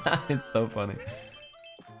 It's so funny.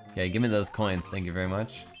 Okay, give me those coins. Thank you very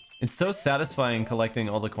much. It's so satisfying collecting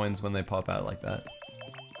all the coins when they pop out like that.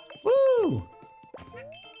 Woo!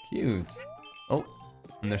 Cute. Oh,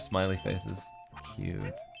 and their smiley faces.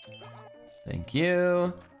 Cute. Thank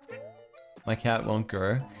you. My cat won't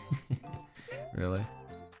grr. Really?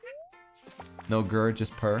 No grr,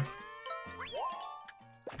 just purr.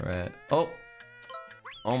 Right. Oh!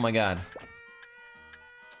 Oh my god.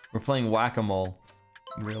 We're playing whack-a-mole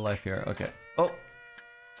in real life here. Okay. Oh!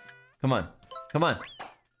 Come on. Come on.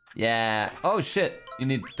 Yeah. Oh shit. You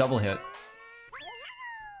need double hit.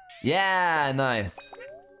 Yeah, nice.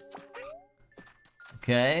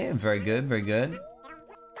 Okay, very good, very good.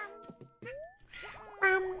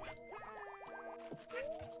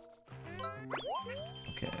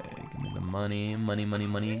 Okay, give me the money, money, money,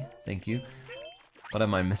 money. Thank you. What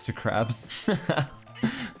am I, Mr. Krabs? I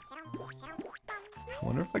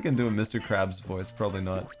wonder if I can do a Mr. Krabs voice. Probably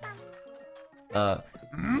not.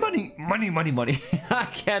 Money, money, money, money. I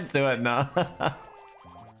can't do it now.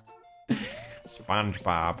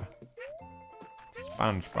 SpongeBob.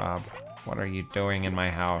 SpongeBob, what are you doing in my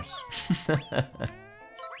house?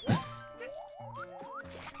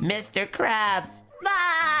 Mr. Krabs!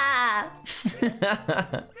 Ah!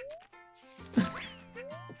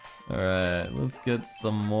 Alright, let's get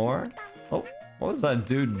some more. Oh, what was that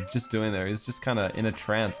dude just doing there? He's just kind of in a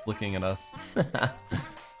trance looking at us.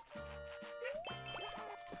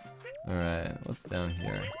 Alright, what's down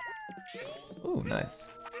here? Ooh, nice.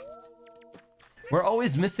 We're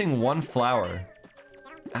always missing one flower.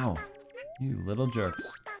 Ow. You little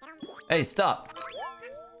jerks. Hey, stop!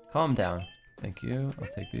 Calm down. Thank you. I'll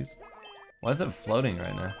take these. Why is it floating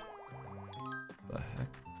right now? What the heck?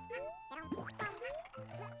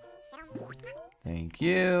 Thank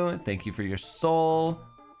you. Thank you for your soul.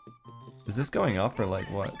 Is this going up or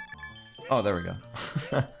like what? Oh, there we go.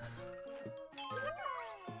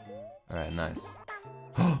 Alright, nice.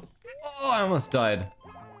 Oh, I almost died.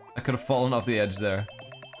 I could have fallen off the edge there.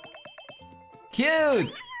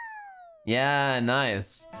 Cute! Yeah,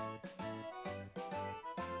 nice.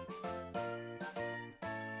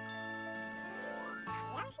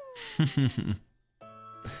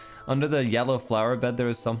 Under the yellow flower bed there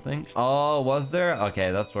was something. Oh, was there?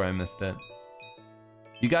 Okay, that's where I missed it.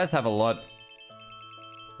 You guys have a lot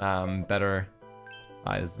better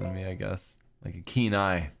eyes than me, I guess. Like a keen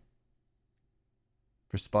eye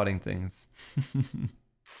for spotting things. The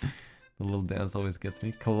little dance always gets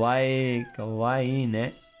me. Kawaii, kawaii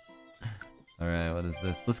ne. Alright, what is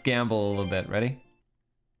this? Let's gamble a little bit. Ready?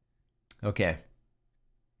 Okay.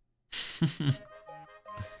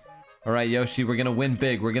 Alright, Yoshi, we're gonna win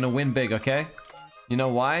big. We're gonna win big, okay? You know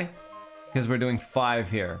why? Because we're doing 5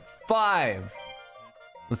 here. 5!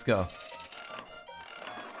 Let's go.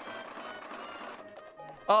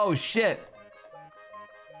 Oh, shit!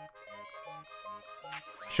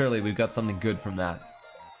 Surely we've got something good from that.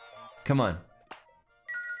 Come on.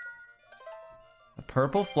 A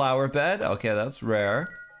purple flower bed. Okay, that's rare.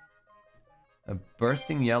 A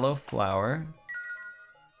bursting yellow flower.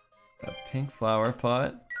 A pink flower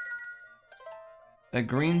pot. A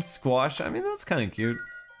green squash. I mean, that's kind of cute.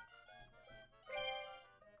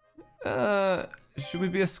 Should we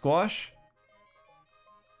be a squash?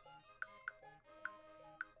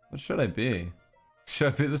 What should I be?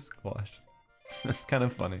 Should I be the squash? That's kind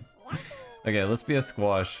of funny. Okay, let's be a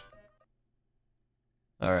squash.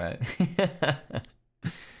 Alright.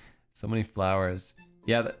 So many flowers.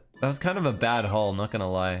 Yeah, that was kind of a bad haul, not gonna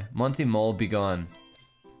lie. Monty Mole, be gone.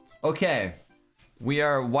 Okay. We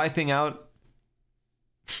are wiping out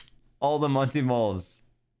all the Monty Moles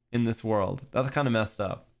in this world. That's kind of messed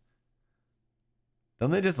up. Don't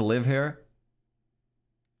they just live here?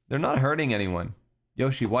 They're not hurting anyone.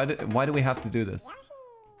 Yoshi, why do we have to do this?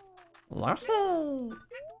 Yoshi!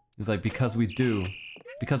 He's like, because we do.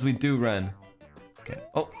 Because we do, Ren. Okay.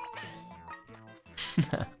 Oh. He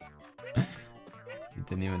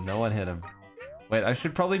didn't even know what hit him. Wait, I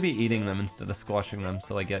should probably be eating them instead of squashing them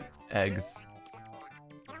so I get eggs.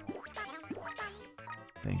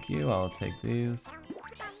 Thank you, I'll take these.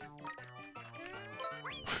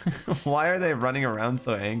 Why are they running around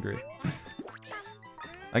so angry?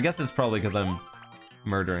 I guess it's probably because I'm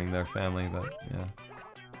murdering their family, but yeah.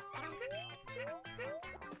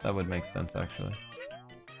 That would make sense, actually.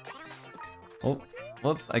 Oh,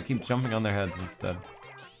 whoops, I keep jumping on their heads instead.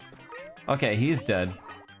 Okay, he's dead.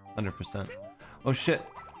 100%. Oh shit.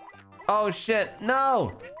 Oh shit,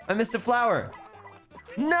 no! I missed a flower!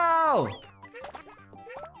 No!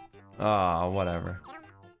 Oh, whatever.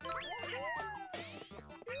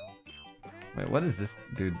 Wait, what is this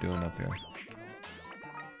dude doing up here?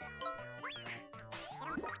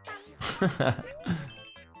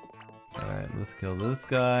 Alright, let's kill this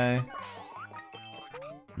guy.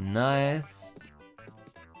 Nice.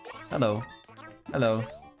 Hello. Hello.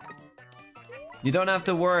 You don't have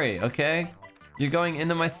to worry, okay? You're going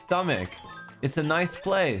into my stomach. It's a nice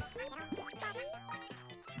place.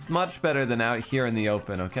 It's much better than out here in the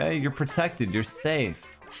open, okay? You're protected, you're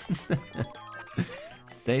safe.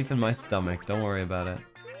 Safe in my stomach, don't worry about it.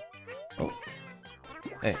 Oh.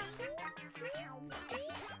 Hey.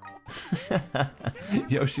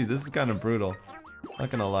 Yoshi, this is kind of brutal. Not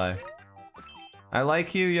gonna lie. I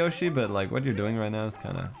like you, Yoshi, but like what you're doing right now is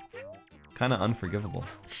kind of unforgivable.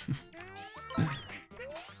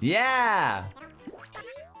 Yeah!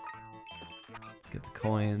 Let's get the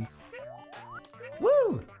coins.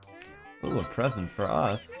 Woo! Ooh, a present for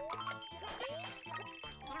us.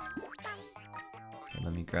 Okay,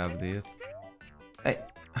 let me grab these. Hey!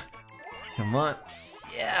 Come on.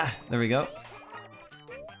 Yeah! There we go.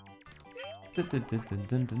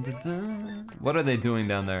 What are they doing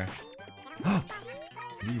down there?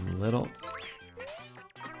 You little...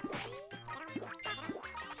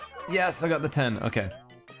 Yes, I got the 10. Okay.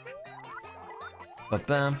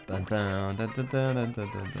 Okay.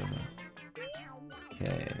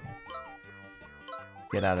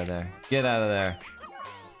 Get out of there. Get out of there.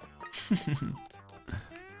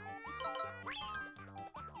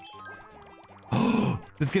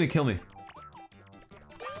 This is gonna kill me.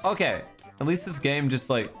 Okay. At least this game just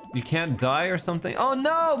like, you can't die or something. Oh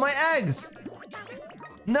no, my eggs!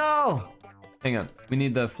 No! Hang on. We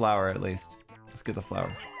need the flower at least. Let's get the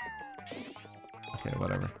flower. Okay,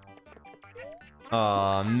 whatever.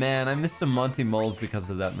 Aw, man, I missed some Monty Moles because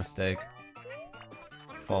of that mistake.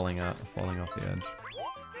 Falling off the edge.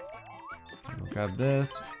 We'll grab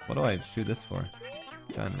this. What do I shoot this for?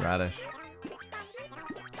 Giant radish.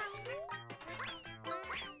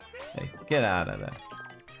 Hey, get out of there.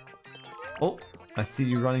 Oh, I see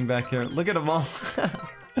you running back here. Look at them all.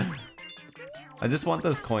 I just want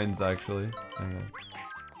those coins, actually. Hang on.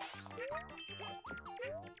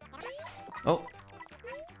 Oh.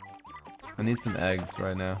 I need some eggs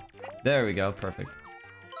right now. There we go, perfect.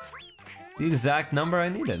 The exact number I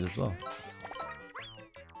needed as well.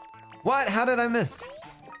 What? How did I miss?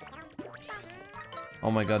 Oh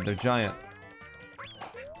my god, they're giant.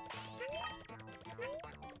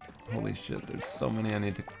 Holy shit, there's so many I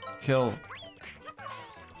need to kill.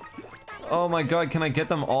 Oh my god, can I get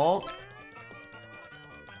them all?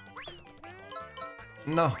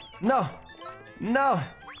 No, no, no,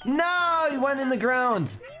 no! He went in the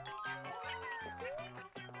ground!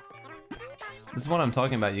 This is what I'm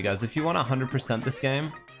talking about, you guys. If you want to 100% this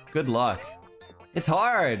game, good luck. It's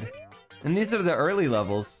hard! And these are the early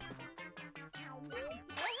levels.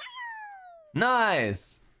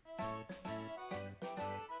 Nice!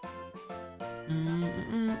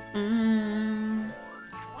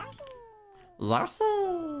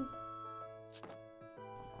 Larsa!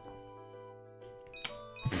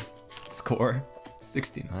 Score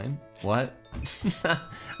 69. What?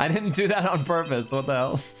 I didn't do that on purpose. What the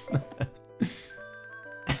hell?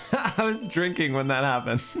 I was drinking when that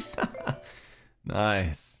happened.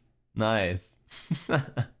 Nice. Nice.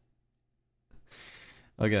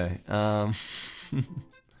 Okay.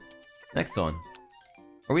 Next one.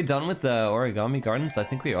 Are we done with the origami gardens? I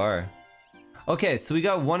think we are. Okay, so we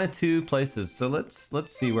got 1 of 2 places. So let's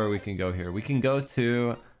see where we can go here. We can go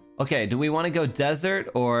to... Okay, do we want to go desert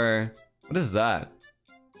or... What is that?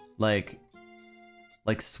 Like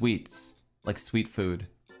sweets. Like sweet food.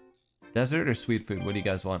 Desert or sweet food? What do you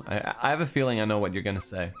guys want? I have a feeling I know what you're gonna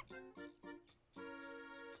say.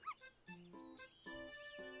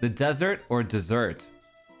 The desert or dessert?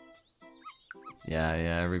 Yeah,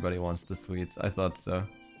 everybody wants the sweets. I thought so.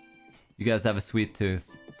 You guys have a sweet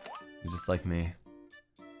tooth. You're just like me.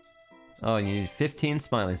 Oh, you need 15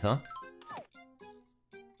 smileys, huh?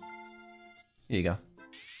 Here you go.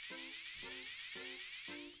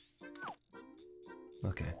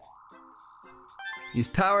 Okay. He's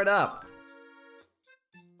powered up!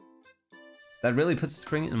 That really puts a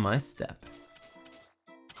spring in my step.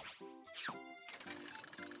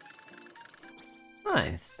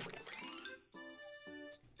 Nice.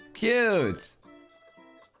 Cute!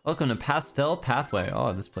 Welcome to Pastel Pathway.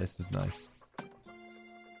 Oh, this place is nice.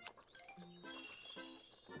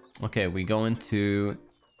 Okay, we go into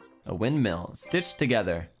a windmill. Stitched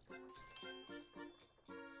together.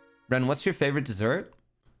 Ren, what's your favorite dessert?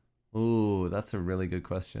 Ooh, that's a really good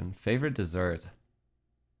question. Favorite dessert?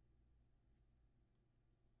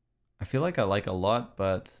 I feel like I like a lot,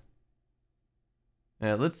 but...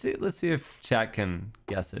 Yeah, let's see if chat can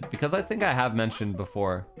guess it. Because I think I have mentioned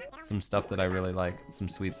before some stuff that I really like. Some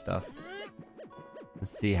sweet stuff.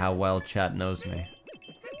 Let's see how well chat knows me.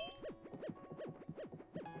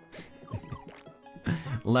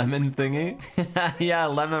 Lemon thingy? Yeah,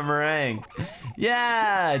 lemon meringue.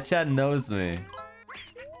 Yeah, chat knows me.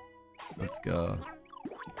 Let's go.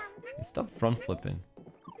 Hey, stop front flipping.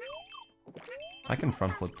 I can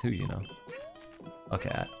front flip too, you know.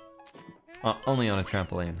 Okay. Only on a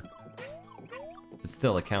trampoline. But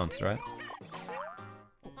still, it counts, right?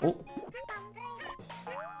 Oh.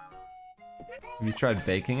 Have you tried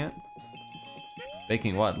baking it?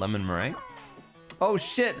 Baking what? Lemon meringue? Oh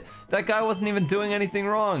shit! That guy wasn't even doing anything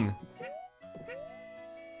wrong!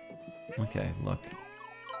 Okay, look.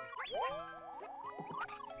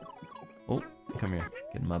 Oh, come here.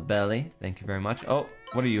 Get in my belly. Thank you very much. Oh,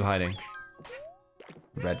 what are you hiding?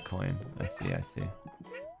 Red coin. I see, I see.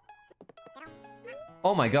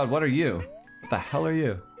 Oh my god, what are you? What the hell are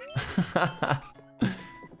you?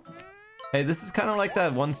 Hey, this is kind of like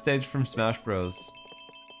that one stage from Smash Bros.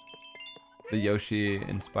 The Yoshi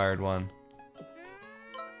inspired one.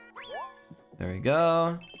 There we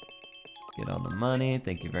go. Get all the money.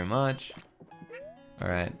 Thank you very much.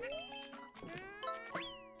 Alright.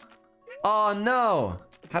 Oh no!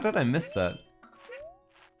 How did I miss that?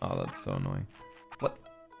 Oh, that's so annoying. What?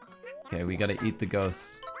 Okay, we gotta eat the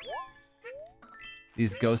ghosts.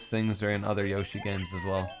 These ghost things are in other Yoshi games as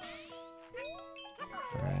well.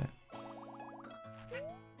 Alright.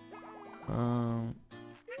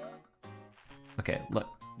 Okay, look.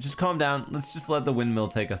 Just calm down. Let's just let the windmill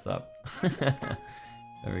take us up.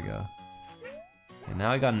 There we go. Okay, now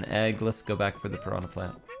I got an egg. Let's go back for the piranha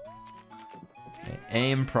plant. Okay,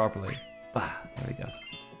 aim properly. Bah, there we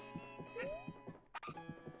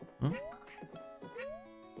go.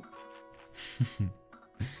 Hmm?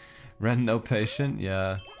 Ren no patient?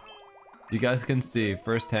 Yeah. You guys can see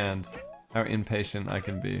firsthand how impatient I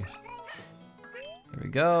can be. There we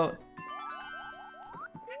go.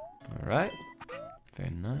 Alright.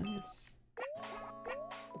 Very nice.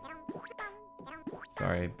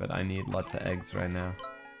 Sorry, but I need lots of eggs right now.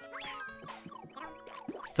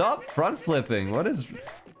 Stop front flipping! What is...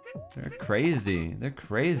 They're crazy. They're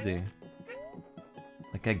crazy.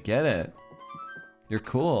 Like, I get it. You're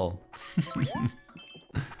cool.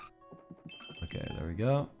 Okay, there we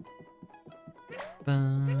go.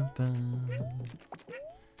 Bum, bum.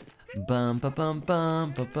 Bum, ba, bum,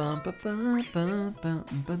 bum, ba, bum, ba, bum, bum, bum,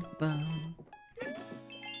 bum, bum.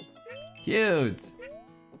 Cute!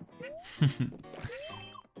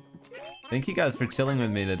 Thank you guys for chilling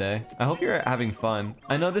with me today. I hope you're having fun.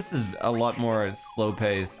 I know this is a lot more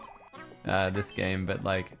slow-paced, this game, but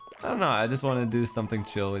like, I don't know, I just want to do something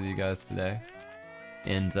chill with you guys today.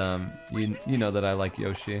 And you know that I like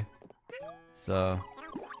Yoshi, so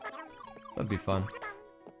that'd be fun.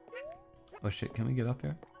 Oh shit, can we get up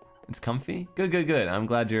here? It's comfy? Good, good, good. I'm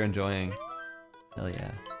glad you're enjoying. Hell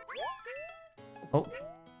yeah. Oh,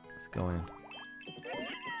 let's go in.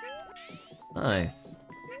 Nice.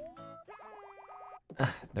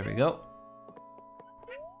 There we go.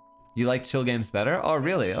 You like chill games better? Oh,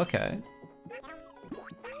 really? Okay.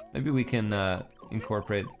 Maybe we can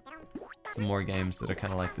incorporate some more games that are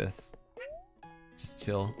kind of like this. Just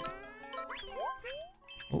chill.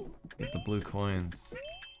 Oh, get the blue coins.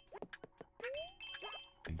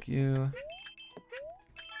 Thank you.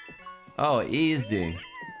 Oh, easy.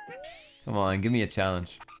 Come on, give me a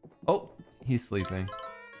challenge. Oh, he's sleeping.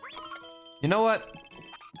 You know what?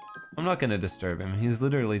 I'm not gonna disturb him. He's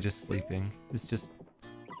literally just sleeping. He's just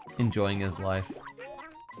enjoying his life.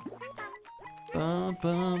 Bum,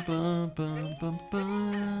 bum, bum, bum, bum,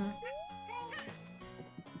 bum.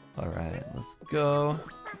 Alright, let's go.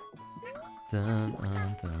 Dun,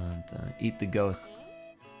 dun, dun, dun. Eat the ghosts.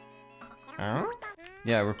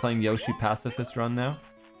 Yeah, we're playing Yoshi Pacifist Run now.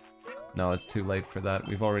 No, it's too late for that.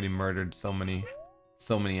 We've already murdered so many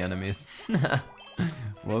enemies.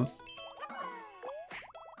 Whoops.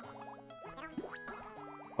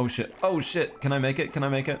 Oh shit, oh shit. Can I make it? Can I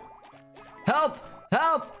make it? Help!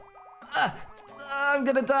 Help! I'm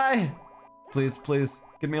gonna die! Please, please,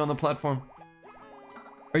 get me on the platform.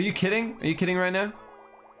 Are you kidding? Are you kidding right now?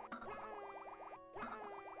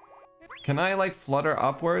 Can I like flutter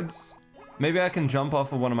upwards? Maybe I can jump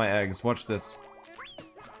off of one of my eggs. Watch this.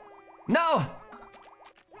 No!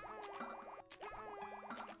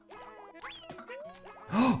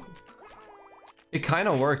 It kind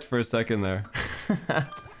of worked for a second there.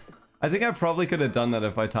 I think I probably could have done that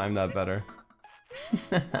if I timed that better.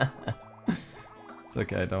 It's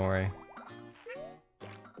okay, don't worry.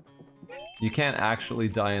 You can't actually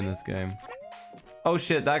die in this game. Oh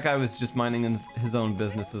shit, that guy was just minding his own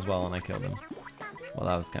business as well and I killed him. Well,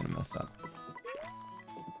 that was kind of messed up.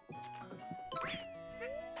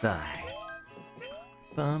 Die.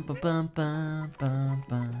 Bum, ba, bum, bum, bum,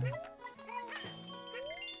 bum.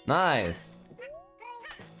 Nice.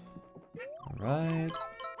 Alright.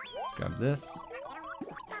 Let's grab this.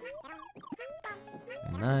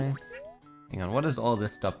 Very nice. Hang on, what is all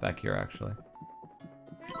this stuff back here actually?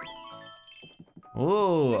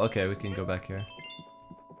 Ooh, okay, we can go back here.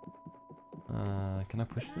 Can I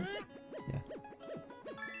push this? Yeah.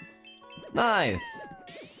 Nice!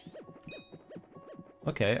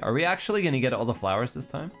 Okay, are we actually gonna get all the flowers this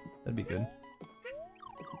time? That'd be good.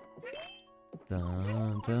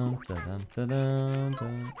 Dun, dun, dun, dun, dun,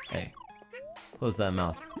 dun. Hey, close that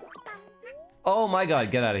mouth. Oh my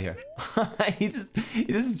god, get out of here. he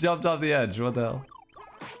just jumped off the edge. What the hell?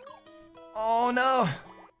 Oh no!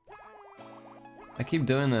 I keep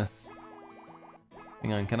doing this.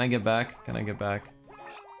 Hang on, can I get back? Can I get back?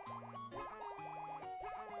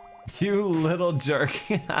 You little jerk.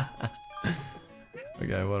 Okay,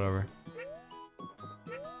 whatever.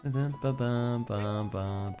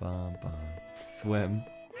 Swim.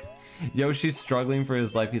 Yoshi's struggling for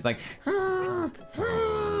his life. He's like, oh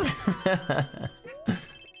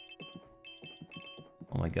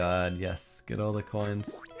my god, yes. Get all the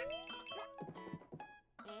coins.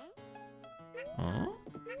 Oh.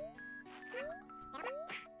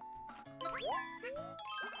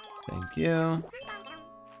 Thank you.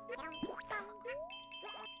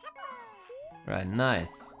 Right,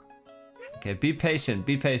 nice. Okay, be patient,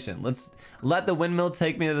 be patient. Let's let the windmill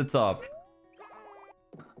take me to the top.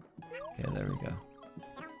 Okay, there we go.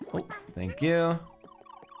 Oh, thank you.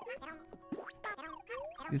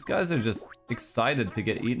 These guys are just excited to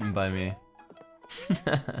get eaten by me.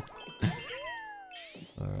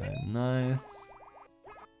 Alright, nice.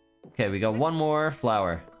 Okay, we got one more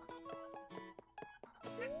flower.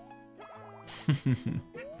 Alright,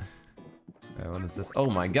 what is this? Oh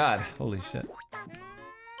my god, holy shit.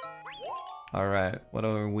 Alright, what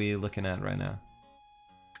are we looking at right now?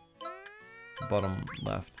 Bottom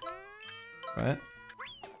left. Right?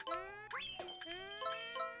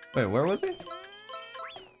 Wait, where was he?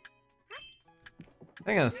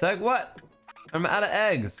 Hang on a sec, what? I'm out of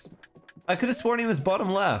eggs. I could have sworn he was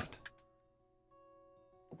bottom left.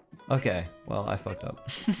 Okay, well, I fucked up.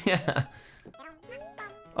 Yeah.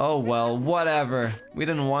 Oh well, whatever. We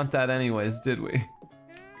didn't want that anyways, did we?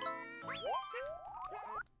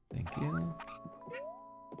 Thank you.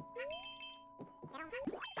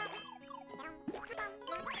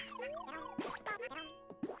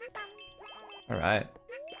 Alright.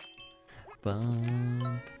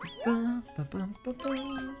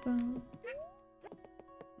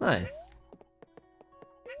 Nice.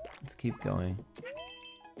 Let's keep going.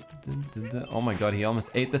 Oh my god, he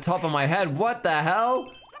almost ate the top of my head. What the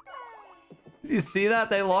hell? Did you see that?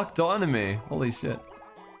 They locked onto me. Holy shit.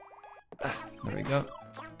 There we go.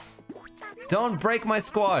 Don't break my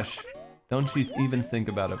squash. Don't you even think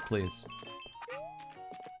about it, please.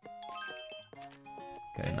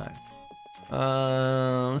 Okay, nice.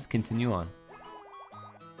 Let's continue on.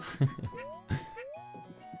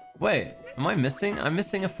 Wait, am I missing? I'm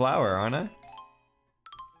missing a flower, aren't I?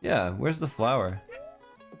 Yeah, where's the flower?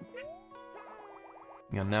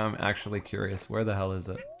 Yeah, now I'm actually curious. Where the hell is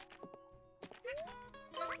it?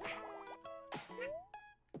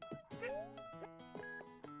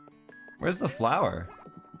 Where's the flower?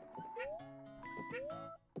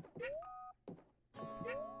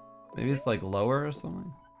 Maybe it's like lower or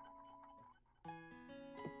something?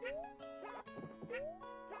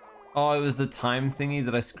 Oh, it was the time thingy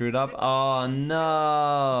that I screwed up? Oh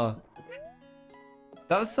no!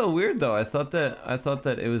 That was so weird though. I thought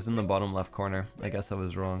that it was in the bottom left corner. I guess I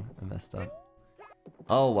was wrong. I messed up.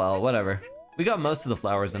 Oh well, whatever. We got most of the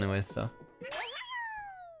flowers anyways, so.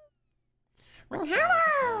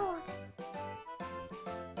 Hello!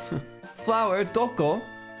 Flower doko?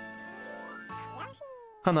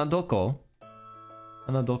 Hana doko?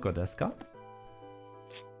 Hana doko desu ka?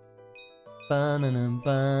 Ba-na-na,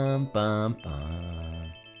 bam, bam,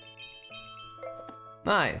 bam.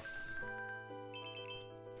 Nice.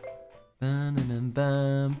 Bam,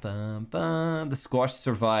 bam, bam. The squash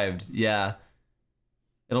survived. Yeah.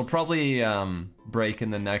 It'll probably break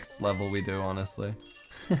in the next level we do, honestly.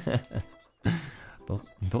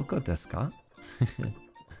 Doko desu ka?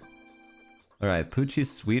 Alright,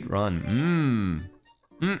 Poochie's Sweet Run.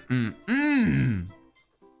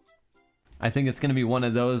 I think it's gonna be one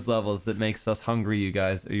of those levels that makes us hungry, you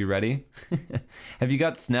guys. Are you ready? Have you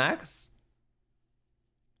got snacks?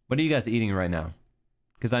 What are you guys eating right now?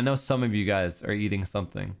 Because I know some of you guys are eating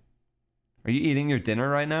something. Are you eating your dinner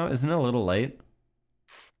right now? Isn't it a little late?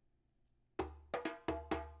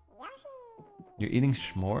 You're eating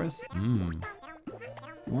s'mores?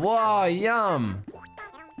 Whoa, yum!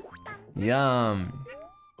 Yum.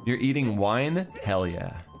 You're eating wine? Hell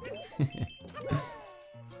yeah.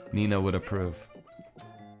 Nina would approve.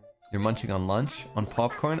 You're munching on lunch? On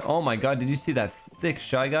popcorn? Oh my god, did you see that thick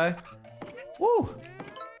Shy Guy? Woo!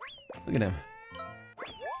 Look at him.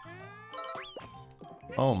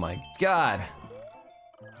 Oh my god.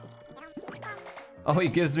 Oh, he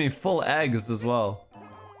gives me full eggs as well.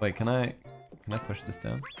 Wait, can I push this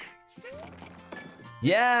down?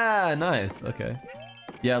 Yeah, nice. Okay.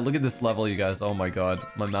 Yeah, look at this level, you guys. Oh my god,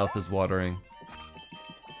 my mouth is watering.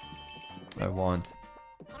 I want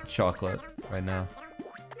chocolate right now.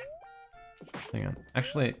 Hang on.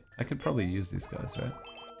 Actually, I could probably use these guys, right?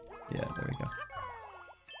 Yeah, there we go.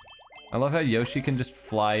 I love how Yoshi can just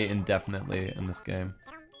fly indefinitely in this game.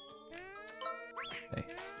 Hey.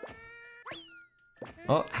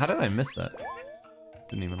 Oh, how did I miss that?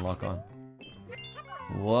 Didn't even lock on.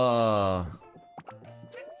 Whoa.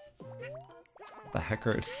 The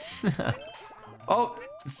heckert. Oh,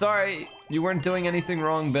 sorry. You weren't doing anything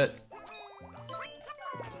wrong, but...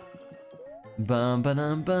 Bum ba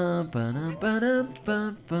dum bum ba dum ba dum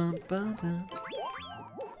bum bum ba dum.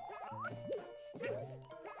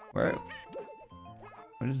 Where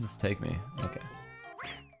does this take me? Okay.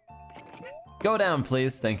 Go down,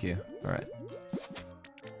 please. Thank you. All right.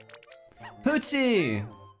 Poochie!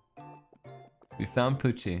 We found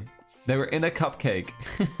Poochie. They were in a cupcake.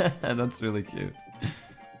 That's really cute.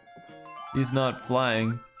 He's not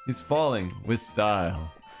flying. He's falling with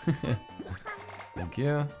style. Thank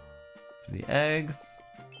you. For the eggs.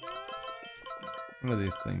 What are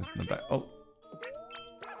these things in the back? Oh.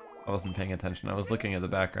 I wasn't paying attention. I was looking at the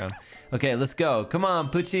background. Okay, let's go. Come on,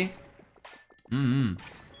 Poochie.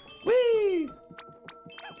 Whee!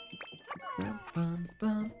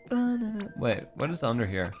 Wait, what is under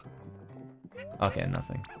here? Okay,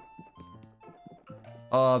 nothing.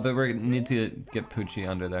 Oh, but we need to get Poochie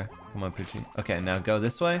under there. Come on, Poochie. Okay, now go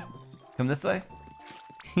this way. Come this way.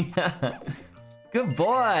 Yeah. Good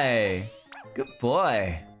boy. Good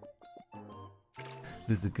boy.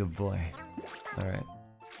 This is a good boy. All right.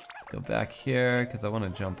 Let's go back here because I want to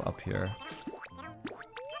jump up here.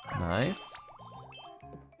 Nice.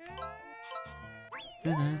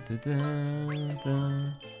 Okay,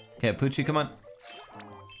 Poochie, come on.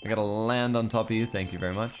 I gotta land on top of you. Thank you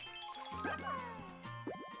very much.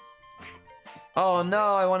 Oh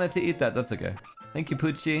no, I wanted to eat that. That's okay. Thank you,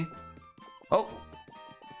 Poochie. Oh,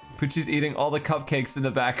 Poochie's eating all the cupcakes in the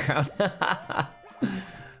background.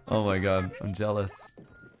 Oh my god, I'm jealous.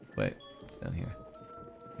 Wait, it's down here.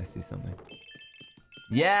 I see something.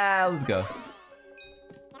 Yeah, let's go.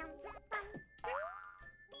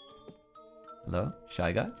 Hello,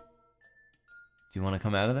 Shy Guy? Do you want to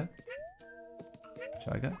come out of there?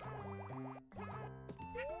 Shy Guy?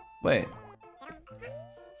 Wait.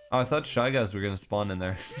 Oh, I thought Shy Guys were gonna spawn in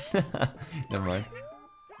there. Never mind.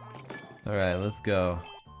 Alright, let's go.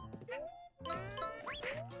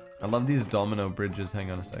 I love these domino bridges.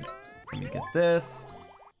 Hang on a sec. Let me get this.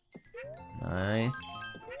 Nice.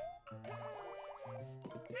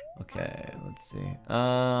 Okay, let's see.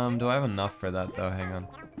 Do I have enough for that though? Hang on.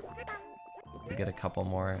 I'll get a couple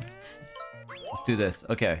more. Let's do this.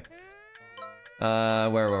 Okay.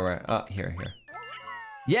 Where? Oh, here.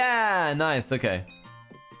 Yeah, nice. Okay.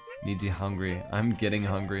 Need you hungry. I'm getting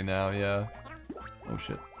hungry now, yeah. Oh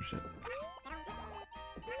shit.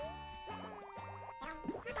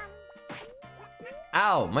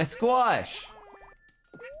 Ow, my squash!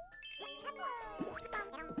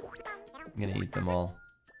 I'm gonna eat them all.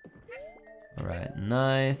 Alright,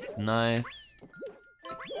 nice.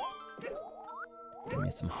 Give me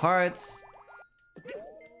some hearts.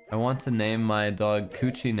 I want to name my dog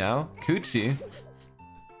Coochie now. Coochie?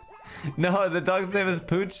 No, the dog's name is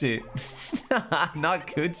Poochie. Not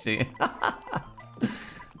Coochie.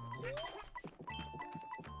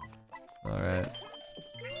 Alright.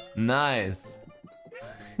 Nice.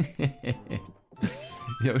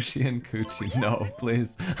 Yoshi and Coochie. No,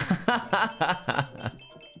 please.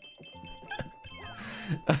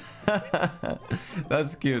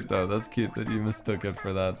 That's cute though. That's cute that you mistook it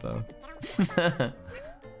for that though.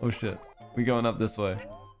 Oh shit. We going up this way.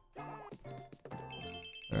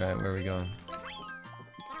 Alright, where are we going?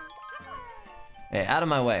 Hey, out of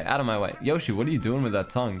my way, Yoshi, what are you doing with that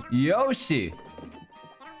tongue? Yoshi!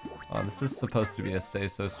 Oh, this is supposed to be a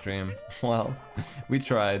say-so stream. Well, we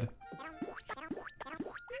tried.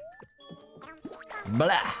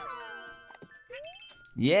 Blah!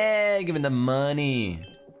 Yeah, give me the money.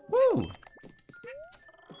 Woo!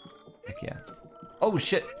 Heck yeah. Oh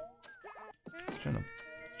shit! It's trying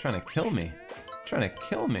to kill me.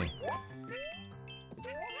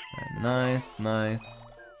 Right, nice.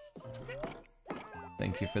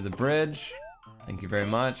 Thank you for the bridge. Thank you very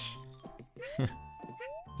much.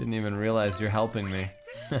 Didn't even realize you're helping me.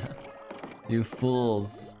 You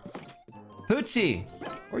fools. Poochie!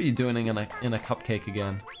 What are you doing in a cupcake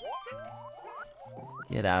again?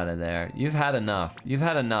 Get out of there. You've had enough,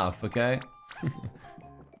 okay?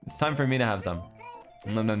 It's time for me to have some.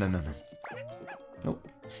 No. Nope.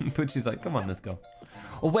 Poochie's like, come on, let's go.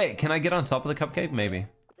 Oh wait, can I get on top of the cupcake? Maybe.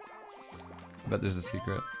 I bet there's a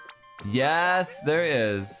secret. Yes, there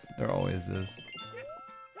is. There always is.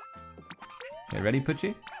 Okay, ready,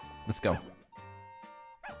 Poochie? Let's go.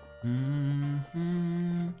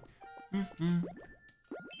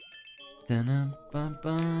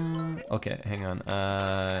 Okay, hang on.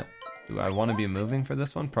 Do I want to be moving for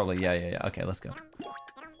this one? Probably, yeah. Okay, let's go.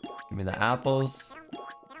 Give me the apples.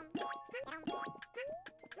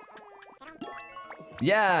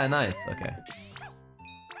 Yeah, nice. Okay.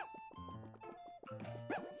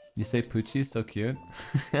 You say Poochie's so cute?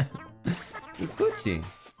 He's Poochie.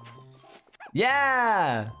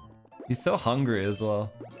 Yeah! He's so hungry as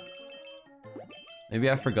well. Maybe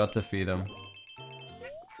I forgot to feed him.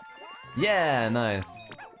 Yeah, nice.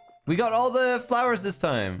 We got all the flowers this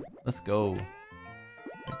time. Let's go.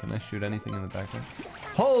 Wait, can I shoot anything in the background?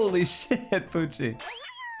 Holy shit, Poochie.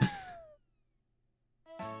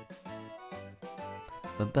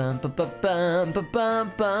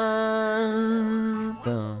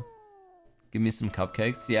 Give me some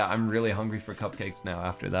cupcakes. Yeah, I'm really hungry for cupcakes now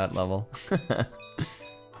after that level. That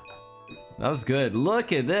was good.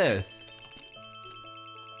 Look at this.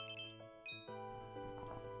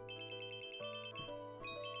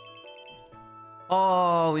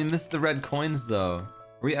 Oh, we missed the red coins though.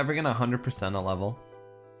 Are we ever gonna 100% a level?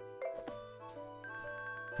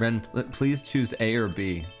 Ren, please choose A or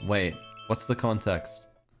B. Wait, what's the context?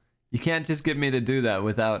 You can't just get me to do that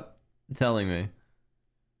without telling me.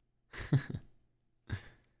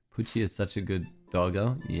 Poochie is such a good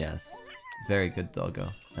doggo. Yes, very good doggo.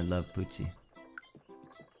 I love Poochie.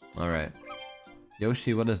 Alright.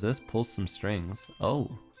 Yoshi, what is this? Pull some strings. Oh.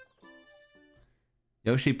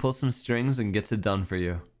 Yoshi pulls some strings and gets it done for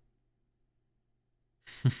you.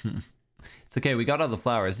 It's okay, we got all the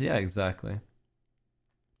flowers. Yeah, exactly.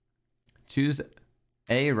 Choose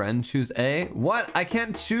A, Ren. Choose A. What? I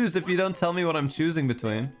can't choose if you don't tell me what I'm choosing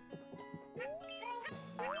between.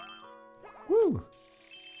 Woo!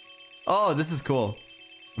 Oh, this is cool.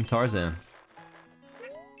 I'm Tarzan.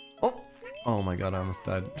 Oh! Oh my god, I almost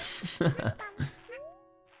died.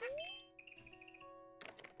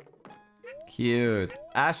 Cute.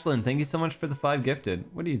 Ashlyn, thank you so much for the 5 gifted.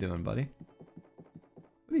 What are you doing, buddy?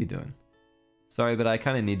 What are you doing? Sorry, but I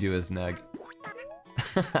kind of need you as Neg.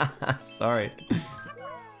 Sorry.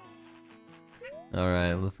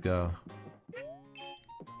 Alright, let's go.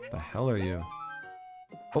 What the hell are you?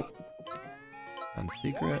 Oh. Found a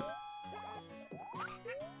secret.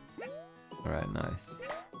 Alright, nice.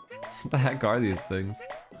 What the heck are these things?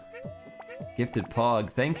 Gifted Pog.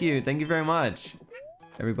 Thank you. Thank you very much.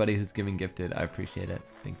 Everybody who's giving gifted, I appreciate it.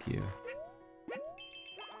 Thank you.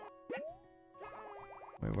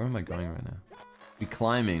 Wait, where am I going right now? We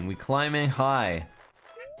climbing high.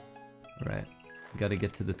 Alright. We gotta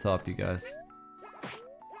get to the top, you guys.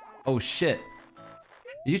 Oh shit.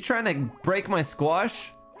 Are you trying to break my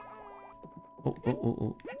squash?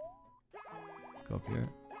 Oh. Let's go up here.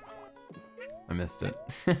 I missed it.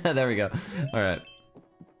 There we go. Alright.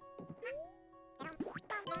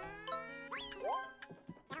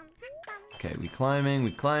 Okay, we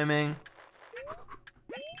climbing.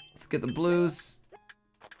 Let's get the blues.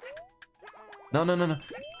 No.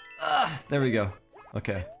 Ah, there we go.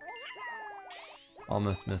 Okay.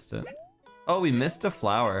 Almost missed it. Oh, we missed a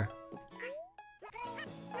flower.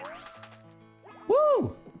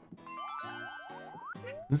 Woo!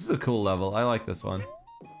 This is a cool level. I like this one.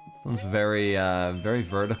 This one's very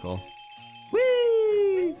vertical.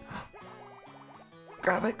 Whee!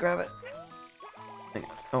 Grab it. Hang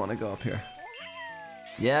on. I want to go up here.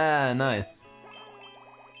 Yeah, nice.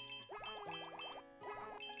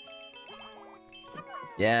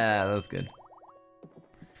 Yeah, that was good.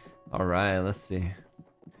 Alright, let's see.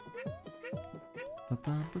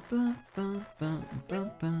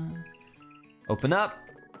 Open up!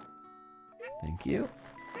 Thank you.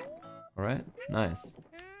 Alright, nice.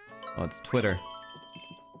 Oh, it's Twitter.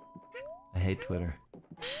 I hate Twitter.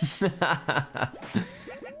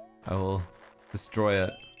 I will destroy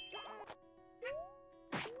it.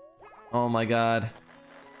 Oh my god.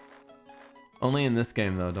 Only in this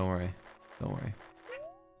game though, don't worry. Don't worry.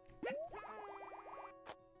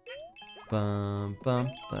 Bum, bum,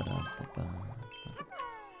 ba-dum, ba-bum.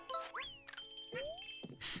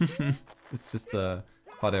 It's just a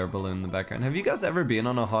hot air balloon in the background. Have you guys ever been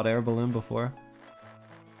on a hot air balloon before?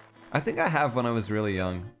 I think I have when I was really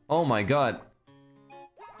young. Oh my god.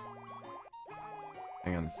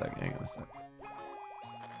 Hang on a sec.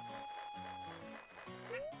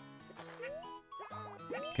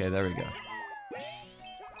 Okay, there we go.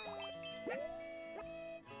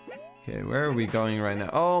 Okay, where are we going right now?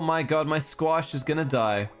 Oh my god, my squash is gonna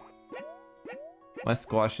die. My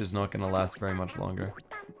squash is not gonna last very much longer.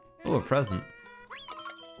 Oh, a present.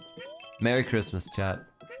 Merry Christmas, chat.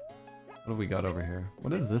 What have we got over here?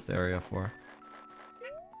 What is this area for?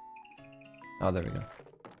 Oh, there we go.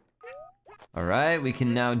 Alright, we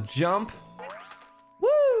can now jump.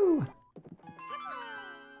 Woo!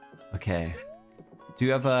 Okay. Do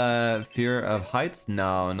you have a fear of heights?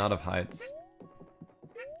 No, not of heights.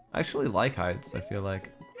 I actually like heights, I feel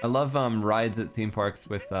like. I love rides at theme parks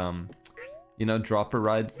with, you know, dropper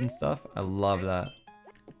rides and stuff. I love that.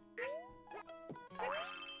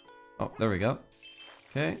 Oh, there we go.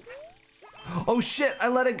 Okay. Oh shit, I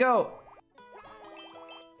let it go.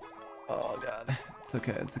 Oh god. It's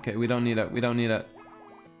okay, it's okay. We don't need it. We don't need it.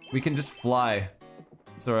 We can just fly.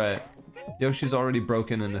 It's alright. Yoshi's already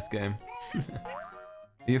broken in this game.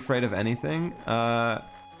 Are you afraid of anything? I've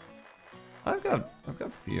got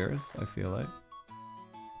fears, I feel like.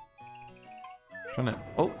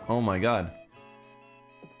 Oh my god.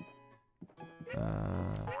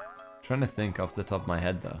 Trying to think off the top of my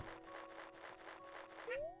head though.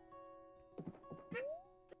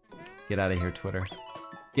 Get out of here, Twitter.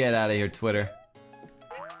 Get out of here, Twitter.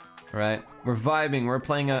 Alright, we're vibing. We're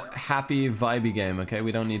playing a happy, vibey game, okay?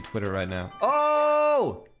 We don't need Twitter right now.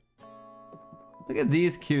 Oh! Look at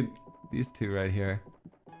these two right here.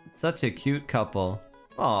 Such a cute couple.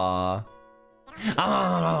 Aww.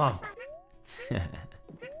 Ah!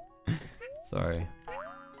 Sorry.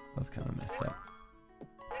 That was kind of messed up.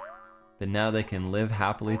 But now they can live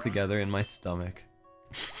happily together in my stomach.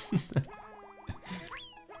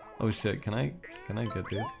 Oh shit, can I get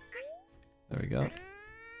these? There we go.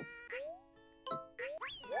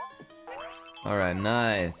 Alright,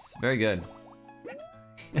 nice. Very good.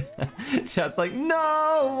 Chat's like,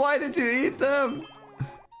 no! Why did you eat them?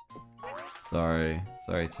 Sorry.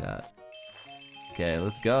 Sorry, chat. Okay,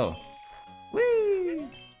 let's go. Whee!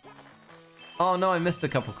 Oh no, I missed a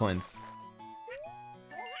couple coins.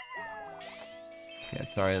 Okay,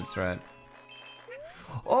 sorry, that's right.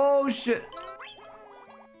 Oh shit!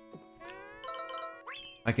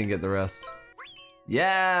 I can get the rest.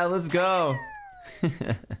 Yeah, let's go!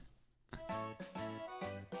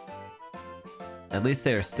 At least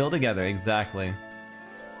they are still together, exactly.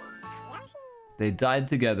 They died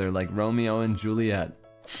together like Romeo and Juliet.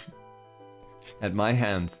 At my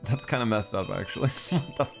hands. That's kind of messed up, actually.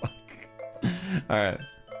 What the fuck? Alright.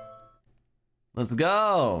 Let's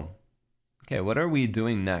go! Okay, what are we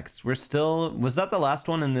doing next? We're still... Was that the last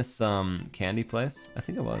one in this candy place? I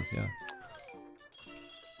think it was, yeah.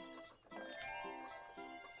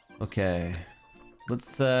 Okay.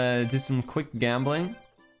 Let's do some quick gambling.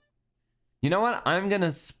 You know what? I'm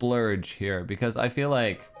gonna splurge here because I feel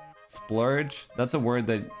like splurge, that's a word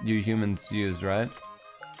that you humans use, right?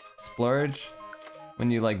 Splurge, when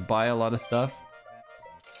you like buy a lot of stuff.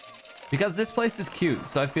 Because this place is cute,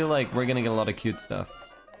 so I feel like we're gonna get a lot of cute stuff.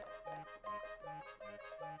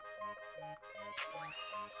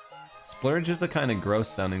 Splurge is a kind of gross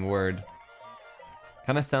sounding word.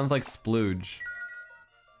 Kind of sounds like splooge.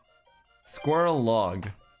 Squirrel log.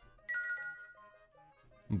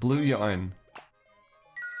 Blue yarn.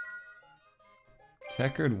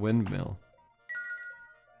 Checkered windmill.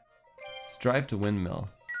 Striped windmill.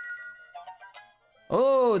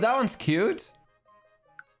 Oh, that one's cute.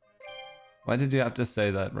 Why did you have to say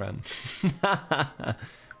that, Ren? It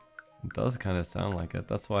does kind of sound like it.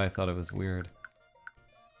 That's why I thought it was weird.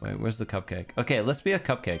 Wait, where's the cupcake? Okay, let's be a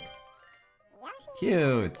cupcake.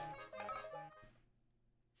 Cute.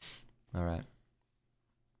 All right.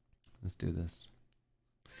 Let's do this.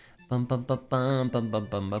 Bum bum bum bum bum bum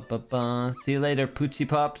bum bum bum bum. See you later, Poochie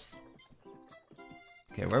Pops.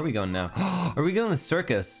 Okay, where are we going now? Are we going to the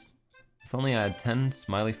circus? If only I had 10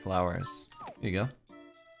 smiley flowers. Here you go.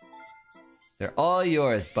 They're all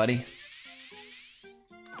yours, buddy.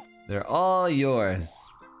 They're all yours.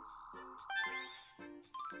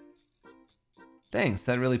 Thanks,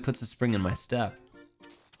 that really puts a spring in my step.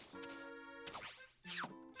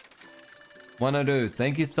 One of those.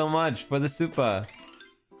 Thank you so much for the super.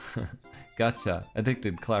 Gotcha.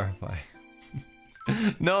 Addicted, clarify.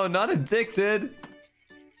 No, not addicted.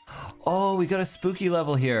 Oh, we got a spooky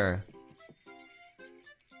level here.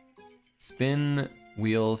 Spin,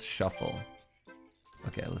 wheels, shuffle.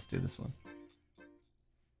 Okay, let's do this one.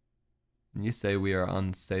 You say we are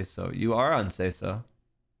on Say So. You are on Say So.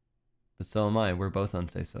 But so am I. We're both on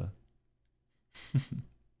Say So.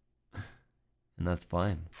 And that's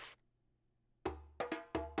fine.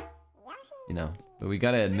 You know, but we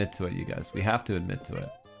gotta admit to it, you guys. We have to admit to it.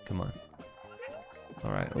 Come on.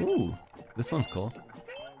 Alright. Ooh, this one's cool.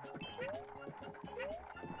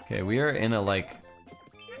 Okay, we are in a, like...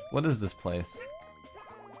 What is this place?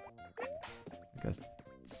 Like a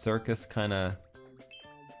circus kind of...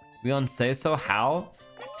 We on Say So? How?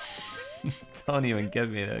 Don't even get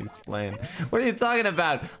me to explain. What are you talking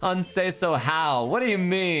about? On Say So how? What do you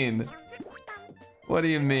mean? What do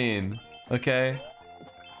you mean? Okay?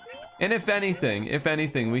 And if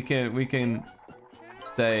anything, we can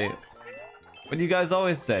say what you guys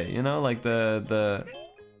always say, you know, like the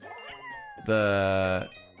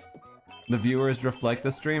viewers reflect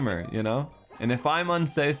the streamer, you know? And if I'm on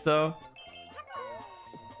Say So,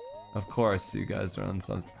 of course you guys are on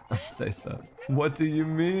Say So. What do you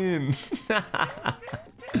mean?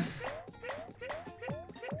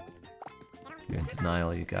 You're in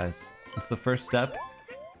denial, you guys. It's the first step.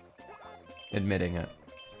 Admitting it.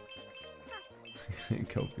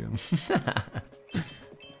 Copium.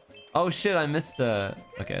 Oh shit, I missed okay,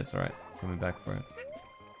 it's alright. Coming back for it.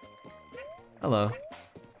 Hello.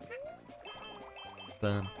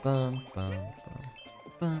 Bum, bum, bum, bum.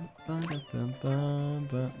 Bum, bum, bum, bum,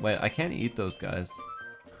 bum. Wait, I can't eat those guys.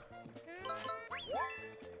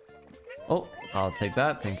 Oh, I'll take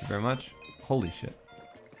that. Thank you very much. Holy shit.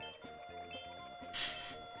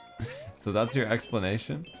 So that's your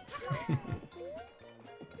explanation?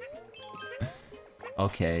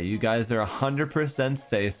 Okay, you guys are 100%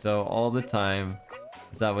 say so all the time.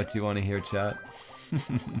 Is that what you want to hear, chat?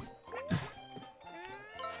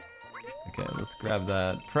 Okay, let's grab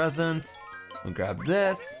that present. We'll grab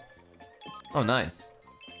this. Oh, nice.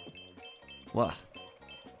 Wow.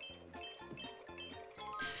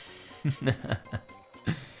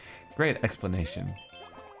 Great explanation.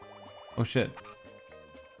 Oh shit.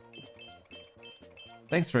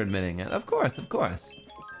 Thanks for admitting it. Of course, of course.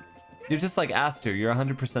 You're just like Aster. You're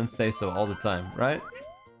 100% say so all the time, right?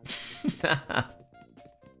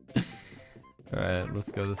 Alright, let's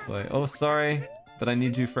go this way. Oh, sorry, but I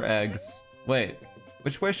need you for eggs. Wait,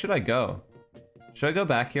 which way should I go? Should I go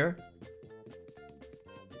back here?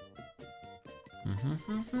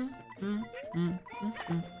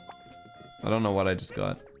 I don't know what I just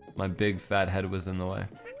got. My big fat head was in the way.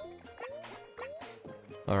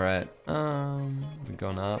 Alright, we're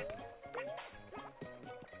going up.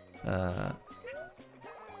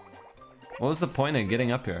 What was the point of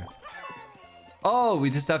getting up here? Oh, we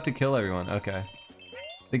just have to kill everyone. Okay.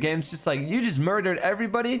 The game's just like, you just murdered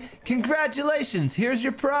everybody? Congratulations, here's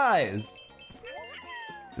your prize!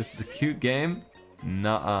 This is a cute game?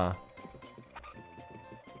 Nuh-uh.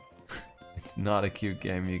 It's not a cute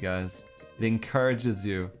game, you guys. It encourages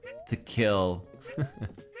you to kill.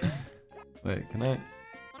 Wait, can I?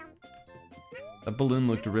 That balloon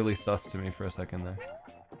looked really sus to me for a second there.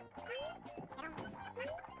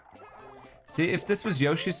 See, if this was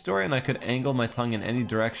Yoshi's story and I could angle my tongue in any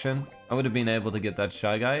direction, I would have been able to get that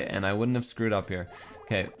Shy Guy and I wouldn't have screwed up here.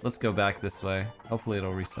 Okay, let's go back this way. Hopefully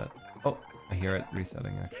it'll reset. Oh, I hear it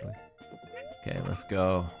resetting actually. Okay, let's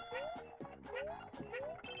go.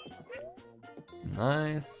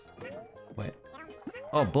 Nice. Wait.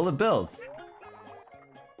 Oh, bullet bills.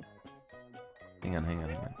 Hang on, hang on,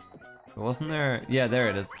 hang on. Wasn't there? Yeah, there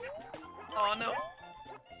it is. Oh no.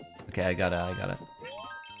 Okay, I got it, I got it.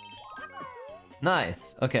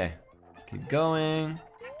 Nice. Okay, let's keep going.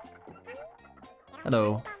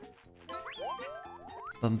 Hello.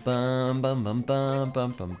 Bum bum bum bum bum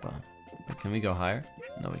bum bum bum. Wait, can we go higher?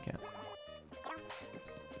 No, we can't.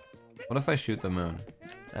 What if I shoot the moon?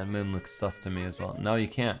 That moon looks sus to me as well. No, you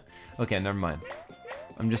can't. Okay, never mind.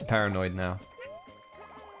 I'm just paranoid now.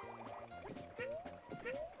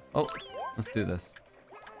 Oh, let's do this.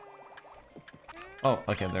 Oh,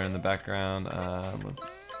 okay, they're in the background.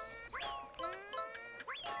 Let's...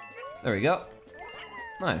 There we go.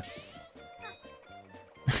 Nice.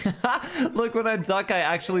 Look, when I duck, I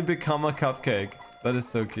actually become a cupcake. That is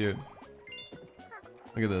so cute.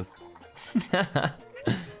 Look at this.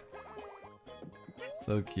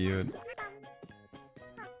 So cute.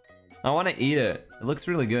 I want to eat it. It looks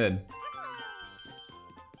really good.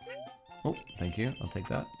 Oh, thank you. I'll take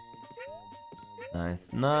that.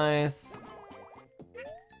 Nice, nice.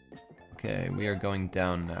 Okay, we are going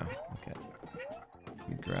down now. Okay. Let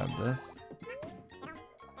me grab this.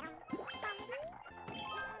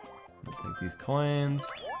 I'll take these coins.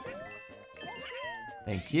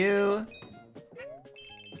 Thank you.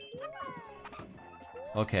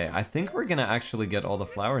 Okay, I think we're gonna actually get all the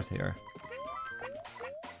flowers here.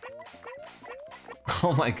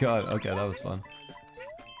 Oh my god, okay, that was fun.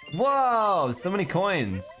 Whoa, so many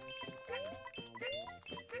coins.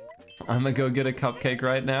 I'm gonna go get a cupcake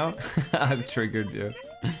right now. I've triggered you.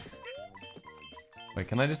 Wait,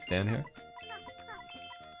 can I just stand here?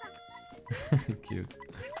 Cute.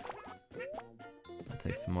 I'll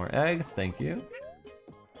take some more eggs, thank you.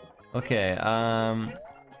 Okay,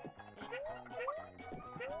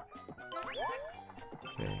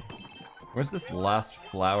 okay. Where's this last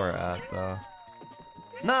flower at, though?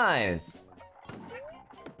 Nice!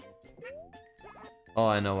 Oh,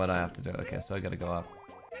 I know what I have to do. Okay, so I gotta go up.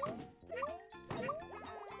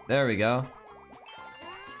 There we go.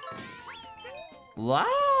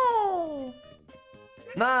 Wow!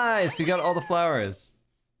 Nice! We got all the flowers.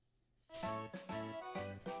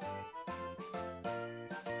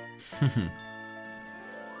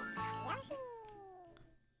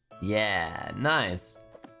 Yeah, nice.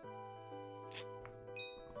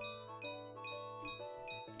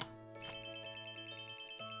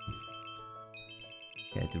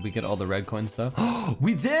 Wait, did we get all the red coins though?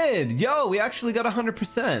 We did! Yo, we actually got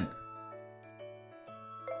 100%.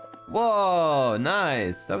 Whoa,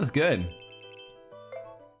 nice. That was good.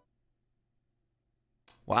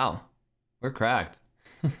 Wow, we're cracked.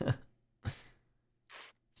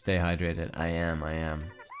 Stay hydrated. I am.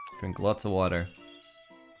 Drink lots of water.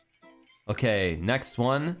 Okay, next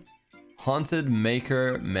one. Haunted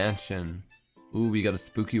Maker Mansion. Ooh, we got a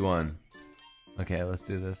spooky one. Okay, let's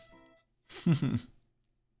do this.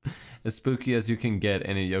 As spooky as you can get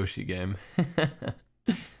in a Yoshi game.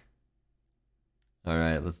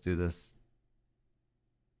 Alright, let's do this.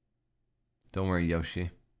 Don't worry, Yoshi.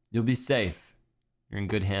 You'll be safe. You're in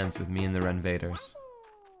good hands with me and the Renvaderz.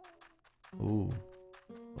 Ooh.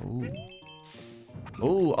 Ooh.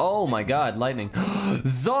 Ooh, oh my god, lightning.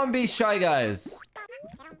 Zombie Shy Guys!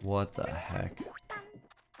 What the heck?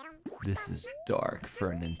 This is dark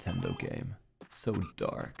for a Nintendo game. So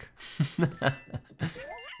dark.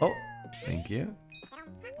 Oh, thank you.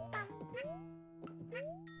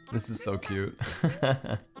 This is so cute.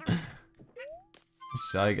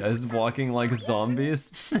 Shy Guys walking like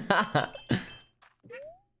zombies.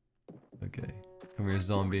 Okay, come here,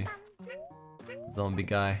 zombie. Zombie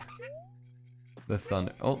guy. The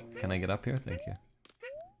thunder. Oh, can I get up here? Thank you.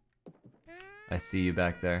 I see you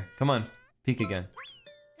back there. Come on, peek again.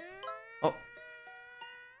 Oh.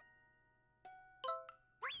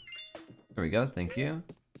 There we go, thank you.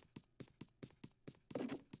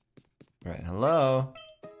 Right, hello.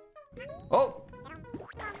 Oh!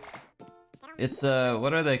 It's,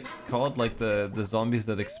 what are they called? Like the zombies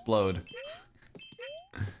that explode.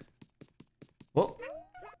 Whoa!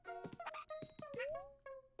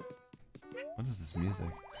 What is this music?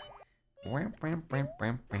 Man,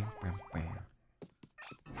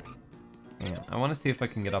 I want to see if I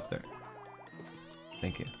can get up there.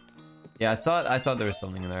 Thank you. Yeah, I thought there was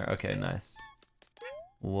something in there. Okay, nice.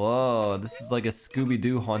 Whoa, this is like a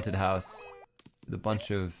Scooby-Doo haunted house with a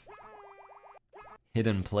bunch of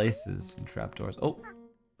hidden places and trapdoors. Oh.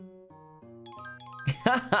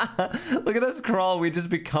 Look at us crawl. We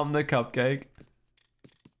just become the cupcake.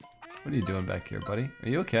 What are you doing back here, buddy? Are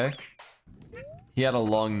you okay? He had a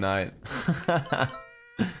long night.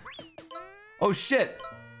 Oh shit!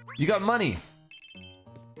 You got money!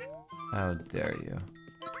 How dare you.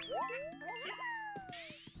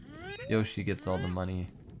 Yoshi gets all the money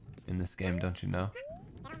in this game, don't you know?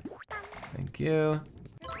 Thank you.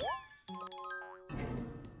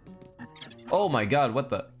 Oh my god, what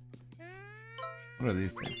the? What are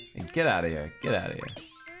these things? Hey, get out of here, get out of here.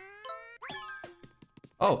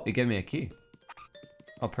 Oh, it gave me a key.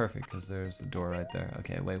 Oh, perfect, because there's a door right there.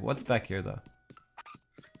 Okay, wait, what's back here, though?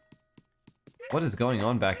 What is going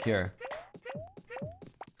on back here?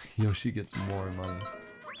 Yoshi gets more money.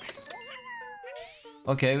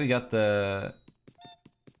 Okay, we got the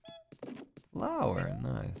flower.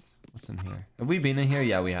 Nice. What's in here? Have we been in here?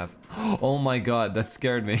 Yeah, we have. Oh my god, that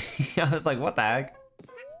scared me. I was like, what the heck?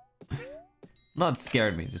 Not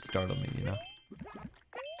scared me, just startled me, you know?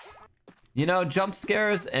 You know, jump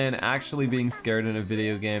scares and actually being scared in a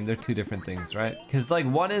video game, they're two different things, right? Because, like,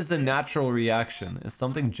 one is a natural reaction. If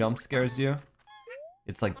something jump scares you,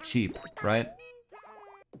 it's, like, cheap, right?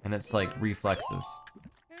 And it's, like, reflexes.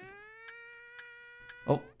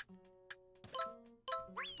 Oh.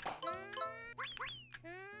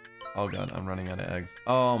 Oh god, I'm running out of eggs.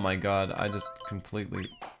 Oh my god, I just completely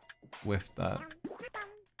whiffed that.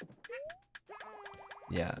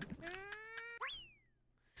 Yeah.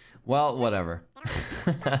 Well, whatever.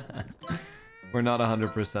 We're not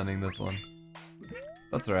 100%ing this one.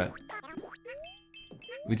 That's alright.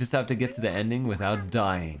 We just have to get to the ending without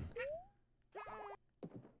dying.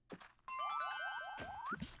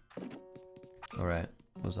 Alright,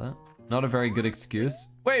 what was that? Not a very good excuse.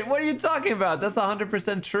 Wait, what are you talking about? That's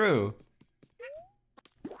 100% true.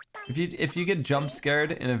 If you get jump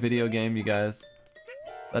scared in a video game, you guys,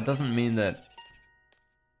 that doesn't mean that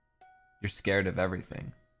you're scared of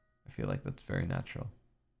everything. I feel like that's very natural.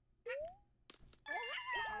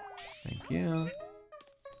 Thank you.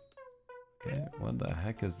 Okay, what the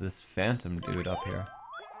heck is this phantom dude up here?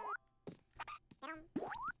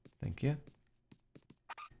 Thank you.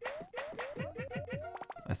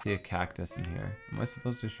 I see a cactus in here. Am I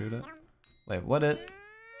supposed to shoot it? Wait, what it?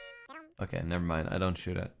 Okay, never mind. I don't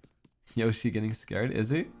shoot it. Yoshi getting scared? Is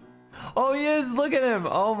he? Oh, he is! Look at him!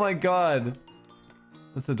 Oh my god!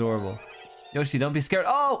 That's adorable. Yoshi, don't be scared.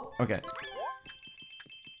 Oh! Okay.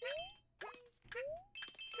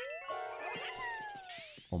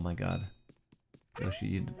 Oh my god.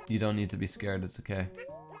 Yoshi, you don't need to be scared. It's okay.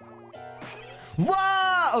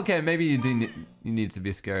 Whoa! Okay, maybe you need to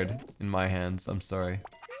be scared in my hands. I'm sorry.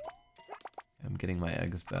 I'm getting my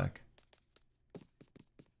eggs back.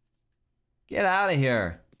 Get out of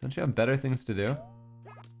here! Don't you have better things to do?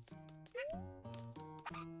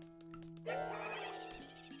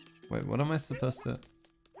 Wait, what am I supposed to...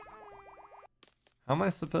 How am I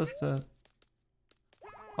supposed to...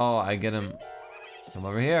 Oh, I get him... Come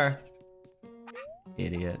over here.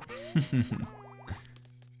 Idiot.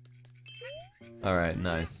 Alright,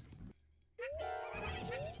 nice.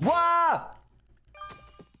 Wah!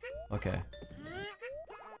 Okay.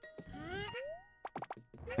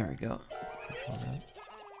 There we go.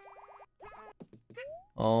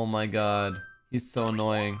 Oh my god. He's so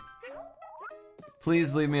annoying.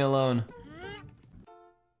 Please leave me alone.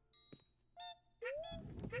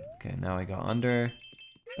 Okay, now I go under.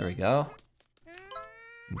 There we go.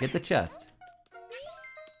 Get the chest.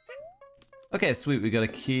 Okay, sweet. We got a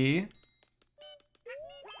key.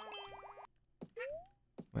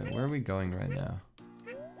 Wait, where are we going right now?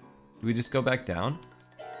 Do we just go back down?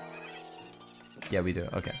 Yeah, we do.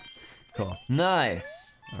 Okay. Cool.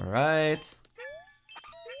 Nice. All right.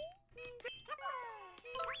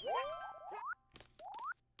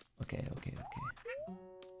 Okay.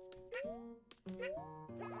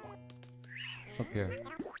 What's up here?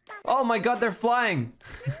 Oh my god, they're flying!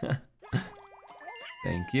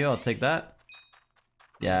 Thank you, I'll take that.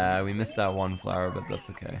 Yeah, we missed that one flower, but that's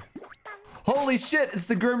okay. Holy shit, it's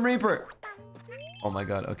the Grim Reaper! Oh my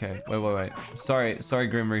god, okay. Wait. Sorry,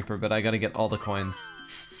 Grim Reaper, but I gotta get all the coins.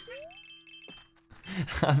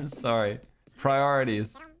 I'm sorry.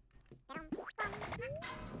 Priorities.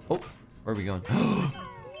 Oh, where are we going?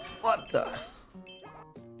 What the?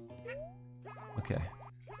 Okay.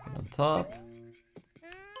 Get on top.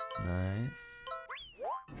 Nice.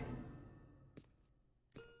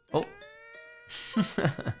 Oh.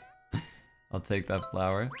 I'll take that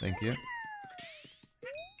flower. Thank you.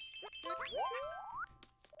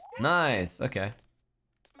 Nice. Okay.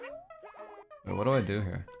 Wait, what do I do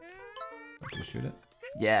here? Do I just shoot it?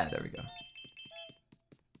 Yeah, there we go.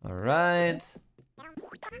 All right.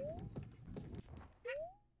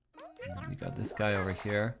 You got this guy over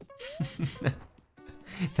here.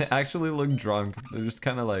 They actually look drunk. They're just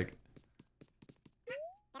kind of like...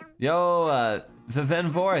 Yo,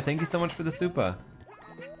 Vivenvor, thank you so much for the super.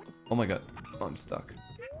 Oh my god. Oh, I'm stuck.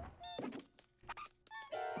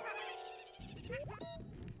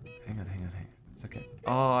 Hang on. It's okay.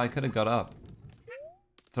 Oh, I could have got up.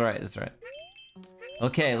 It's alright.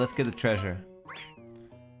 Okay, let's get the treasure.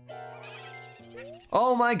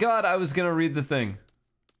 Oh my god, I was gonna read the thing.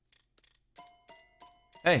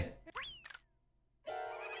 Hey.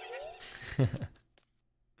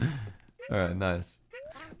 Alright, nice.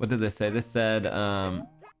 What did they say? They said, I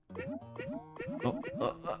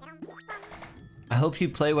hope you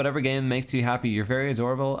play whatever game makes you happy. You're very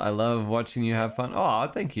adorable. I love watching you have fun. Aw,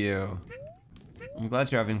 thank you. I'm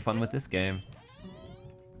glad you're having fun with this game.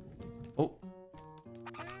 Oh.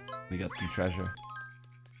 We got some treasure.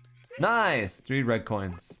 Nice! 3 red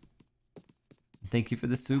coins. Thank you for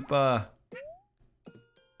the super.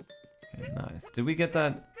 Okay, nice. Did we get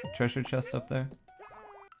that treasure chest up there?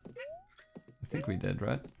 I think we did,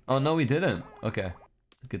 right? Oh, no, we didn't. Okay.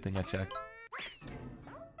 Good thing I checked.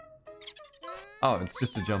 Oh, it's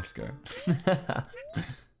just a jump scare.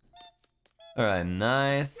 Alright,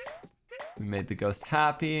 nice. We made the ghost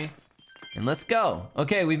happy. And let's go.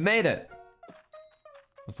 Okay, we've made it.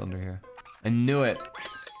 What's under here? I knew it.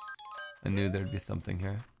 I knew there'd be something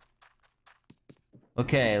here.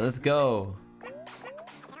 Okay, let's go.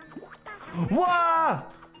 Whoa!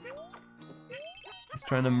 He's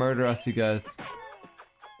trying to murder us, you guys.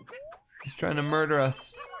 He's trying to murder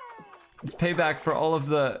us. It's payback for all of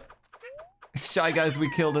the shy guys we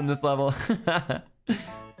killed in this level.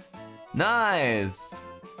 Nice!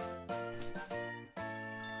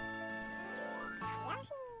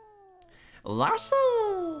 Larcy!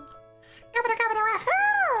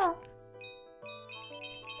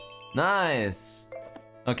 Nice!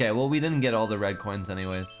 Okay, well we didn't get all the red coins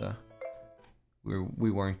anyways, so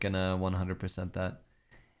we weren't gonna 100% that.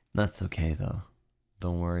 That's okay though.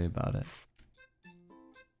 Don't worry about it.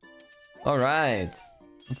 Alright!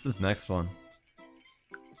 What's this next one?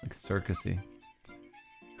 Like circusy.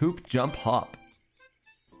 Hoop, jump, hop.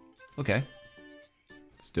 Okay.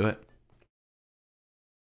 Let's do it.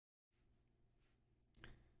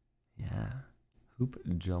 Yeah. Hoop,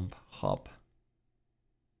 jump, hop.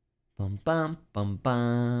 Bum bum bum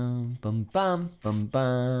bum bum bum bum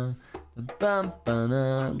bum bum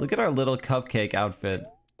bum. Look at our little cupcake outfit.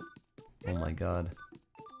 Oh my god.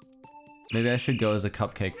 Maybe I should go as a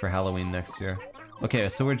cupcake for Halloween next year. Okay,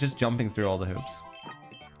 so we're just jumping through all the hoops.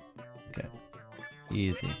 Okay.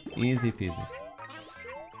 Easy. Easy peasy.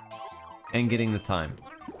 and getting the time.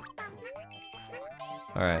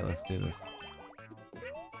 Alright, let's do this.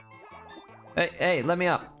 Hey, let me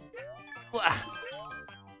up.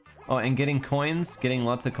 Oh, and getting coins? Getting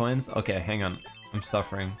lots of coins? Okay, hang on. I'm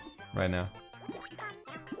suffering right now.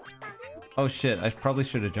 Oh shit, I probably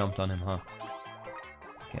should have jumped on him, huh?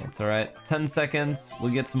 Okay, it's alright. 10 seconds.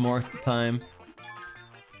 We'll get some more time.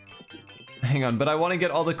 Hang on, but I want to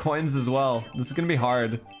get all the coins as well. This is gonna be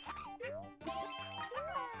hard.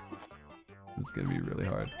 This is gonna be really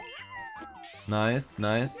hard. Nice,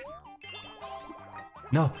 nice.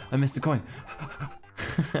 No, I missed a coin.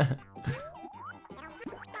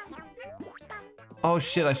 Oh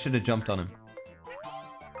shit, I should have jumped on him.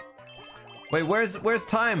 Wait, where's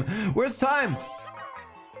time? Where's time?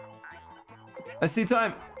 I see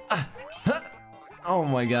time. Oh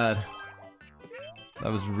my god.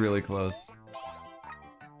 That was really close.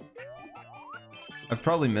 I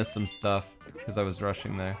probably missed some stuff because I was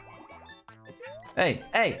rushing there.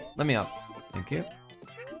 Hey, let me up. Thank you.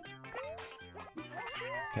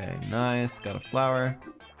 Okay, nice. Got a flower.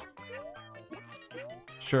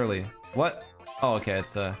 Surely. What? Oh, okay,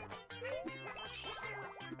 it's a...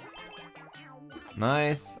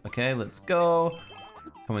 Nice. Okay, let's go.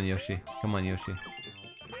 Come on, Yoshi. Come on, Yoshi.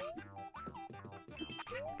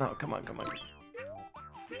 No, come on.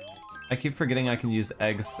 I keep forgetting I can use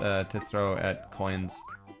eggs to throw at coins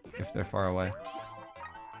if they're far away.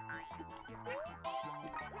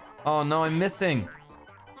 Oh no, I'm missing.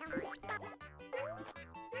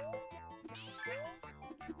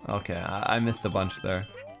 Okay, I missed a bunch there.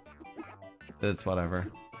 It's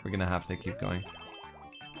whatever. We're gonna have to keep going.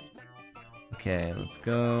 Okay, let's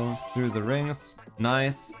go through the rings.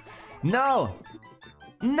 Nice. No!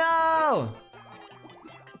 No!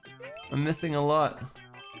 I'm missing a lot.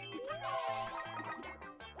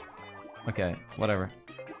 Okay, whatever.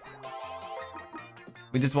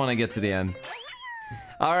 We just want to get to the end.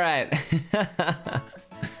 Alright.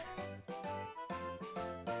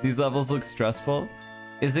 These levels look stressful.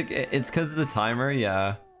 It's because of the timer?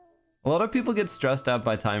 Yeah. A lot of people get stressed out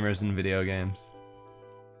by timers in video games.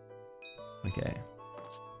 Okay.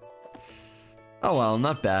 Oh well,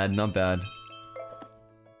 not bad, not bad.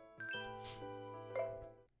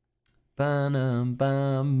 Ba-dum,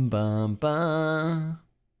 bum, bum, bum.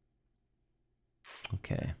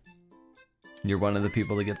 Okay. You're one of the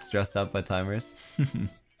people that gets stressed out by timers.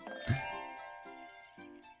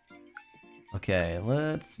 Okay,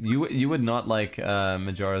 let's... You would not like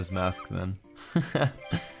Majora's Mask then.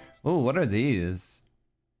 Oh, what are these?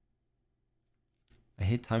 I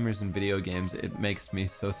hate timers in video games. It makes me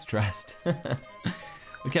so stressed.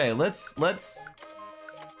 Okay, let's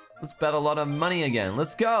bet a lot of money again.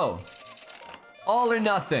 Let's go. All or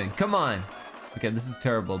nothing. Come on. Okay, this is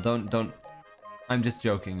terrible. Don't. I'm just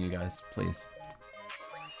joking, you guys. Please.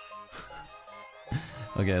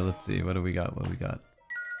 Okay, let's see. What do we got? What do we got?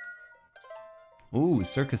 Ooh,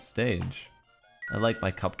 circus stage. I like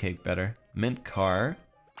my cupcake better. Mint car.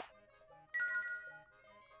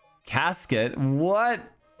 Casket? What?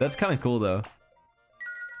 That's kind of cool though.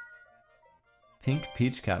 Pink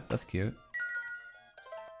peach cap. That's cute.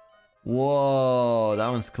 Whoa, that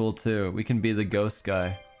one's cool too. We can be the ghost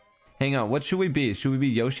guy. Hang on, what should we be? Should we be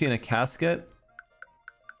Yoshi in a casket?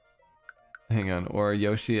 Hang on, or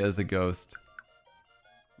Yoshi as a ghost.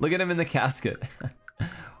 Look at him in the casket.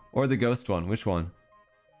 Or the ghost one. Which one?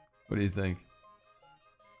 What do you think?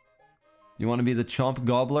 You want to be the chomp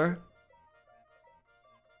gobbler?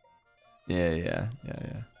 Yeah.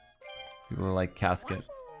 People are like casket.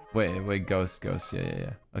 Wait, ghost.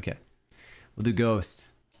 Yeah. Okay. We'll do ghost.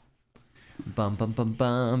 Bum bum bum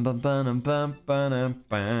bum bum bum bum bum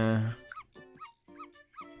bum.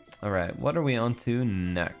 Alright, what are we on to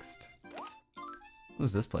next?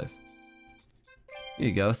 Who's this place? Here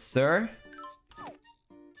you go, sir.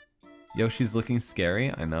 Yoshi's looking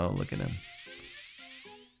scary. I know, look at him.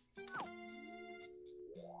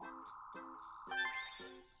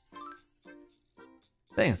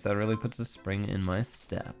 Thanks, that really puts a spring in my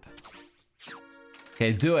step.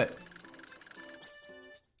 Okay, do it.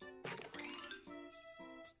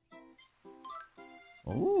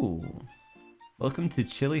 Ooh. Welcome to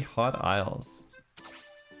Chilly Hot Isles.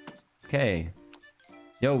 Okay.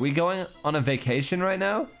 Yo, we going on a vacation right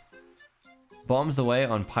now? Bombs away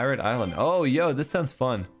on Pirate Island. Oh, yo, this sounds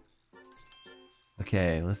fun.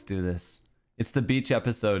 Okay, let's do this. It's the beach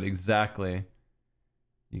episode, exactly.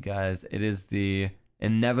 You guys, it is the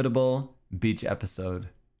inevitable beach episode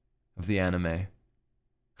of the anime.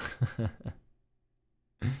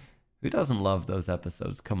 Who doesn't love those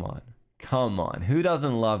episodes? Come on. Come on. Who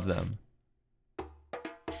doesn't love them?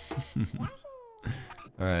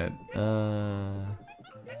 Alright.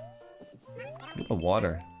 Look at the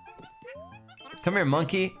water. Come here,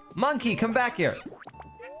 monkey. Monkey, come back here.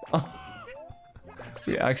 Oh,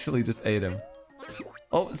 we actually just ate him.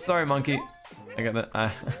 Oh, sorry, monkey.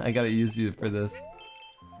 I gotta use you for this.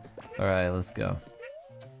 All right, let's go.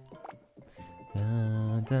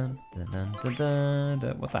 Dun, dun, dun, dun, dun, dun,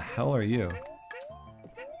 dun. What the hell are you?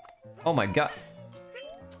 Oh my god.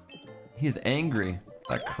 He's angry.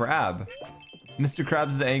 That crab. Mr.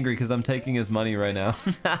 Krabs is angry because I'm taking his money right now.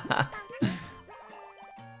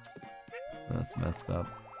 That's messed up.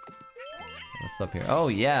 What's up here? Oh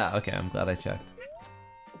yeah, okay, I'm glad I checked.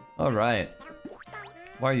 Alright.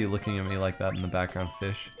 Why are you looking at me like that in the background,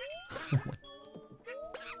 fish?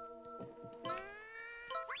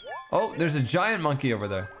 Oh, there's a giant monkey over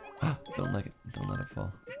there. Don't let it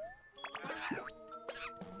fall.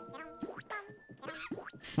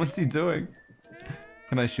 What's he doing?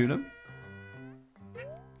 Can I shoot him?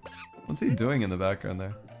 What's he doing in the background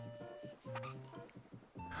there?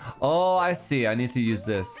 Oh, I see. I need to use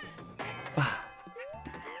this.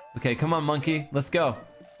 Okay, come on, monkey. Let's go.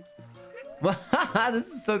 This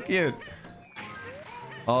is so cute.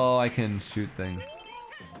 Oh, I can shoot things.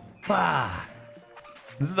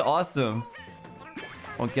 This is awesome.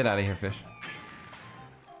 Oh, get out of here, fish.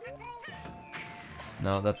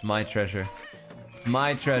 No, that's my treasure. It's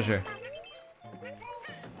my treasure.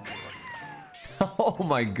 Oh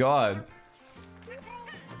my god.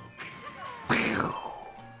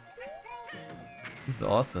 This is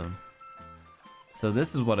awesome. So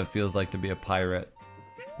this is what it feels like to be a pirate.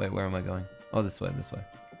 Wait, where am I going? Oh, this way, this way.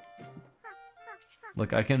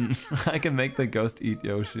 Look, I can I can make the ghost eat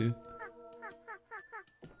Yoshi.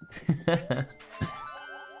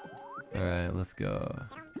 Alright, let's go.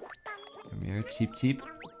 Come here, cheep cheep.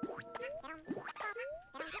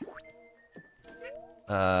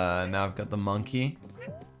 Now I've got the monkey.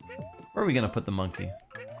 Where are we gonna put the monkey?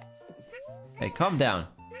 Hey, calm down,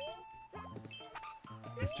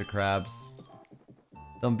 Mr. Krabs.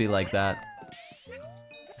 Don't be like that.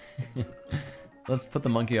 Let's put the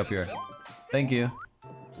monkey up here. Thank you.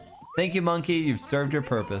 Thank you, monkey. You've served your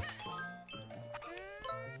purpose.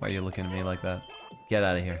 Why are you looking at me like that? Get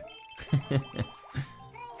out of here.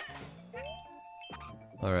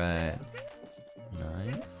 Alright.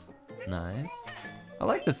 Nice. Nice. I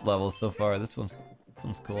like this level so far. This one's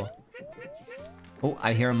cool. Oh,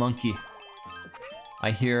 I hear a monkey.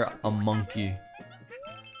 I hear a monkey.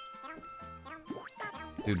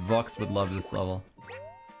 Dude, Vox would love this level.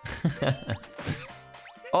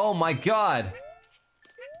 Oh my god!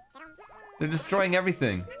 They're destroying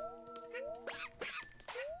everything.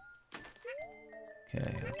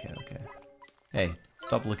 Okay, okay, okay. Hey,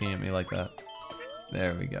 stop looking at me like that.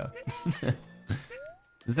 There we go.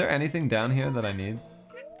 Is there anything down here that I need?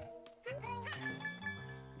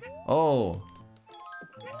 Oh.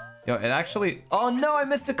 Yo, it actually... Oh no, I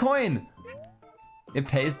missed a coin! It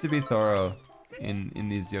pays to be thorough in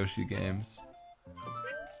these Yoshi games.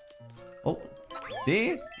 Oh,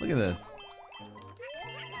 see? Look at this.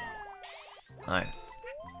 Nice.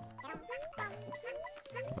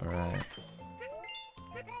 Alright.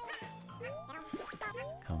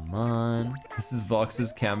 Come on. This is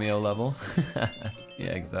Vox's cameo level.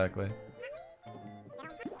 Yeah, exactly.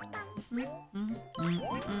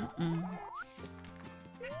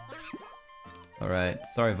 Alright,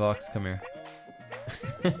 sorry Vox, come here.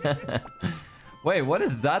 Wait, what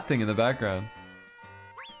is that thing in the background?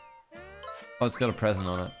 Oh, it's got a present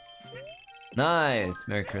on it. Nice!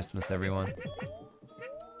 Merry Christmas, everyone.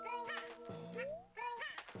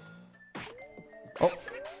 Oh!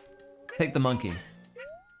 Take the monkey.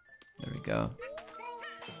 There we go.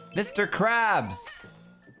 Mr. Krabs!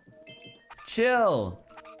 Chill!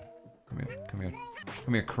 Come here, come here.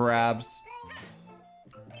 Come here, Krabs.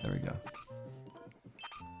 There we go.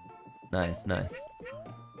 Nice, nice.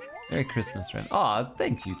 Merry Christmas, Ren. Aw,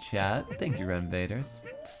 thank you, chat. Thank you, Renvaderz.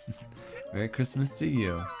 Merry Christmas to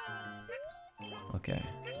you. Okay.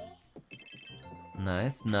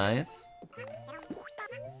 Nice, nice.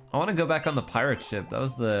 I want to go back on the pirate ship. That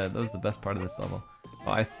was the best part of this level.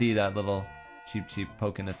 Oh, I see that little cheep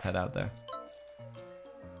poking its head out there.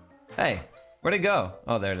 Hey, where'd it go?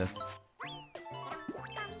 Oh, there it is.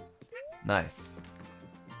 Nice.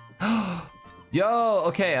 Yo,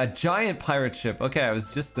 okay, a giant pirate ship. Okay, I was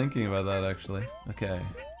just thinking about that actually. Okay.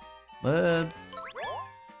 Let's...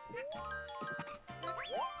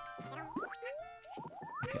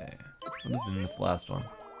 Okay. What is in this last one?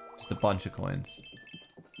 Just a bunch of coins.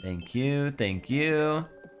 Thank you, thank you.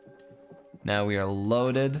 Now we are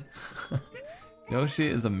loaded. Yoshi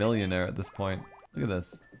is a millionaire at this point. Look at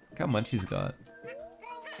this. Look how much he's got.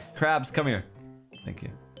 Krabs, come here. Thank you.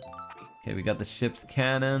 Okay, we got the ship's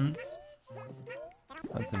cannons.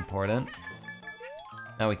 That's important.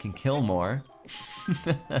 Now we can kill more.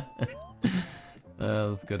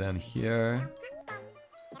 Let's go down here.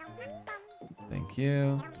 Thank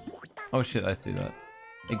you. Oh shit, I see that.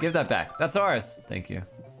 Hey, give that back. That's ours. Thank you.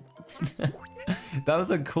 That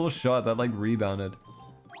was a cool shot. That like rebounded.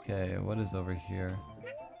 Okay, what is over here?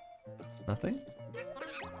 Nothing?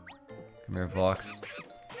 Come here, Vox.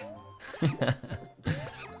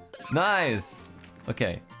 Nice!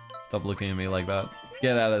 Okay, stop looking at me like that.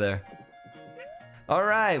 Get out of there.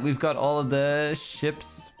 Alright, we've got all of the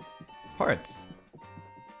ship's parts.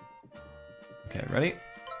 Okay, ready? Here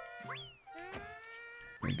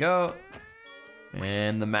we go.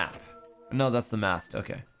 And the map. No, that's the mast.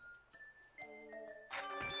 Okay.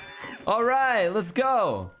 Alright, let's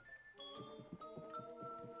go!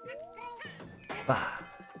 Bah.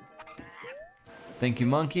 Thank you,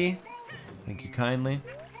 monkey. Thank you kindly.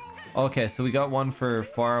 Okay, so we got one for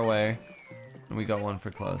far away, and we got one for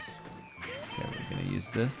close. Okay, we're gonna use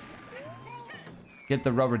this. Get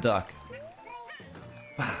the rubber duck.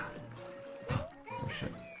 Bah. Oh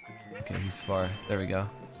shit. Okay, he's far. There we go.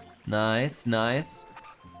 Nice, nice.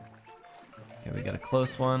 Okay, we got a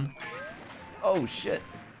close one. Oh shit.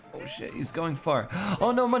 Oh shit, he's going far.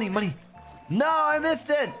 Oh no, money, money. No, I missed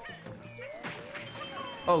it!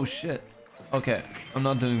 Oh shit. Okay, I'm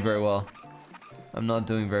not doing very well. I'm not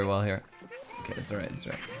doing very well here. Okay, it's alright, it's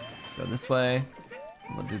alright. Go this way.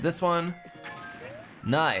 We'll do this one.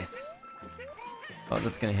 Nice. Oh,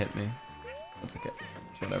 that's gonna hit me. That's okay.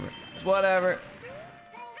 It's whatever. It's whatever.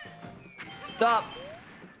 Stop!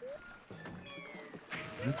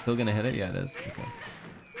 Is this still gonna hit it? Yeah, it is. Okay.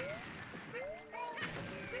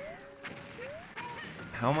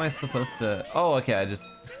 How am I supposed to... Oh, okay, I just...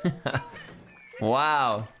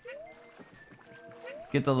 Wow.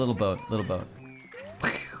 Get the little boat, little boat.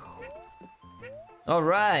 All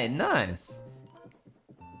right, nice.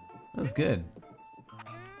 That was good.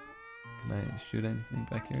 Can I shoot anything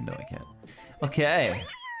back here? No, I can't. Okay.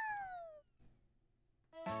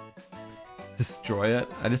 Destroy it?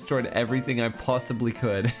 I destroyed everything I possibly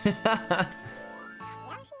could.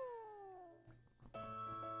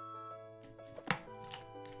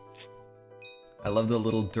 I love the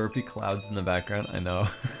little derpy clouds in the background, I know.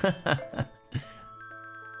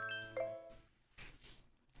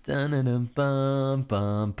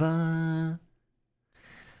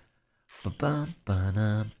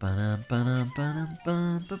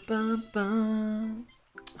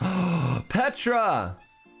 Petra!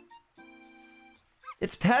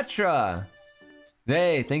 It's Petra!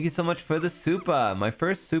 Hey, thank you so much for the supa. My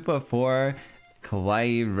first supa for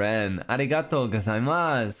Kawaii Ren. Arigatou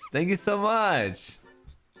gozaimasu. Thank you so much.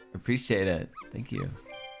 Appreciate it. Thank you.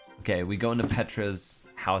 Okay, we go into Petra's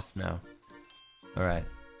house now. Alright.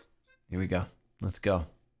 Here we go. Let's go.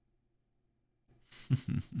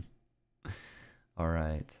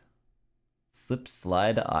 Alright. Slip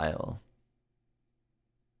slide aisle.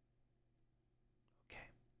 Okay.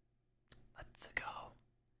 Let's go.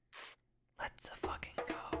 Let's fucking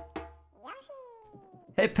go.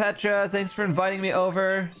 Hey Petra, thanks for inviting me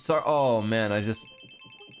over. Sorry. Oh man, I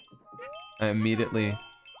immediately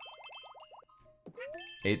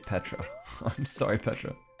ate Petra. I'm sorry,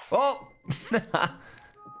 Petra. Oh!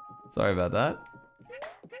 Sorry about that.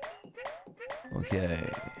 Okay.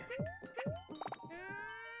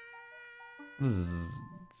 What is this?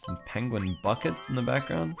 Some penguin buckets in the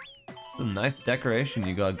background? Some nice decoration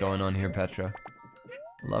you got going on here, Petra.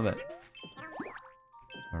 Love it.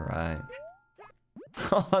 Alright.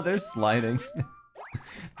 Oh, they're sliding.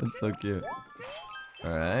 That's so cute.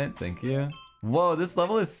 Alright, thank you. Whoa, this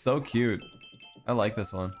level is so cute. I like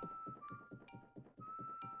this one.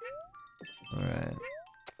 Alright.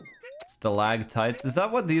 Stalactites. Is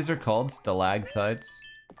that what these are called? Stalactites?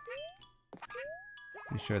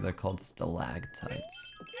 Pretty sure they're called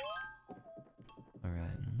stalactites.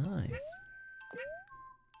 Alright, nice.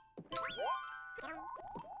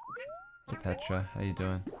 Hey Petra, how you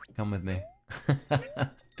doing? Come with me.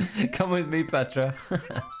 Come with me, Petra.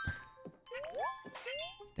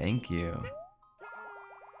 Thank you.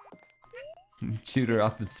 Shoot her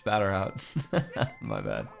up and spat her out. My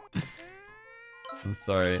bad. I'm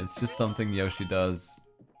sorry, it's just something Yoshi does.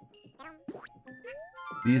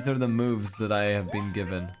 These are the moves that I have been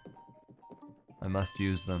given. I must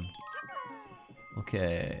use them.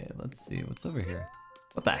 Okay, let's see, what's over here?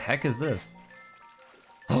 What the heck is this?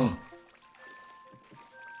 Oh,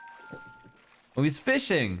 he's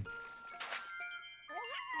fishing!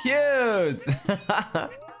 Cute!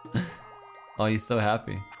 Oh, he's so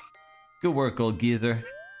happy. Good work, old geezer.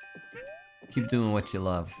 Keep doing what you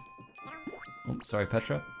love. Oh, sorry,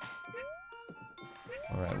 Petra.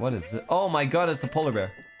 Alright, what is it? Oh my god, it's a polar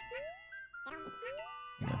bear.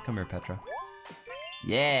 Hang on, come here, Petra.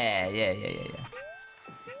 Yeah.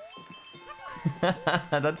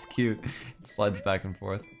 That's cute. It slides back and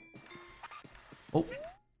forth. Oh.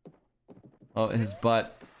 Oh, his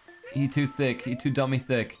butt. He too thick. He too dummy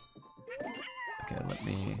thick. Okay, let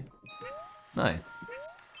me... Nice.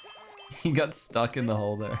 He got stuck in the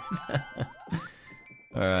hole there.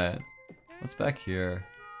 Alright. What's back here?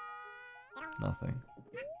 Nothing.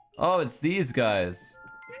 Oh, it's these guys.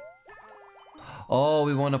 Oh,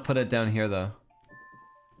 we want to put it down here, though.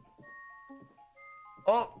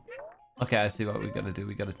 Oh! Okay, I see what we gotta do.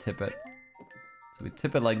 We gotta tip it. So we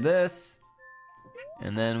tip it like this.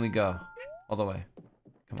 And then we go. All the way.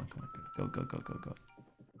 Come on. Go.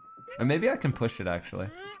 Or maybe I can push it, actually.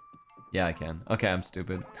 Yeah, I can. Okay, I'm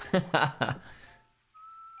stupid.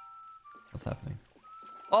 What's happening?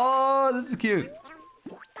 Oh, this is cute.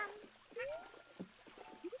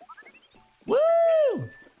 Woo!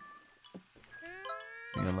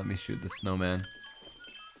 Hang on, let me shoot the snowman.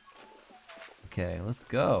 Okay, let's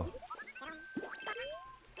go.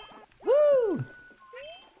 Woo!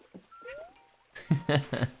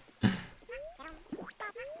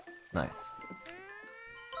 Nice. Let's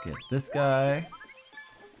get this guy.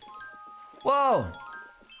 Whoa!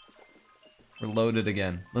 We're loaded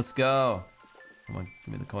again. Let's go. Come on,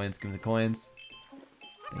 give me the coins,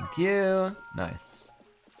 Thank you. Nice.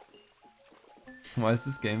 Why is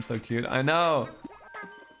this game so cute? I know!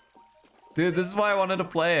 Dude, this is why I wanted to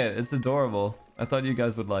play it. It's adorable. I thought you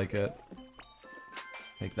guys would like it.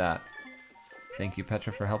 Take that. Thank you,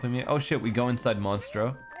 Petra, for helping me. Oh shit, we go inside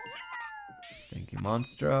Monstro. Thank you,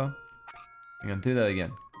 Monstro. Hang on, do that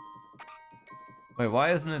again. Wait,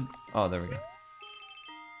 why isn't it... Oh, there we go.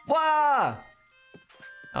 Wah!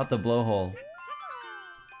 Out the blowhole.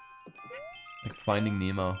 Like Finding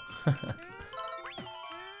Nemo.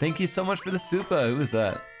 Thank you so much for the supa. Who was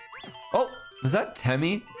that? Oh, was that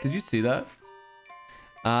Temmie? Did you see that?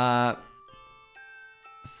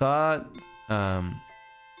 Sardine.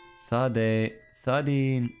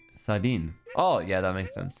 Oh, yeah, that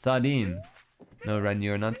makes sense. Sardine. No, Ren,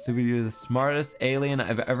 you're not stupid. You're the smartest alien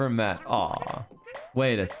I've ever met. Aw.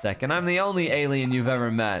 Wait a second. I'm the only alien you've ever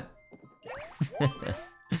met.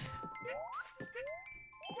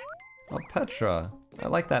 Oh, Petra. I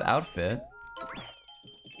like that outfit.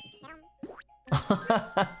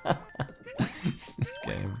 This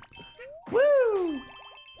game. Woo!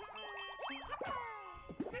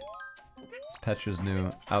 It's Petra's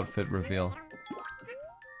new outfit reveal.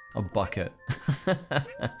 A bucket.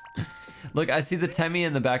 Look, I see the Temmie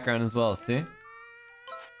in the background as well, see?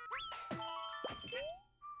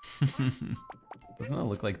 Doesn't it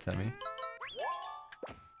look like Temmie?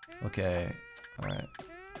 Okay, alright.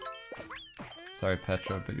 Sorry,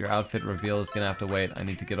 Petra, but your outfit reveal is gonna have to wait. I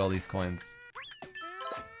need to get all these coins.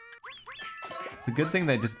 It's a good thing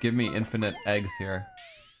they just give me infinite eggs here.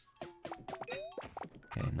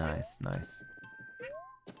 Okay, nice.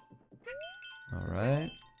 Alright.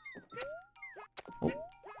 Oh,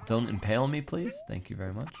 don't impale me, please. Thank you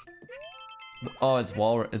very much. Oh, it's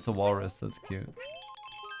a walrus. That's cute.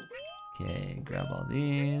 Okay, grab all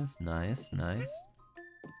these. Nice.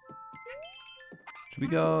 Should we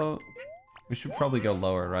go... We should probably go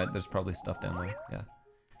lower, right? There's probably stuff down there. Yeah.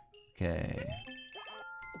 Okay.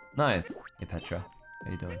 Nice. Hey, Petra.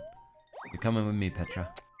 How you doing? You're coming with me,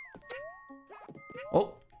 Petra.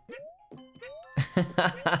 Oh!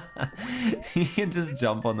 You can just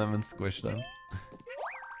jump on them and squish them.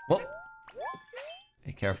 Whoa!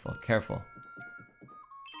 Hey, careful.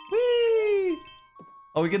 Whee!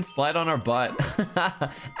 Oh, we can slide on our butt.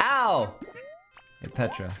 Ow! Hey,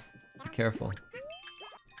 Petra. Be careful.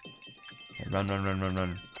 Okay, run.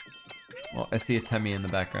 Oh, I see a Temmie in the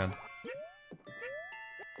background.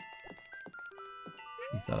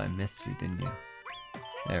 You thought I missed you, didn't you?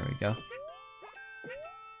 There we go.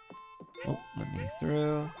 Oh, let me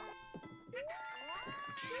through.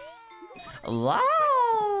 Hello!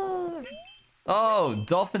 Oh,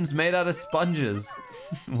 dolphins made out of sponges.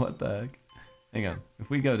 What the heck? Hang on. If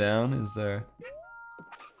we go down, is there...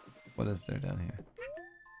 What is there down here?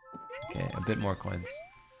 Okay, a bit more coins.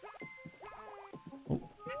 Oh,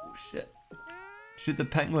 shit. Shoot the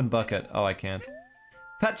penguin bucket. Oh, I can't.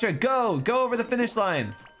 Petra, go! Go over the finish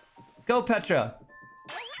line! Go, Petra!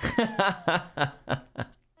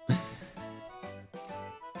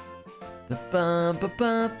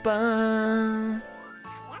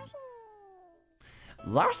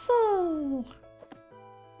 Larcel!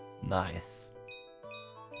 Nice.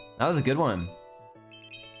 That was a good one.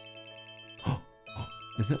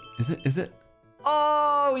 Is it?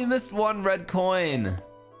 Oh, we missed one red coin.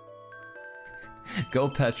 Go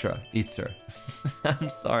Petra. Eats her. I'm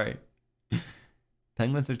sorry.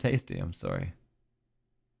 Penguins are tasty. I'm sorry.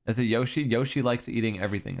 Is it Yoshi? Yoshi likes eating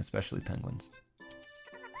everything, especially penguins.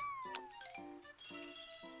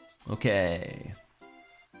 Okay.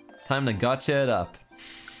 Time to gotcha it up.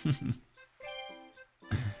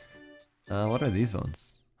 What are these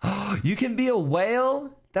ones? You can be a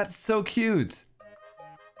whale? That's so cute.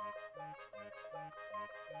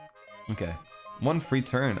 Okay. One free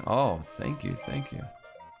turn. Oh, thank you, thank you.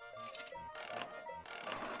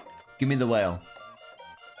 Give me the whale.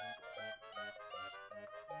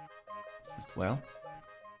 Is this the whale?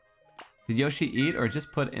 Did Yoshi eat or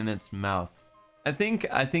just put in its mouth? I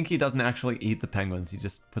think he doesn't actually eat the penguins. He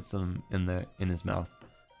just puts them in his mouth.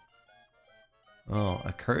 Oh,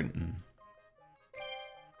 a curtain.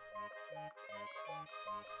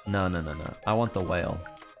 No. I want the whale.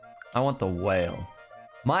 I want the whale.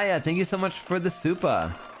 Maya, thank you so much for the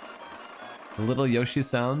super. The little Yoshi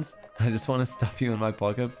sounds. I just want to stuff you in my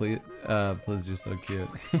pocket, please. Please, you're so cute.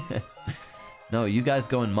 No, you guys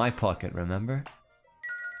go in my pocket, remember?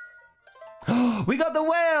 We got the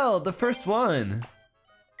whale! The first one!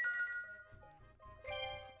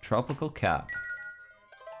 Tropical cap.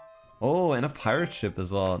 Oh, and a pirate ship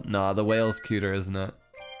as well. Nah, the whale's cuter, isn't it?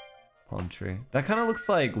 Palm tree. That kind of looks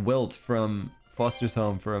like Wilt from Foster's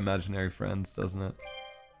Home for Imaginary Friends, doesn't it?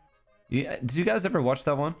 Yeah, did you guys ever watch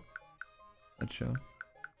that one? That show?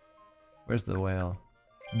 Where's the whale?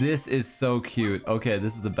 This is so cute. Okay,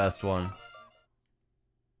 this is the best one.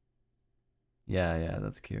 Yeah,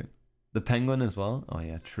 that's cute. The penguin as well? Oh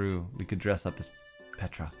yeah, true. We could dress up as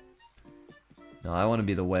Petra. No, I want to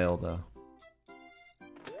be the whale though.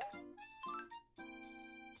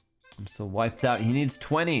 I'm so wiped out. He needs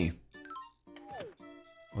 20.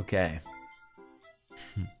 Okay.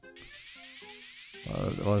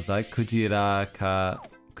 What was that? Kujira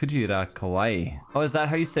kawaii. Oh, is that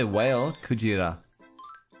how you say whale? Kujira.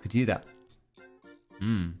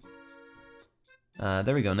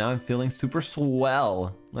 There we go. Now I'm feeling super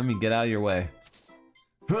swell. Let me get out of your way.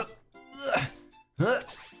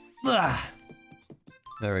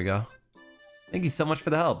 There we go. Thank you so much for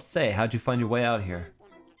the help. Say, how'd you find your way out here?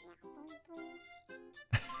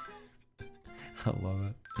 I love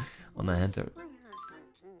it. On the hunter.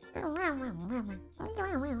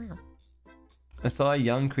 I saw a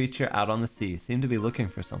young creature out on the sea. Seemed to be looking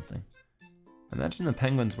for something. Imagine the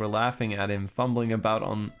penguins were laughing at him, fumbling about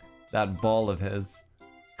on that ball of his.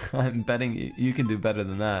 I'm betting you can do better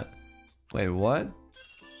than that. Wait, what?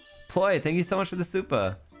 Ploy, thank you so much for the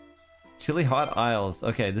super. Chili Hot Isles.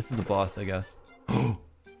 Okay, this is the boss, I guess.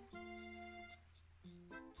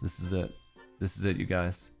 This is it. This is it, you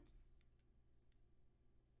guys.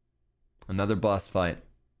 Another boss fight.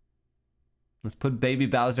 Let's put Baby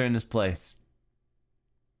Bowser in his place.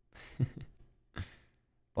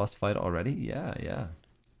 Boss fight already? Yeah.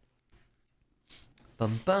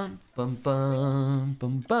 Bum bum bum bum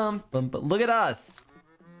bum bum bum bum. Look at us!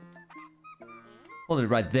 Hold it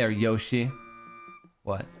right there, Yoshi.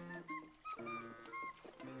 What?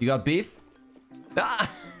 You got beef?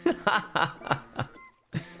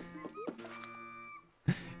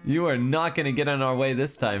 You are not gonna get in our way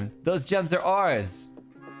this time. Those gems are ours.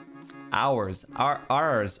 Ours.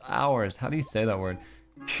 Ours. How do you say that word?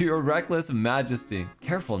 Your reckless majesty.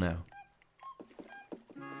 Careful now.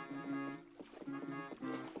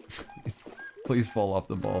 Please fall off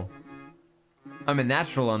the ball. I'm a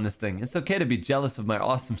natural on this thing. It's okay to be jealous of my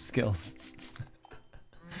awesome skills.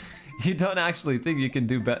 You don't actually think you can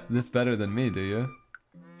do this better than me, do you?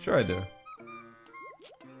 Sure I do.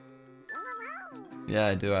 Yeah,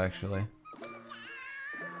 I do actually.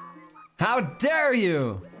 How dare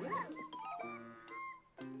you!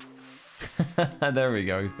 There we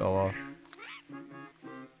go, he fell off.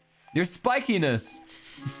 Your spikiness!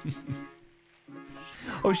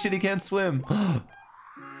 Oh shit, he can't swim.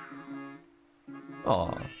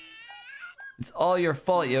 Aw. It's all your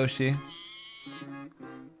fault, Yoshi.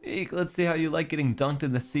 Eek, let's see how you like getting dunked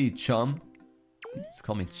in the sea, chum. You just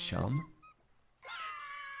call me chum?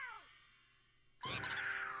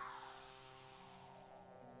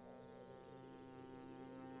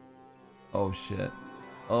 Oh shit.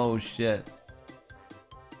 Oh shit.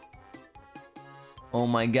 Oh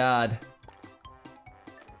my god.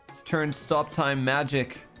 It's turned stop time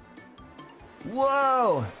magic.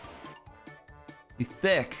 Whoa! He's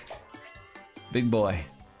thick. Big boy.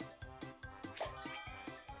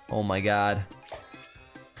 Oh my god.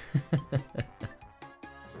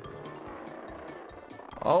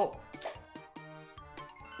 Oh.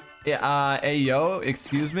 Yeah, hey yo,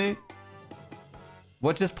 excuse me?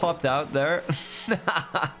 What just popped out there?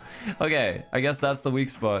 Okay, I guess that's the weak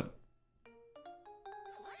spot.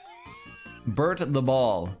 Bert the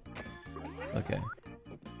ball. Okay.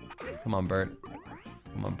 Come on, Bert.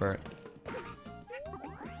 Come on, Bert.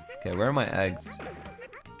 Okay, where are my eggs?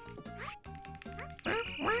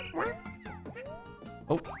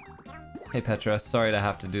 Oh. Hey, Petra. Sorry to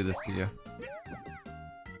have to do this to you.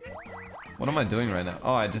 What am I doing right now?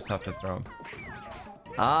 Oh, I just have to throw him.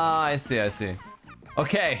 Ah, I see, I see.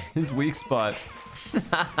 Okay, his weak spot.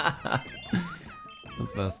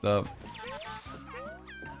 That's messed up.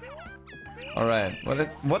 Alright,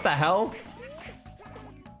 what the hell?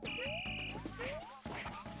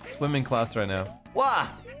 Swimming class right now. Wah!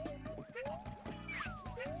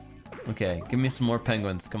 Okay, give me some more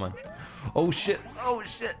penguins, come on. Oh shit, oh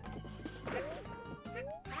shit!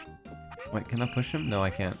 Wait, can I push him? No, I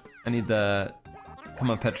can't. I need the...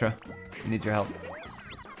 Come on, Petra. I need your help.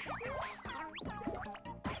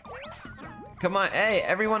 Come on, hey,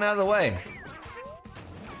 everyone out of the way.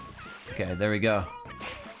 Okay, there we go.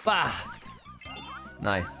 Bah!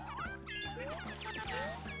 Nice.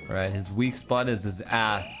 Alright, his weak spot is his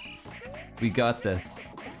ass. We got this.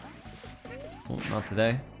 Oh, not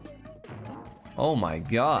today. Oh my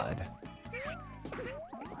god.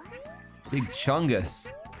 Big Chungus.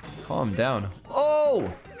 Calm down.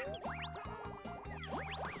 Oh!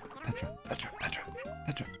 Petra, Petra, Petra,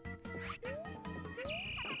 Petra.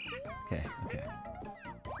 Okay, okay.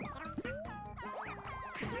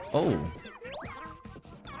 Oh.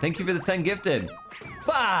 Thank you for the 10 gifted.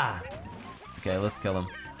 Bah! Okay, let's kill him.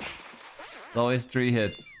 It's always 3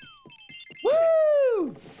 hits.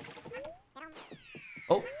 Woo!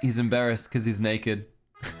 Oh, he's embarrassed because he's naked.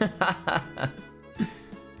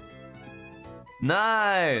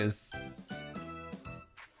 Nice!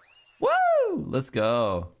 Woo! Let's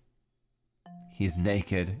go. He's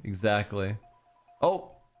naked, exactly.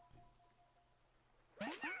 Oh!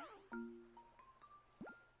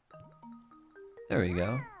 There we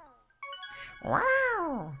go.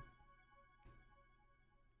 Wow.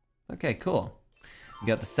 Okay, cool. We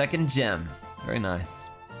got the second gem. Very nice.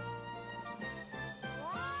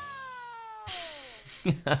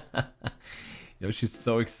 Yoshi's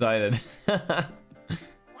so excited.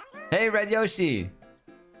 Hey, Red Yoshi! Here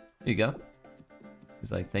you go.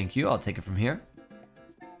 He's like, thank you, I'll take it from here.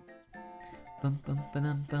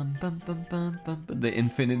 The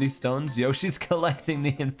Infinity Stones? Yoshi's collecting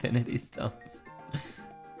the Infinity Stones.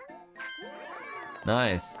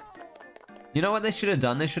 Nice. You know what they should have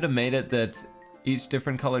done? They should have made it that each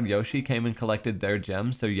different colored Yoshi came and collected their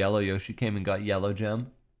gems. So yellow Yoshi came and got yellow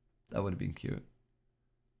gem. That would have been cute.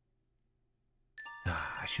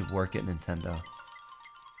 I should work at Nintendo.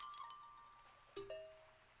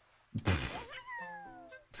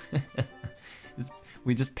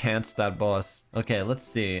 We just pantsed that boss. Okay, let's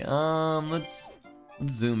see. Let's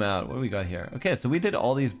zoom out. What do we got here? Okay, so we did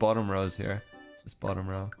all these bottom rows here. This bottom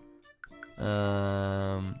row.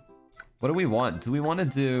 What do we want? Do we want to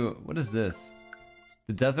do... What is this?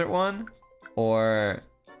 The desert one? Or...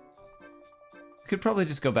 We could probably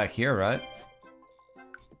just go back here, right?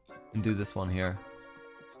 And do this one here.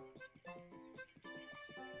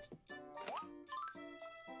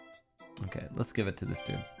 Okay, let's give it to this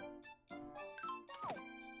dude.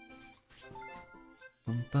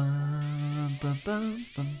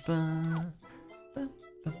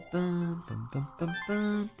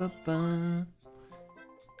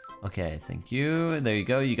 Okay, thank you. There you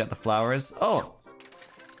go. You got the flowers. Oh!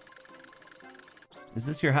 Is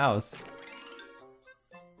this your house?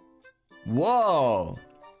 Whoa!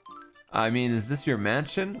 I mean, is this your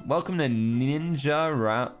mansion? Welcome to Ninja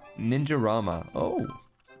Rama. Oh.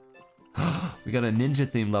 We got a ninja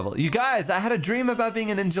theme level. You guys, I had a dream about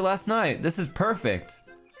being a ninja last night. This is perfect.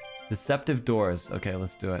 Deceptive doors. Okay,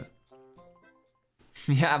 let's do it.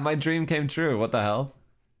 Yeah, my dream came true. What the hell?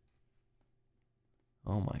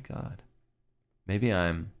 Oh my god. Maybe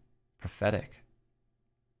I'm prophetic.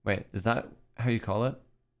 Wait, is that how you call it?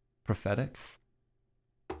 Prophetic?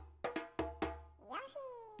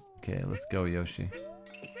 Okay, let's go, Yoshi.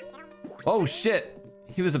 Oh shit!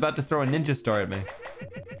 He was about to throw a ninja star at me.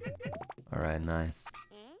 Alright, nice.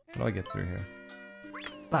 How do I get through here?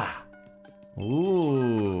 Bah!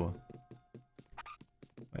 Ooh!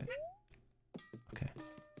 Wait. Okay.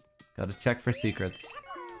 Gotta check for secrets.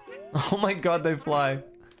 Oh my god, they fly!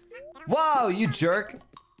 Wow, you jerk! What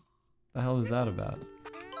the hell was that about?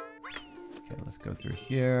 Okay, let's go through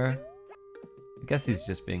here. I guess he's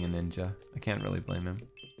just being a ninja. I can't really blame him.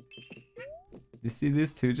 You see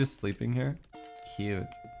these two just sleeping here? Cute.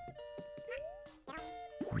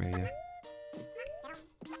 Come here, you.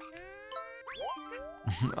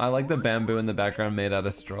 I like the bamboo in the background made out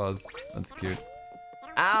of straws. That's cute.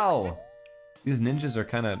 Ow! These ninjas are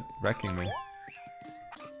kind of wrecking me.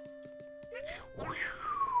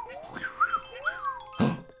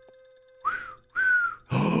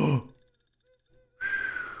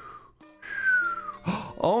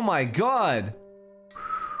 Oh my god.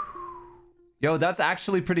 Yo, that's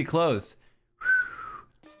actually pretty close.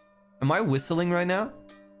 Am I whistling right now?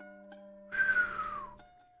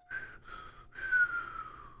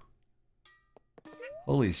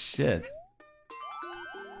 Holy shit.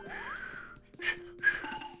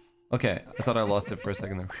 Okay, I thought I lost it for a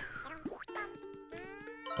second there.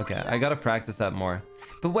 Okay, I gotta practice that more.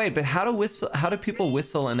 But wait, but how do people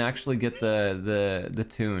whistle and actually get the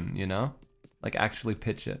tune, you know? Like actually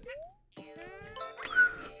pitch it.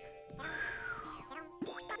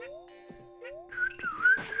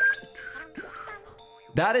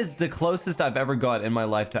 That is the closest I've ever got in my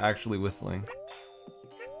life to actually whistling.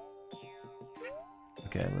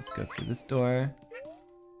 Okay, let's go through this door.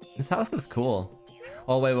 This house is cool.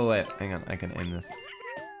 Oh, wait. Hang on, I can aim this.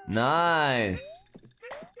 Nice!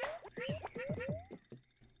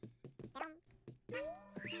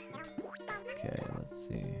 Okay, let's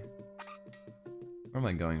see. Where am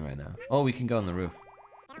I going right now? Oh, we can go on the roof.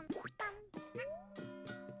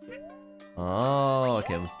 Oh,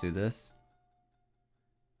 okay, let's do this.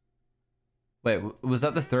 Wait, was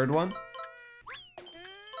that the third one?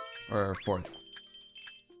 Or fourth?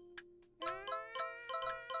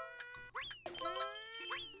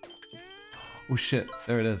 Oh shit,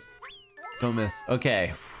 there it is. Don't miss.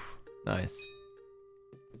 Okay. Nice.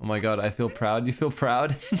 Oh my god, I feel proud. You feel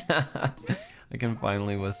proud? I can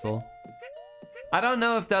finally whistle. I don't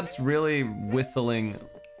know if that's really whistling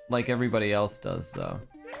like everybody else does, though.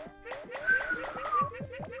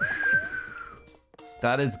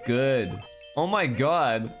 That is good. Oh my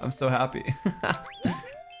god, I'm so happy.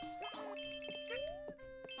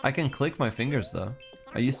 I can click my fingers, though.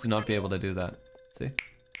 I used to not be able to do that. See?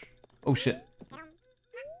 Oh shit.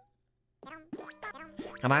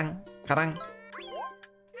 Karang, karang.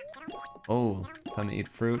 Oh, time to eat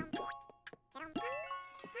fruit.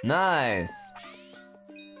 Nice.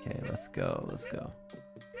 Okay, let's go. Let's go.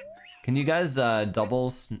 Can you guys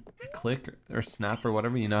double click or snap or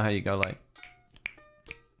whatever? You know how you go like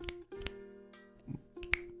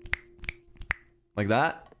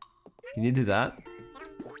that? Can you do that?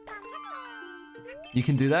 You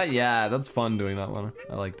can do that? Yeah, that's fun doing that one.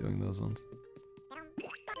 I like doing those ones.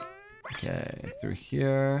 Okay, through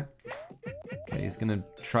here. Okay, he's gonna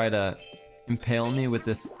try to impale me with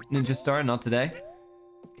this ninja star. Not today.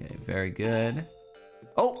 Okay, very good.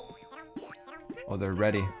 Oh! Oh, they're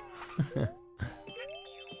ready.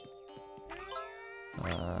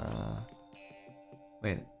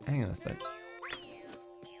 Wait, hang on a sec.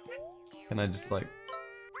 Can I just like...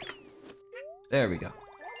 There we go.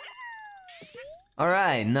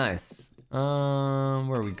 Alright, nice. Where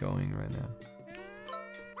are we going right now?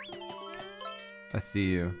 I see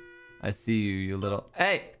you. I see you, you little...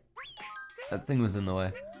 Hey! That thing was in the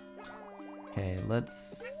way. Okay,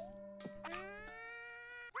 let's...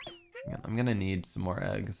 Hang on, I'm gonna need some more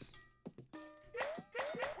eggs.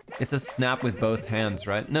 It's a snap with both hands,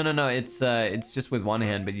 right? No, it's just with one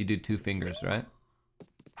hand, but you do two fingers, right?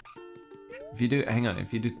 If you do... Hang on,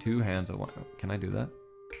 if you do two hands at one... Can I do that?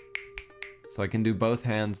 So I can do both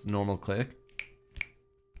hands, normal click.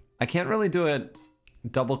 I can't really do it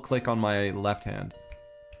double click on my left hand.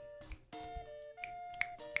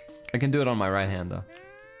 I can do it on my right hand though.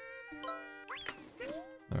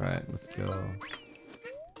 Alright, let's go.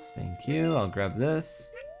 Thank you, I'll grab this.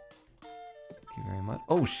 Thank you very much.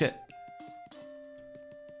 Oh shit!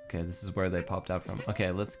 Okay, this is where they popped out from.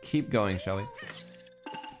 Okay, let's keep going, shall we?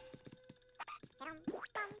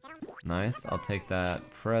 Nice, I'll take that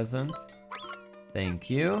present. Thank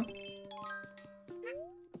you.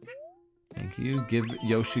 Thank you. Give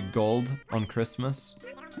Yoshi gold on Christmas.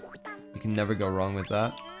 You can never go wrong with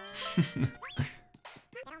that.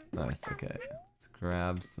 Nice, okay. Let's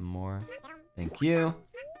grab some more. Thank you.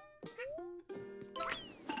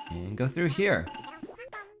 And go through here.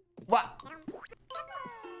 What?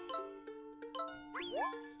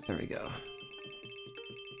 There we go.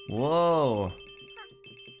 Whoa.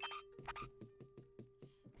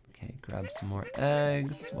 Okay, grab some more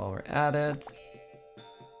eggs while we're at it.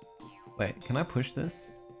 Wait, can I push this?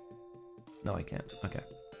 No, I can't. Okay.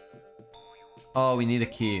 Oh, we need a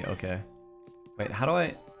key. Okay. Wait, how do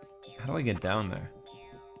I get down there?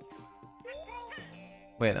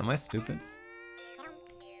 Wait, am I stupid?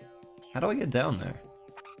 How do I get down there?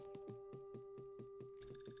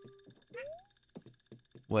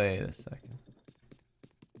 Wait a second.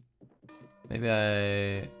 Maybe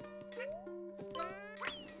I...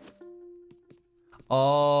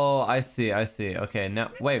 Oh, I see. Okay,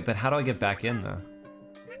 now... Wait, but how do I get back in, though?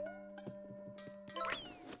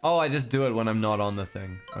 Oh, I just do it when I'm not on the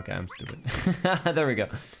thing. Okay, I'm stupid. There we go.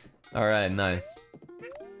 Alright, nice.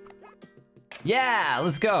 Yeah,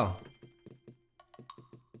 let's go.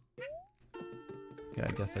 Okay,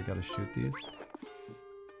 I guess I gotta shoot these.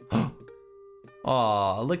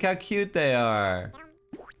 Aw, look how cute they are.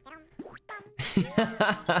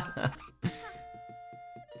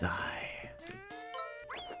 Die.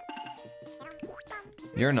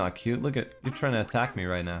 You're not cute. Look at, you're trying to attack me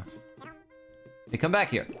right now. Hey, come back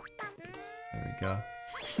here. There we go.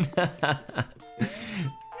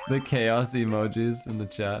 The chaos emojis in the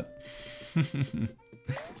chat.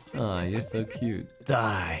 Aw, you're so cute.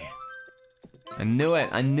 Die. I knew it.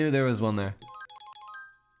 I knew there was one there.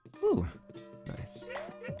 Ooh, nice.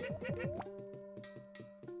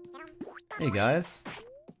 Hey guys.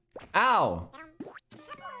 Ow!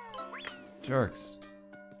 Jerks.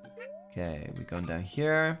 Okay, we're going down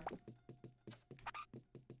here.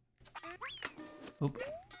 Oop.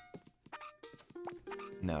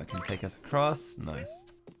 Now it can take us across. Nice.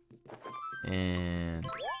 And...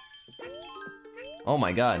 oh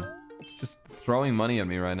my god. It's just throwing money at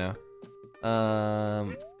me right now.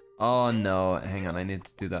 Oh no. Hang on, I need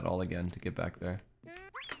to do that all again to get back there.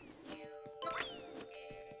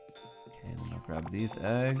 Okay, then I'll grab these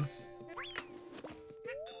eggs.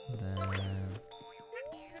 Then...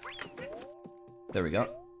 there we go.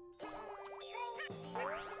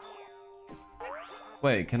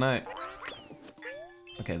 Wait, can I...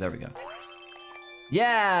 okay, there we go.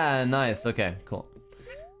 Yeah, nice. Okay, cool.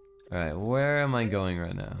 Alright, where am I going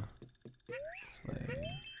right now? This way.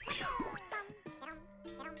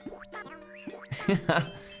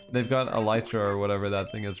 They've got Elytra or whatever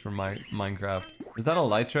that thing is from Minecraft. Is that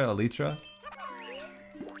Elytra? Elytra?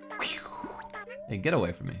 Hey, get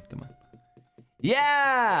away from me. Come on.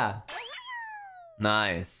 Yeah!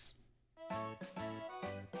 Nice.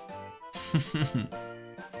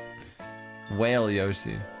 Whale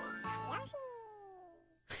Yoshi.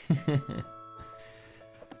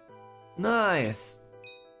 Nice.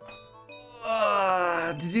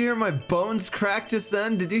 Did you hear my bones crack just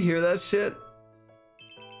then? Did you hear that shit?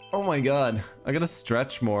 Oh my god. I gotta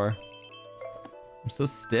stretch more. I'm so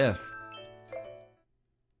stiff.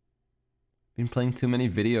 Been playing too many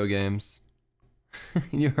video games.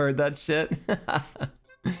 You heard that shit?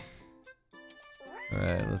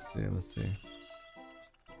 Alright, let's see, let's see.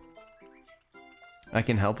 I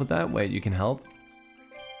can help with that? Wait, you can help?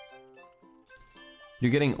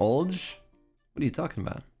 You're getting old? What are you talking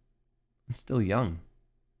about? I'm still young.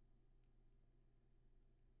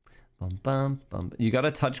 Bum, bum, bum. You gotta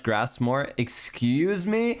touch grass more? Excuse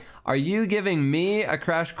me? Are you giving me a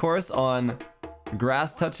crash course on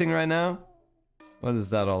grass touching right now? What is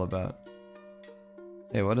that all about?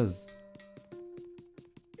 Hey, what is...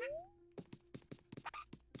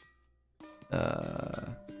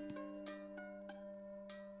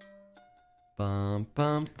 Bum,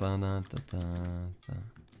 bum, ba, da, da, da, da.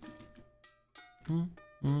 Hang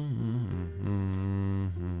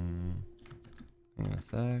on a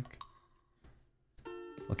sec.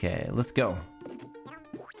 Okay, let's go.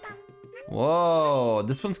 Whoa,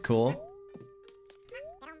 this one's cool.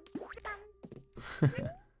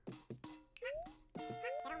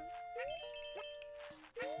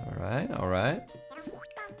 Alright, alright.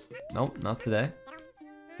 Nope, not today.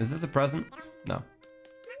 Is this a present? No.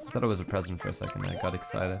 I thought it was a present for a second. I got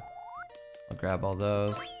excited. I'll grab all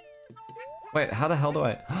those. Wait, how the hell do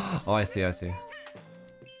I... oh, I see, I see.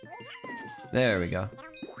 There we go.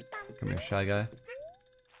 Come here, shy guy.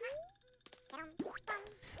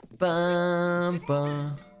 Bum,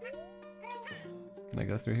 bum. Can I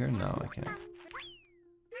go through here? No, I can't.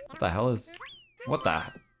 What the hell is... what the...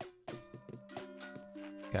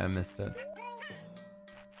 okay, I missed it.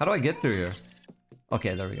 How do I get through here?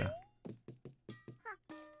 Okay, there we go.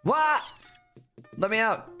 What? Let me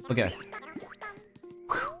out. Okay.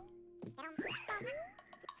 Whew.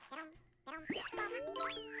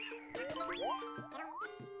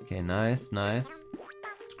 Okay, nice, nice.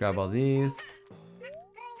 Let's grab all these.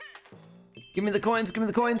 Give me the coins, give me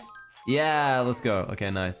the coins. Yeah, let's go. Okay,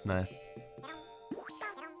 nice, nice.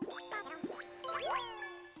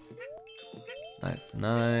 Nice,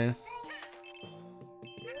 nice.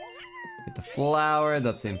 Get the flower,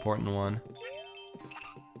 that's the important one.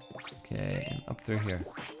 Okay, and up through here.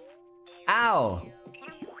 Ow!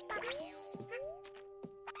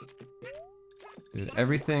 Dude,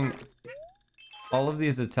 everything... all of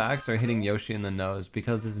these attacks are hitting Yoshi in the nose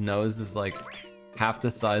because his nose is like half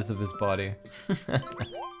the size of his body.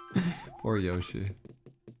 Poor Yoshi.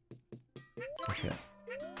 Okay.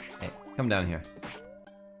 Hey, come down here.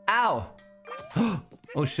 Ow!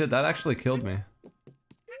 Oh shit, that actually killed me.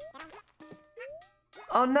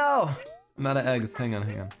 Oh no! I'm out of eggs. Hang on,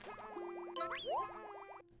 hang on.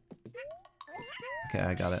 Okay,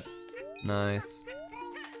 I got it. Nice.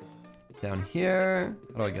 Down here.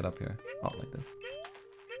 How do I get up here? Oh, like this.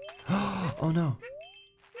 Oh no.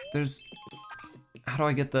 There's... How do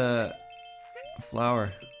I get the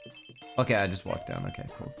flower? Okay, I just walked down. Okay,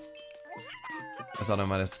 cool. I thought I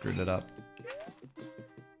might have screwed it up.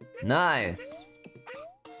 Nice.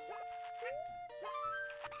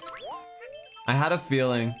 I had a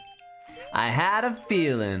feeling. I had a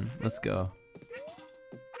feeling. Let's go.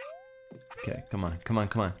 Okay, come on, come on,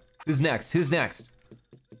 come on. Who's next? Who's next?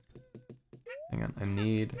 Hang on, I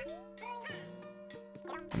need...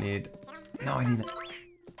 No, I need it.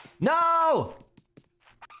 No!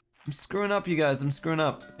 I'm screwing up, you guys. I'm screwing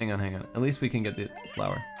up. Hang on, hang on. At least we can get the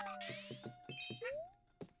flower.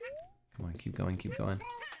 Come on, keep going, keep going.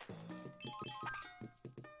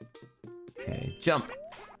 Okay, jump.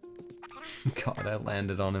 God, I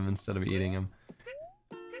landed on him instead of eating him.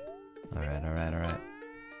 Alright, alright, alright.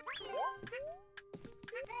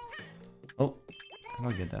 Oh, how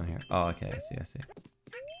do I get down here? Oh, okay, I see, I see.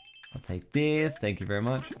 I'll take these, thank you very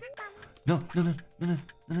much. No, no, no, no, no,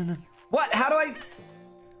 no, no, no. What? How do I...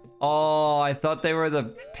 Oh, I thought they were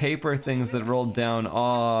the paper things that rolled down.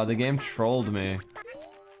 Oh, the game trolled me.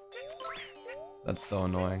 That's so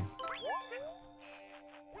annoying.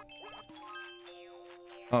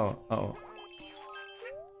 Oh, oh.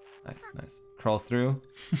 Nice, nice. Crawl through.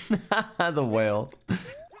 The whale.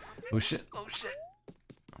 Oh shit, oh shit.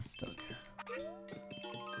 I'm stuck.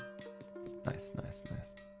 Nice, nice,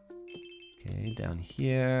 nice. Okay, down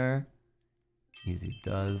here. Easy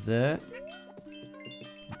does it.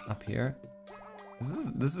 Up here.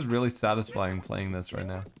 This is really satisfying playing this right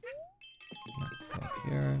now. Go up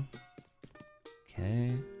here.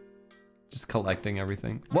 Okay. Just collecting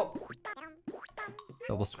everything. Whoa!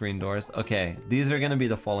 Double screen doors. Okay, these are gonna be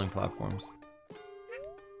the falling platforms.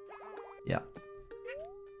 Yeah.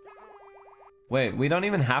 Wait, we don't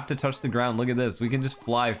even have to touch the ground. Look at this. We can just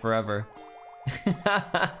fly forever.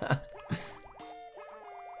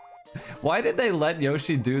 Why did they let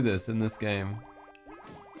Yoshi do this in this game?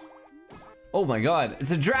 Oh my god,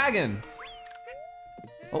 it's a dragon!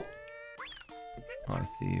 Oh. Oh, I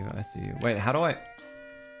see you, I see you. Wait, how do I...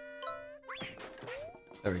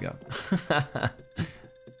 There we go.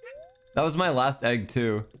 That was my last egg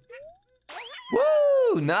too.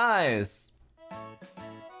 Woo! Nice!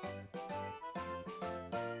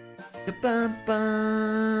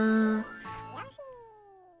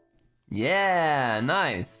 Yeah,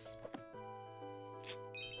 nice.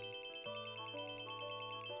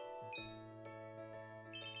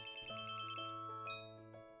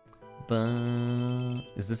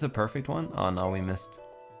 Is this a perfect one? Oh no, we missed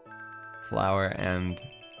flower and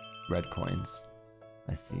red coins.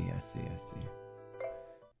 I see, I see, I see.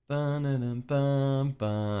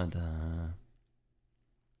 Ba-da-dum-bum-ba-da.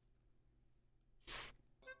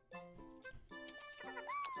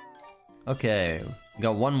 Okay, we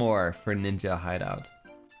got one more for Ninja Hideout.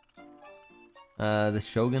 The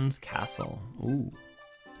Shogun's Castle. Ooh.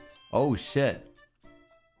 Oh shit.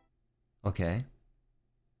 Okay.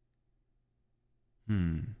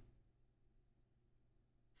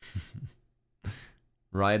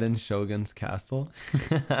 Raiden Shogun's Castle.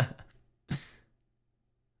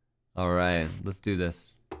 Alright, let's do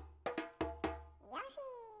this.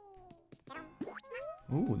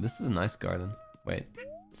 Ooh, this is a nice garden. Wait,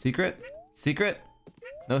 secret? Secret?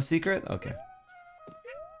 No secret? Okay.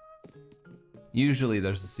 Usually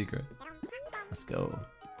there's a secret. Let's go.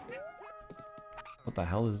 What the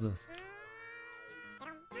hell is this?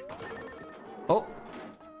 Oh!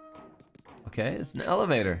 Okay, it's an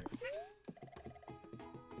elevator.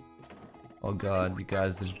 Oh god, you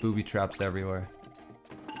guys, there's booby traps everywhere.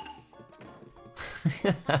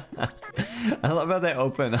 I love how they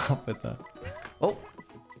open up with that. Oh!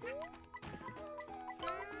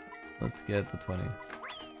 Let's get the 20.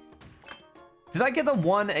 Did I get the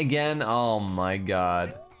 1 again? Oh my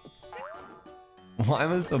god. Why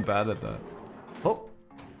am I so bad at that? Oh!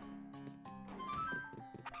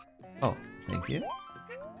 Oh, thank you.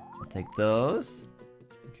 I'll take those.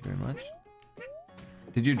 Thank you very much.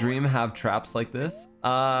 Did your dream have traps like this?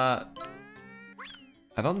 I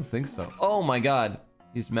don't think so. Oh my god.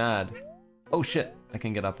 He's mad. Oh shit. I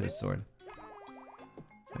can get up his sword.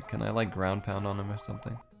 Wait, can I like ground pound on him or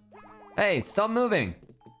something? Hey, stop moving!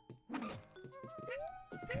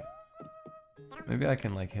 Okay. Maybe I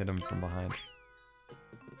can like hit him from behind.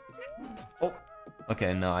 Oh!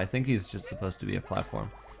 Okay, no, I think he's just supposed to be a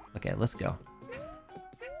platform. Okay, let's go.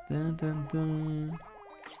 Dun, dun, dun.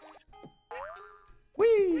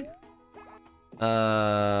 Whee! Where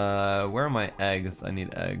are my eggs? I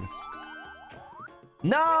need eggs.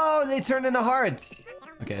 No! They turned into hearts!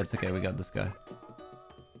 Okay, it's okay, we got this guy.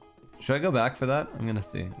 Should I go back for that? I'm gonna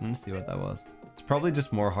see. I'm gonna see what that was. It's probably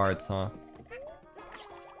just more hearts, huh?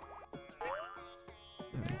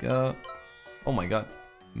 There we go. Oh my god.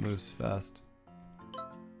 It moves fast.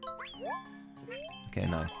 Okay,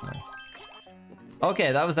 nice, nice.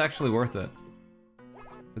 Okay, that was actually worth it.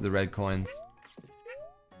 For the red coins.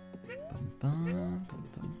 Bum,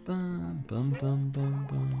 bum, bum, bum, bum,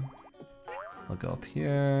 bum. I'll go up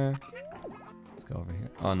here. Let's go over here.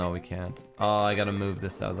 Oh no, we can't. Oh, I gotta move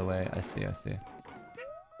this out of the way. I see, I see.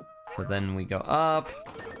 So then we go up.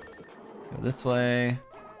 Go this way.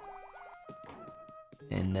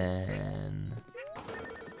 And then...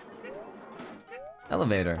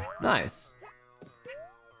 elevator. Nice.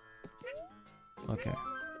 Okay.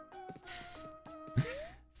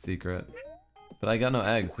 Secret. But I got no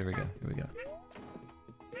eggs. Here we go. Here we go.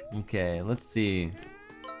 Okay, let's see.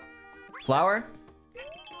 Flower?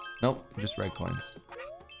 Nope, just red coins.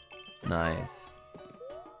 Nice.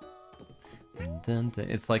 Dun, dun, dun.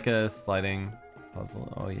 It's like a sliding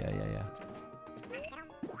puzzle. Oh, yeah, yeah, yeah.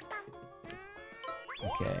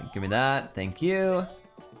 Okay, give me that. Thank you.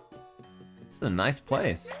 This is a nice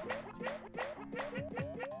place.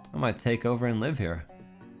 I might take over and live here.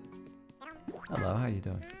 Hello, how you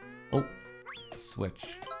doing? Oh, a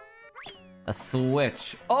switch. A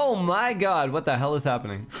switch. Oh my god, what the hell is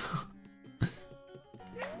happening?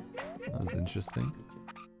 That was interesting.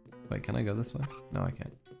 Wait, can I go this way? No, I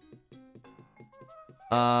can't.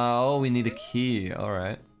 Oh, we need a key.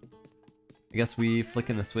 Alright. I guess we flick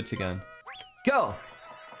in the switch again. Go!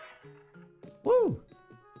 Woo!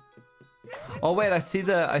 Oh wait, I see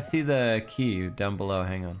the key down below.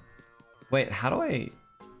 Hang on. Wait, how do I...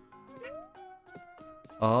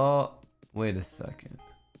 Oh, wait a second.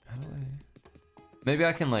 How do I... Maybe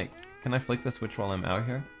I can like... Can I flick the switch while I'm out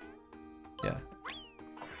here? Yeah.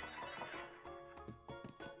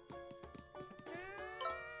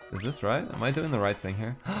 Is this right? Am I doing the right thing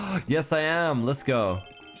here? Yes, I am! Let's go!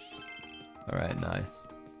 Alright, nice.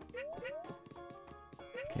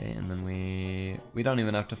 Okay, and then we don't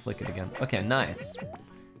even have to flick it again. Okay, nice.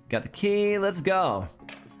 Got the key, let's go!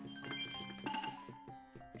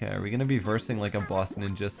 Okay, are we gonna be versing like a boss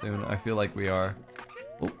ninja soon? I feel like we are.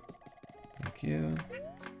 Oh, thank you.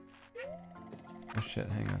 Oh shit,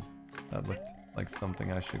 hang on. That looked like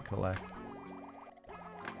something I should collect.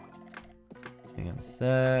 Hang on a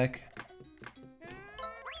sec.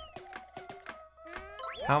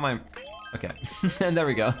 How am I... Okay, and there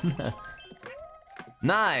we go.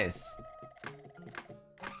 Nice!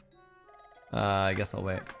 I guess I'll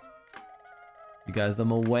wait. You guys, I'm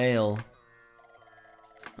a whale.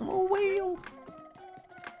 I'm a whale!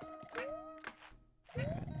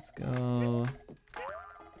 Alright, let's go.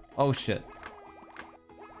 Oh shit.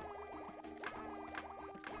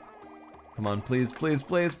 Come on, please, please,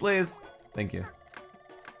 please, please! Thank you.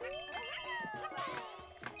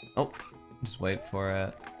 Oh, just wait for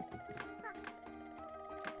it.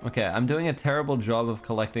 Okay, I'm doing a terrible job of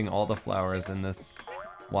collecting all the flowers in this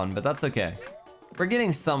one, but that's okay. We're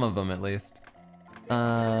getting some of them at least.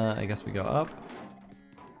 I guess we go up.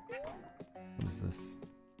 What is this?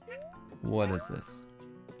 What is this?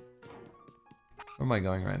 Where am I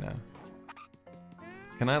going right now?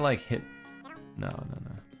 Can I like hit? No, no,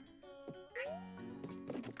 no.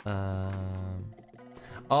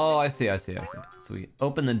 Oh, I see, I see, I see. So we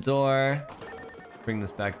open the door, bring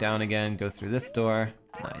this back down again, go through this door.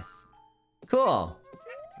 Nice. Cool. All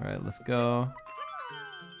right, let's go.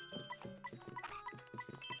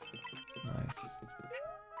 Nice.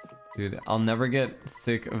 Dude, I'll never get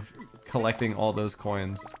sick of collecting all those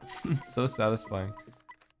coins. It's so satisfying.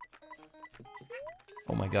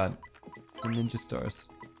 Oh my god. The ninja stars.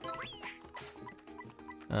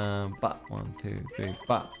 But 1, 2, 3,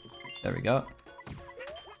 but. There we go.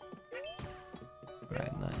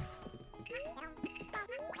 Right, nice.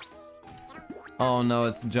 Oh no,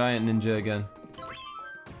 it's a giant ninja again.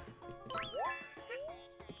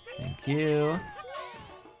 Thank you.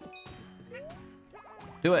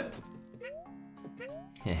 Do it.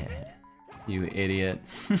 You idiot.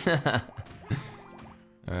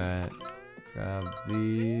 Alright. Grab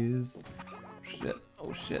these. Shit.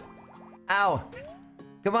 Oh shit. Ow!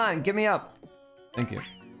 Come on, get me up. Thank you.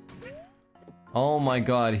 Oh my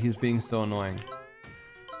god, he's being so annoying.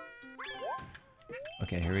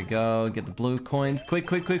 Okay, here we go. Get the blue coins. Quick,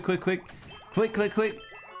 quick, quick, quick, quick. Quick, quick, quick.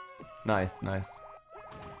 Nice, nice.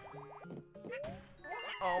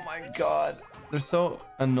 Oh my god. They're so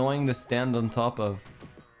annoying to stand on top of.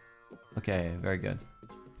 Okay, very good.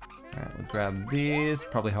 Alright, we'll grab these.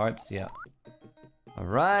 Probably hearts, yeah.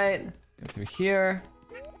 Alright. Go through here.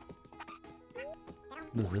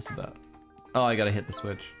 What is this about? Oh, I gotta hit the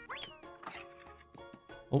switch.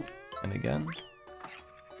 Oh, And again.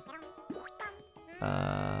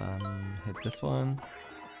 Hit this one.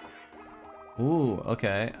 Ooh,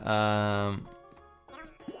 okay.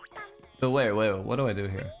 But wait, what do I do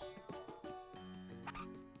here?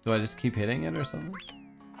 Do I just keep hitting it or something?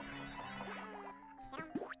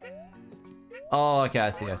 Oh, okay, I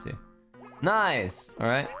see. Nice!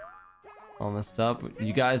 Alright. Almost up.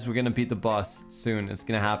 You guys, we're gonna beat the boss soon. It's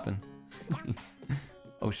gonna happen.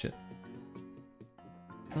 Oh, shit.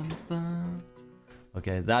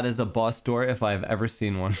 Okay, that is a boss door if I've ever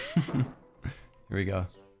seen one. Here we go.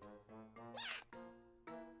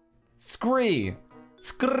 Scree!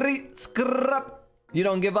 Scrup! You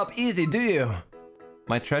don't give up easy, do you?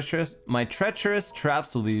 My treacherous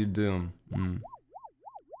traps will be your doom.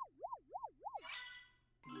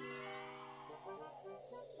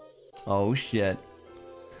 Oh shit.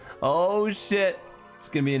 Oh shit. It's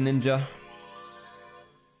gonna be a ninja.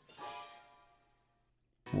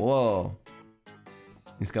 Whoa.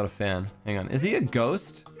 He's got a fan. Hang on. Is he a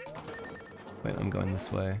ghost? Wait, I'm going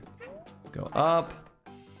this way. Let's go up.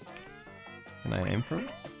 Can I aim for him?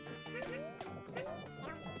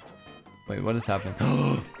 Wait, what is happening?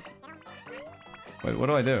 Wait, what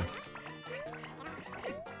do I do?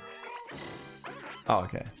 Oh,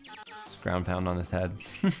 okay. Just ground pound on his head.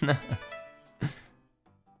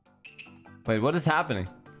 Wait, what is happening?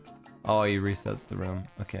 Oh, he resets the room.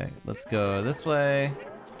 Okay, let's go this way.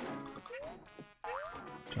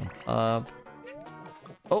 Jump up.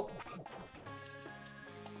 Oh!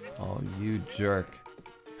 Oh, you jerk.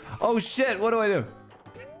 Oh shit, what do I do?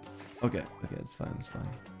 Okay, it's fine.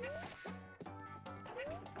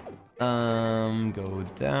 Go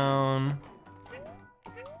down.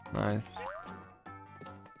 Nice.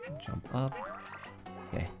 Jump up.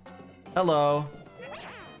 Okay. Hello.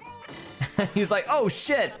 He's like, oh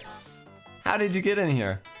shit! How did you get in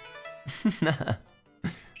here?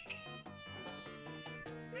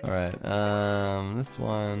 Alright, this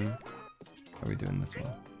one. How are we doing this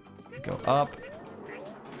one? Go up.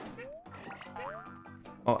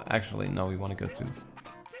 Oh, actually, no, we want to go through this.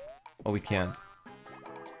 Oh, we can't.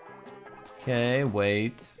 Okay,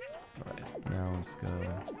 wait. Alright, now let's go.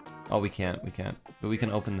 Oh, we can't. But we can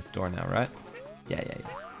open this door now, right? Yeah.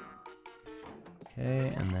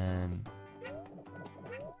 Okay, and then...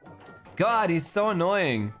 God, he's so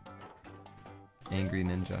annoying! Angry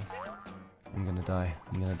ninja. I'm gonna die.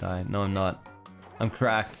 No, I'm not. I'm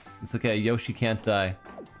cracked. It's okay, Yoshi can't die.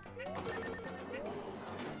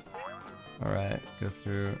 Alright, go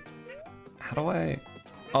through. How do I...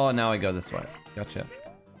 Oh, now I go this way. Gotcha.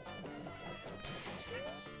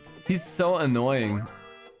 He's so annoying.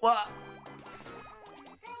 What?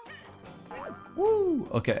 Woo!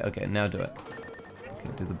 Okay, now do it. Okay,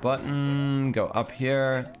 do the button. Go up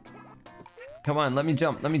here. Come on, let me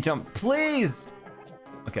jump, please!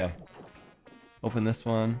 Okay. Open this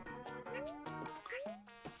one.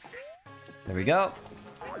 There we go.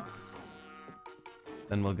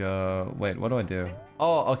 Then we'll go... Wait, what do I do?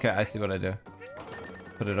 Oh, okay, I see what I do.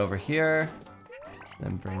 Put it over here.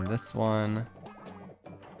 Then bring this one.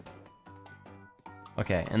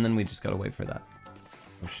 Okay, and then we just gotta wait for that.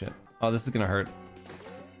 Oh shit. Oh, this is gonna hurt.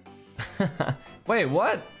 Wait,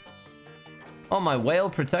 what? Oh, my whale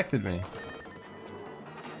protected me.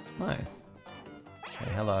 Nice.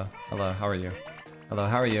 Hey, hello, how are you? Hello,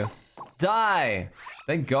 how are you? Die!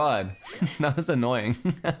 Thank God. That was annoying.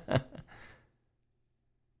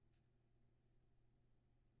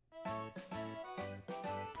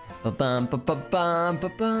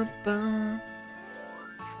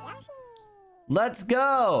 Let's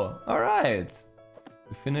go! Alright.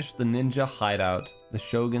 We finished the ninja hideout, the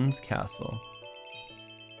Shogun's castle.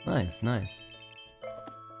 Nice.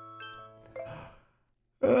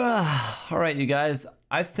 Alright, you guys.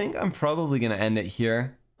 I think I'm probably gonna end it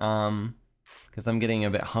here. Because I'm getting a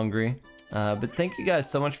bit hungry. But thank you guys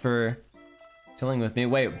so much for chilling with me.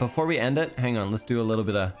 Wait, before we end it, hang on, let's do a little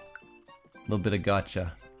bit of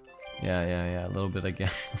gotcha. Yeah, a little bit again.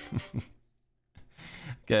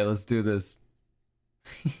 Okay, let's do this.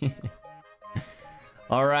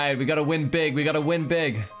 Alright, we gotta win big,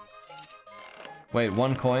 Wait,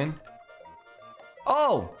 1 coin?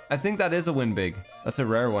 Oh! I think that is a win big. That's a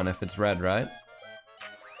rare one if it's red, right?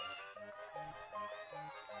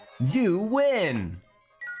 You win!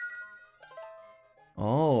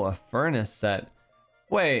 Oh, a furnace set.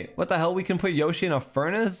 Wait, what the hell? We can put Yoshi in a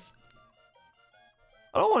furnace?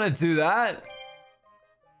 I don't want to do that.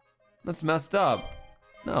 That's messed up.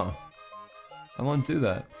 No. I won't do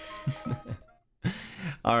that.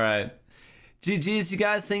 Alright. GG's, you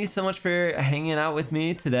guys. Thank you so much for hanging out with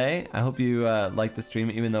me today. I hope you liked the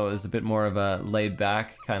stream, even though it was a bit more of a laid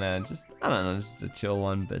back kind of just, I don't know, just a chill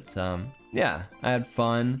one. But yeah, I had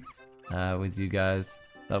fun with you guys.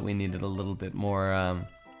 Thought we needed a little bit more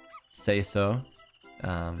say-so.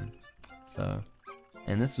 And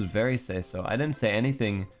this was very say-so. I didn't say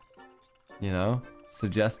anything, you know,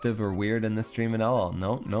 suggestive or weird in this stream at all.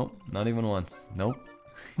 Nope, nope, not even once. Nope.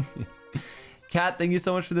 Kat, thank you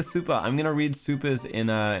so much for the super. I'm gonna read supas in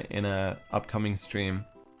a upcoming stream.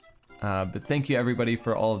 But thank you everybody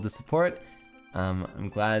for all of the support. I'm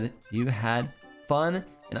glad you had fun,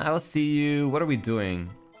 and I will see you. What are we doing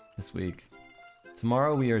this week?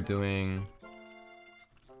 Tomorrow we are doing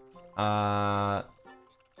we're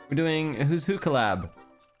doing Who's Who collab,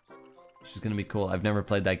 which is gonna be cool. I've never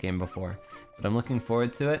played that game before, but I'm looking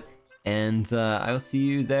forward to it. And I will see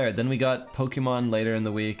you there. Then we got Pokemon later in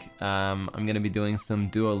the week. I'm gonna be doing some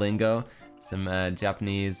Duolingo, some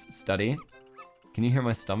Japanese study. Can you hear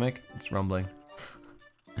my stomach? It's rumbling.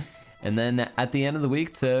 And then at the end of the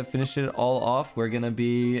week, to finish it all off, we're gonna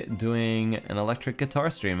be doing an electric guitar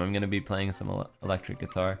stream. I'm gonna be playing some electric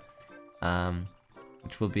guitar,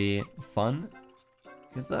 which will be fun.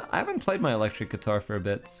 Because I haven't played my electric guitar for a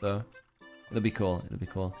bit, so it'll be cool. It'll be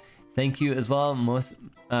cool. Thank you as well,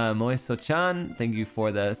 Moiso-chan. Thank you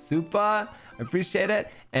for the super. I appreciate it.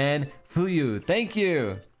 And Fuyu, thank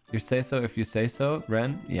you. You say so if you say so,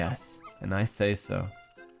 Ren? Yes, and I say so.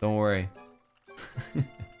 Don't worry.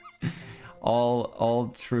 all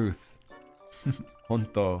truth.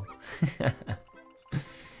 Honto.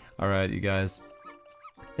 All right, you guys.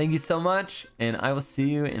 Thank you so much, and I will see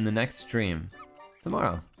you in the next stream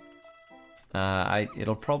tomorrow.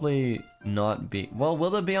 It'll probably not be, well,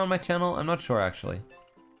 will it be on my channel? I'm not sure actually.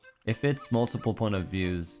 If it's multiple point of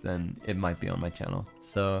views, then it might be on my channel.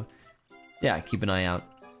 So yeah, keep an eye out.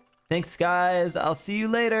 Thanks guys, I'll see you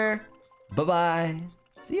later. Bye bye.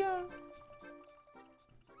 See ya.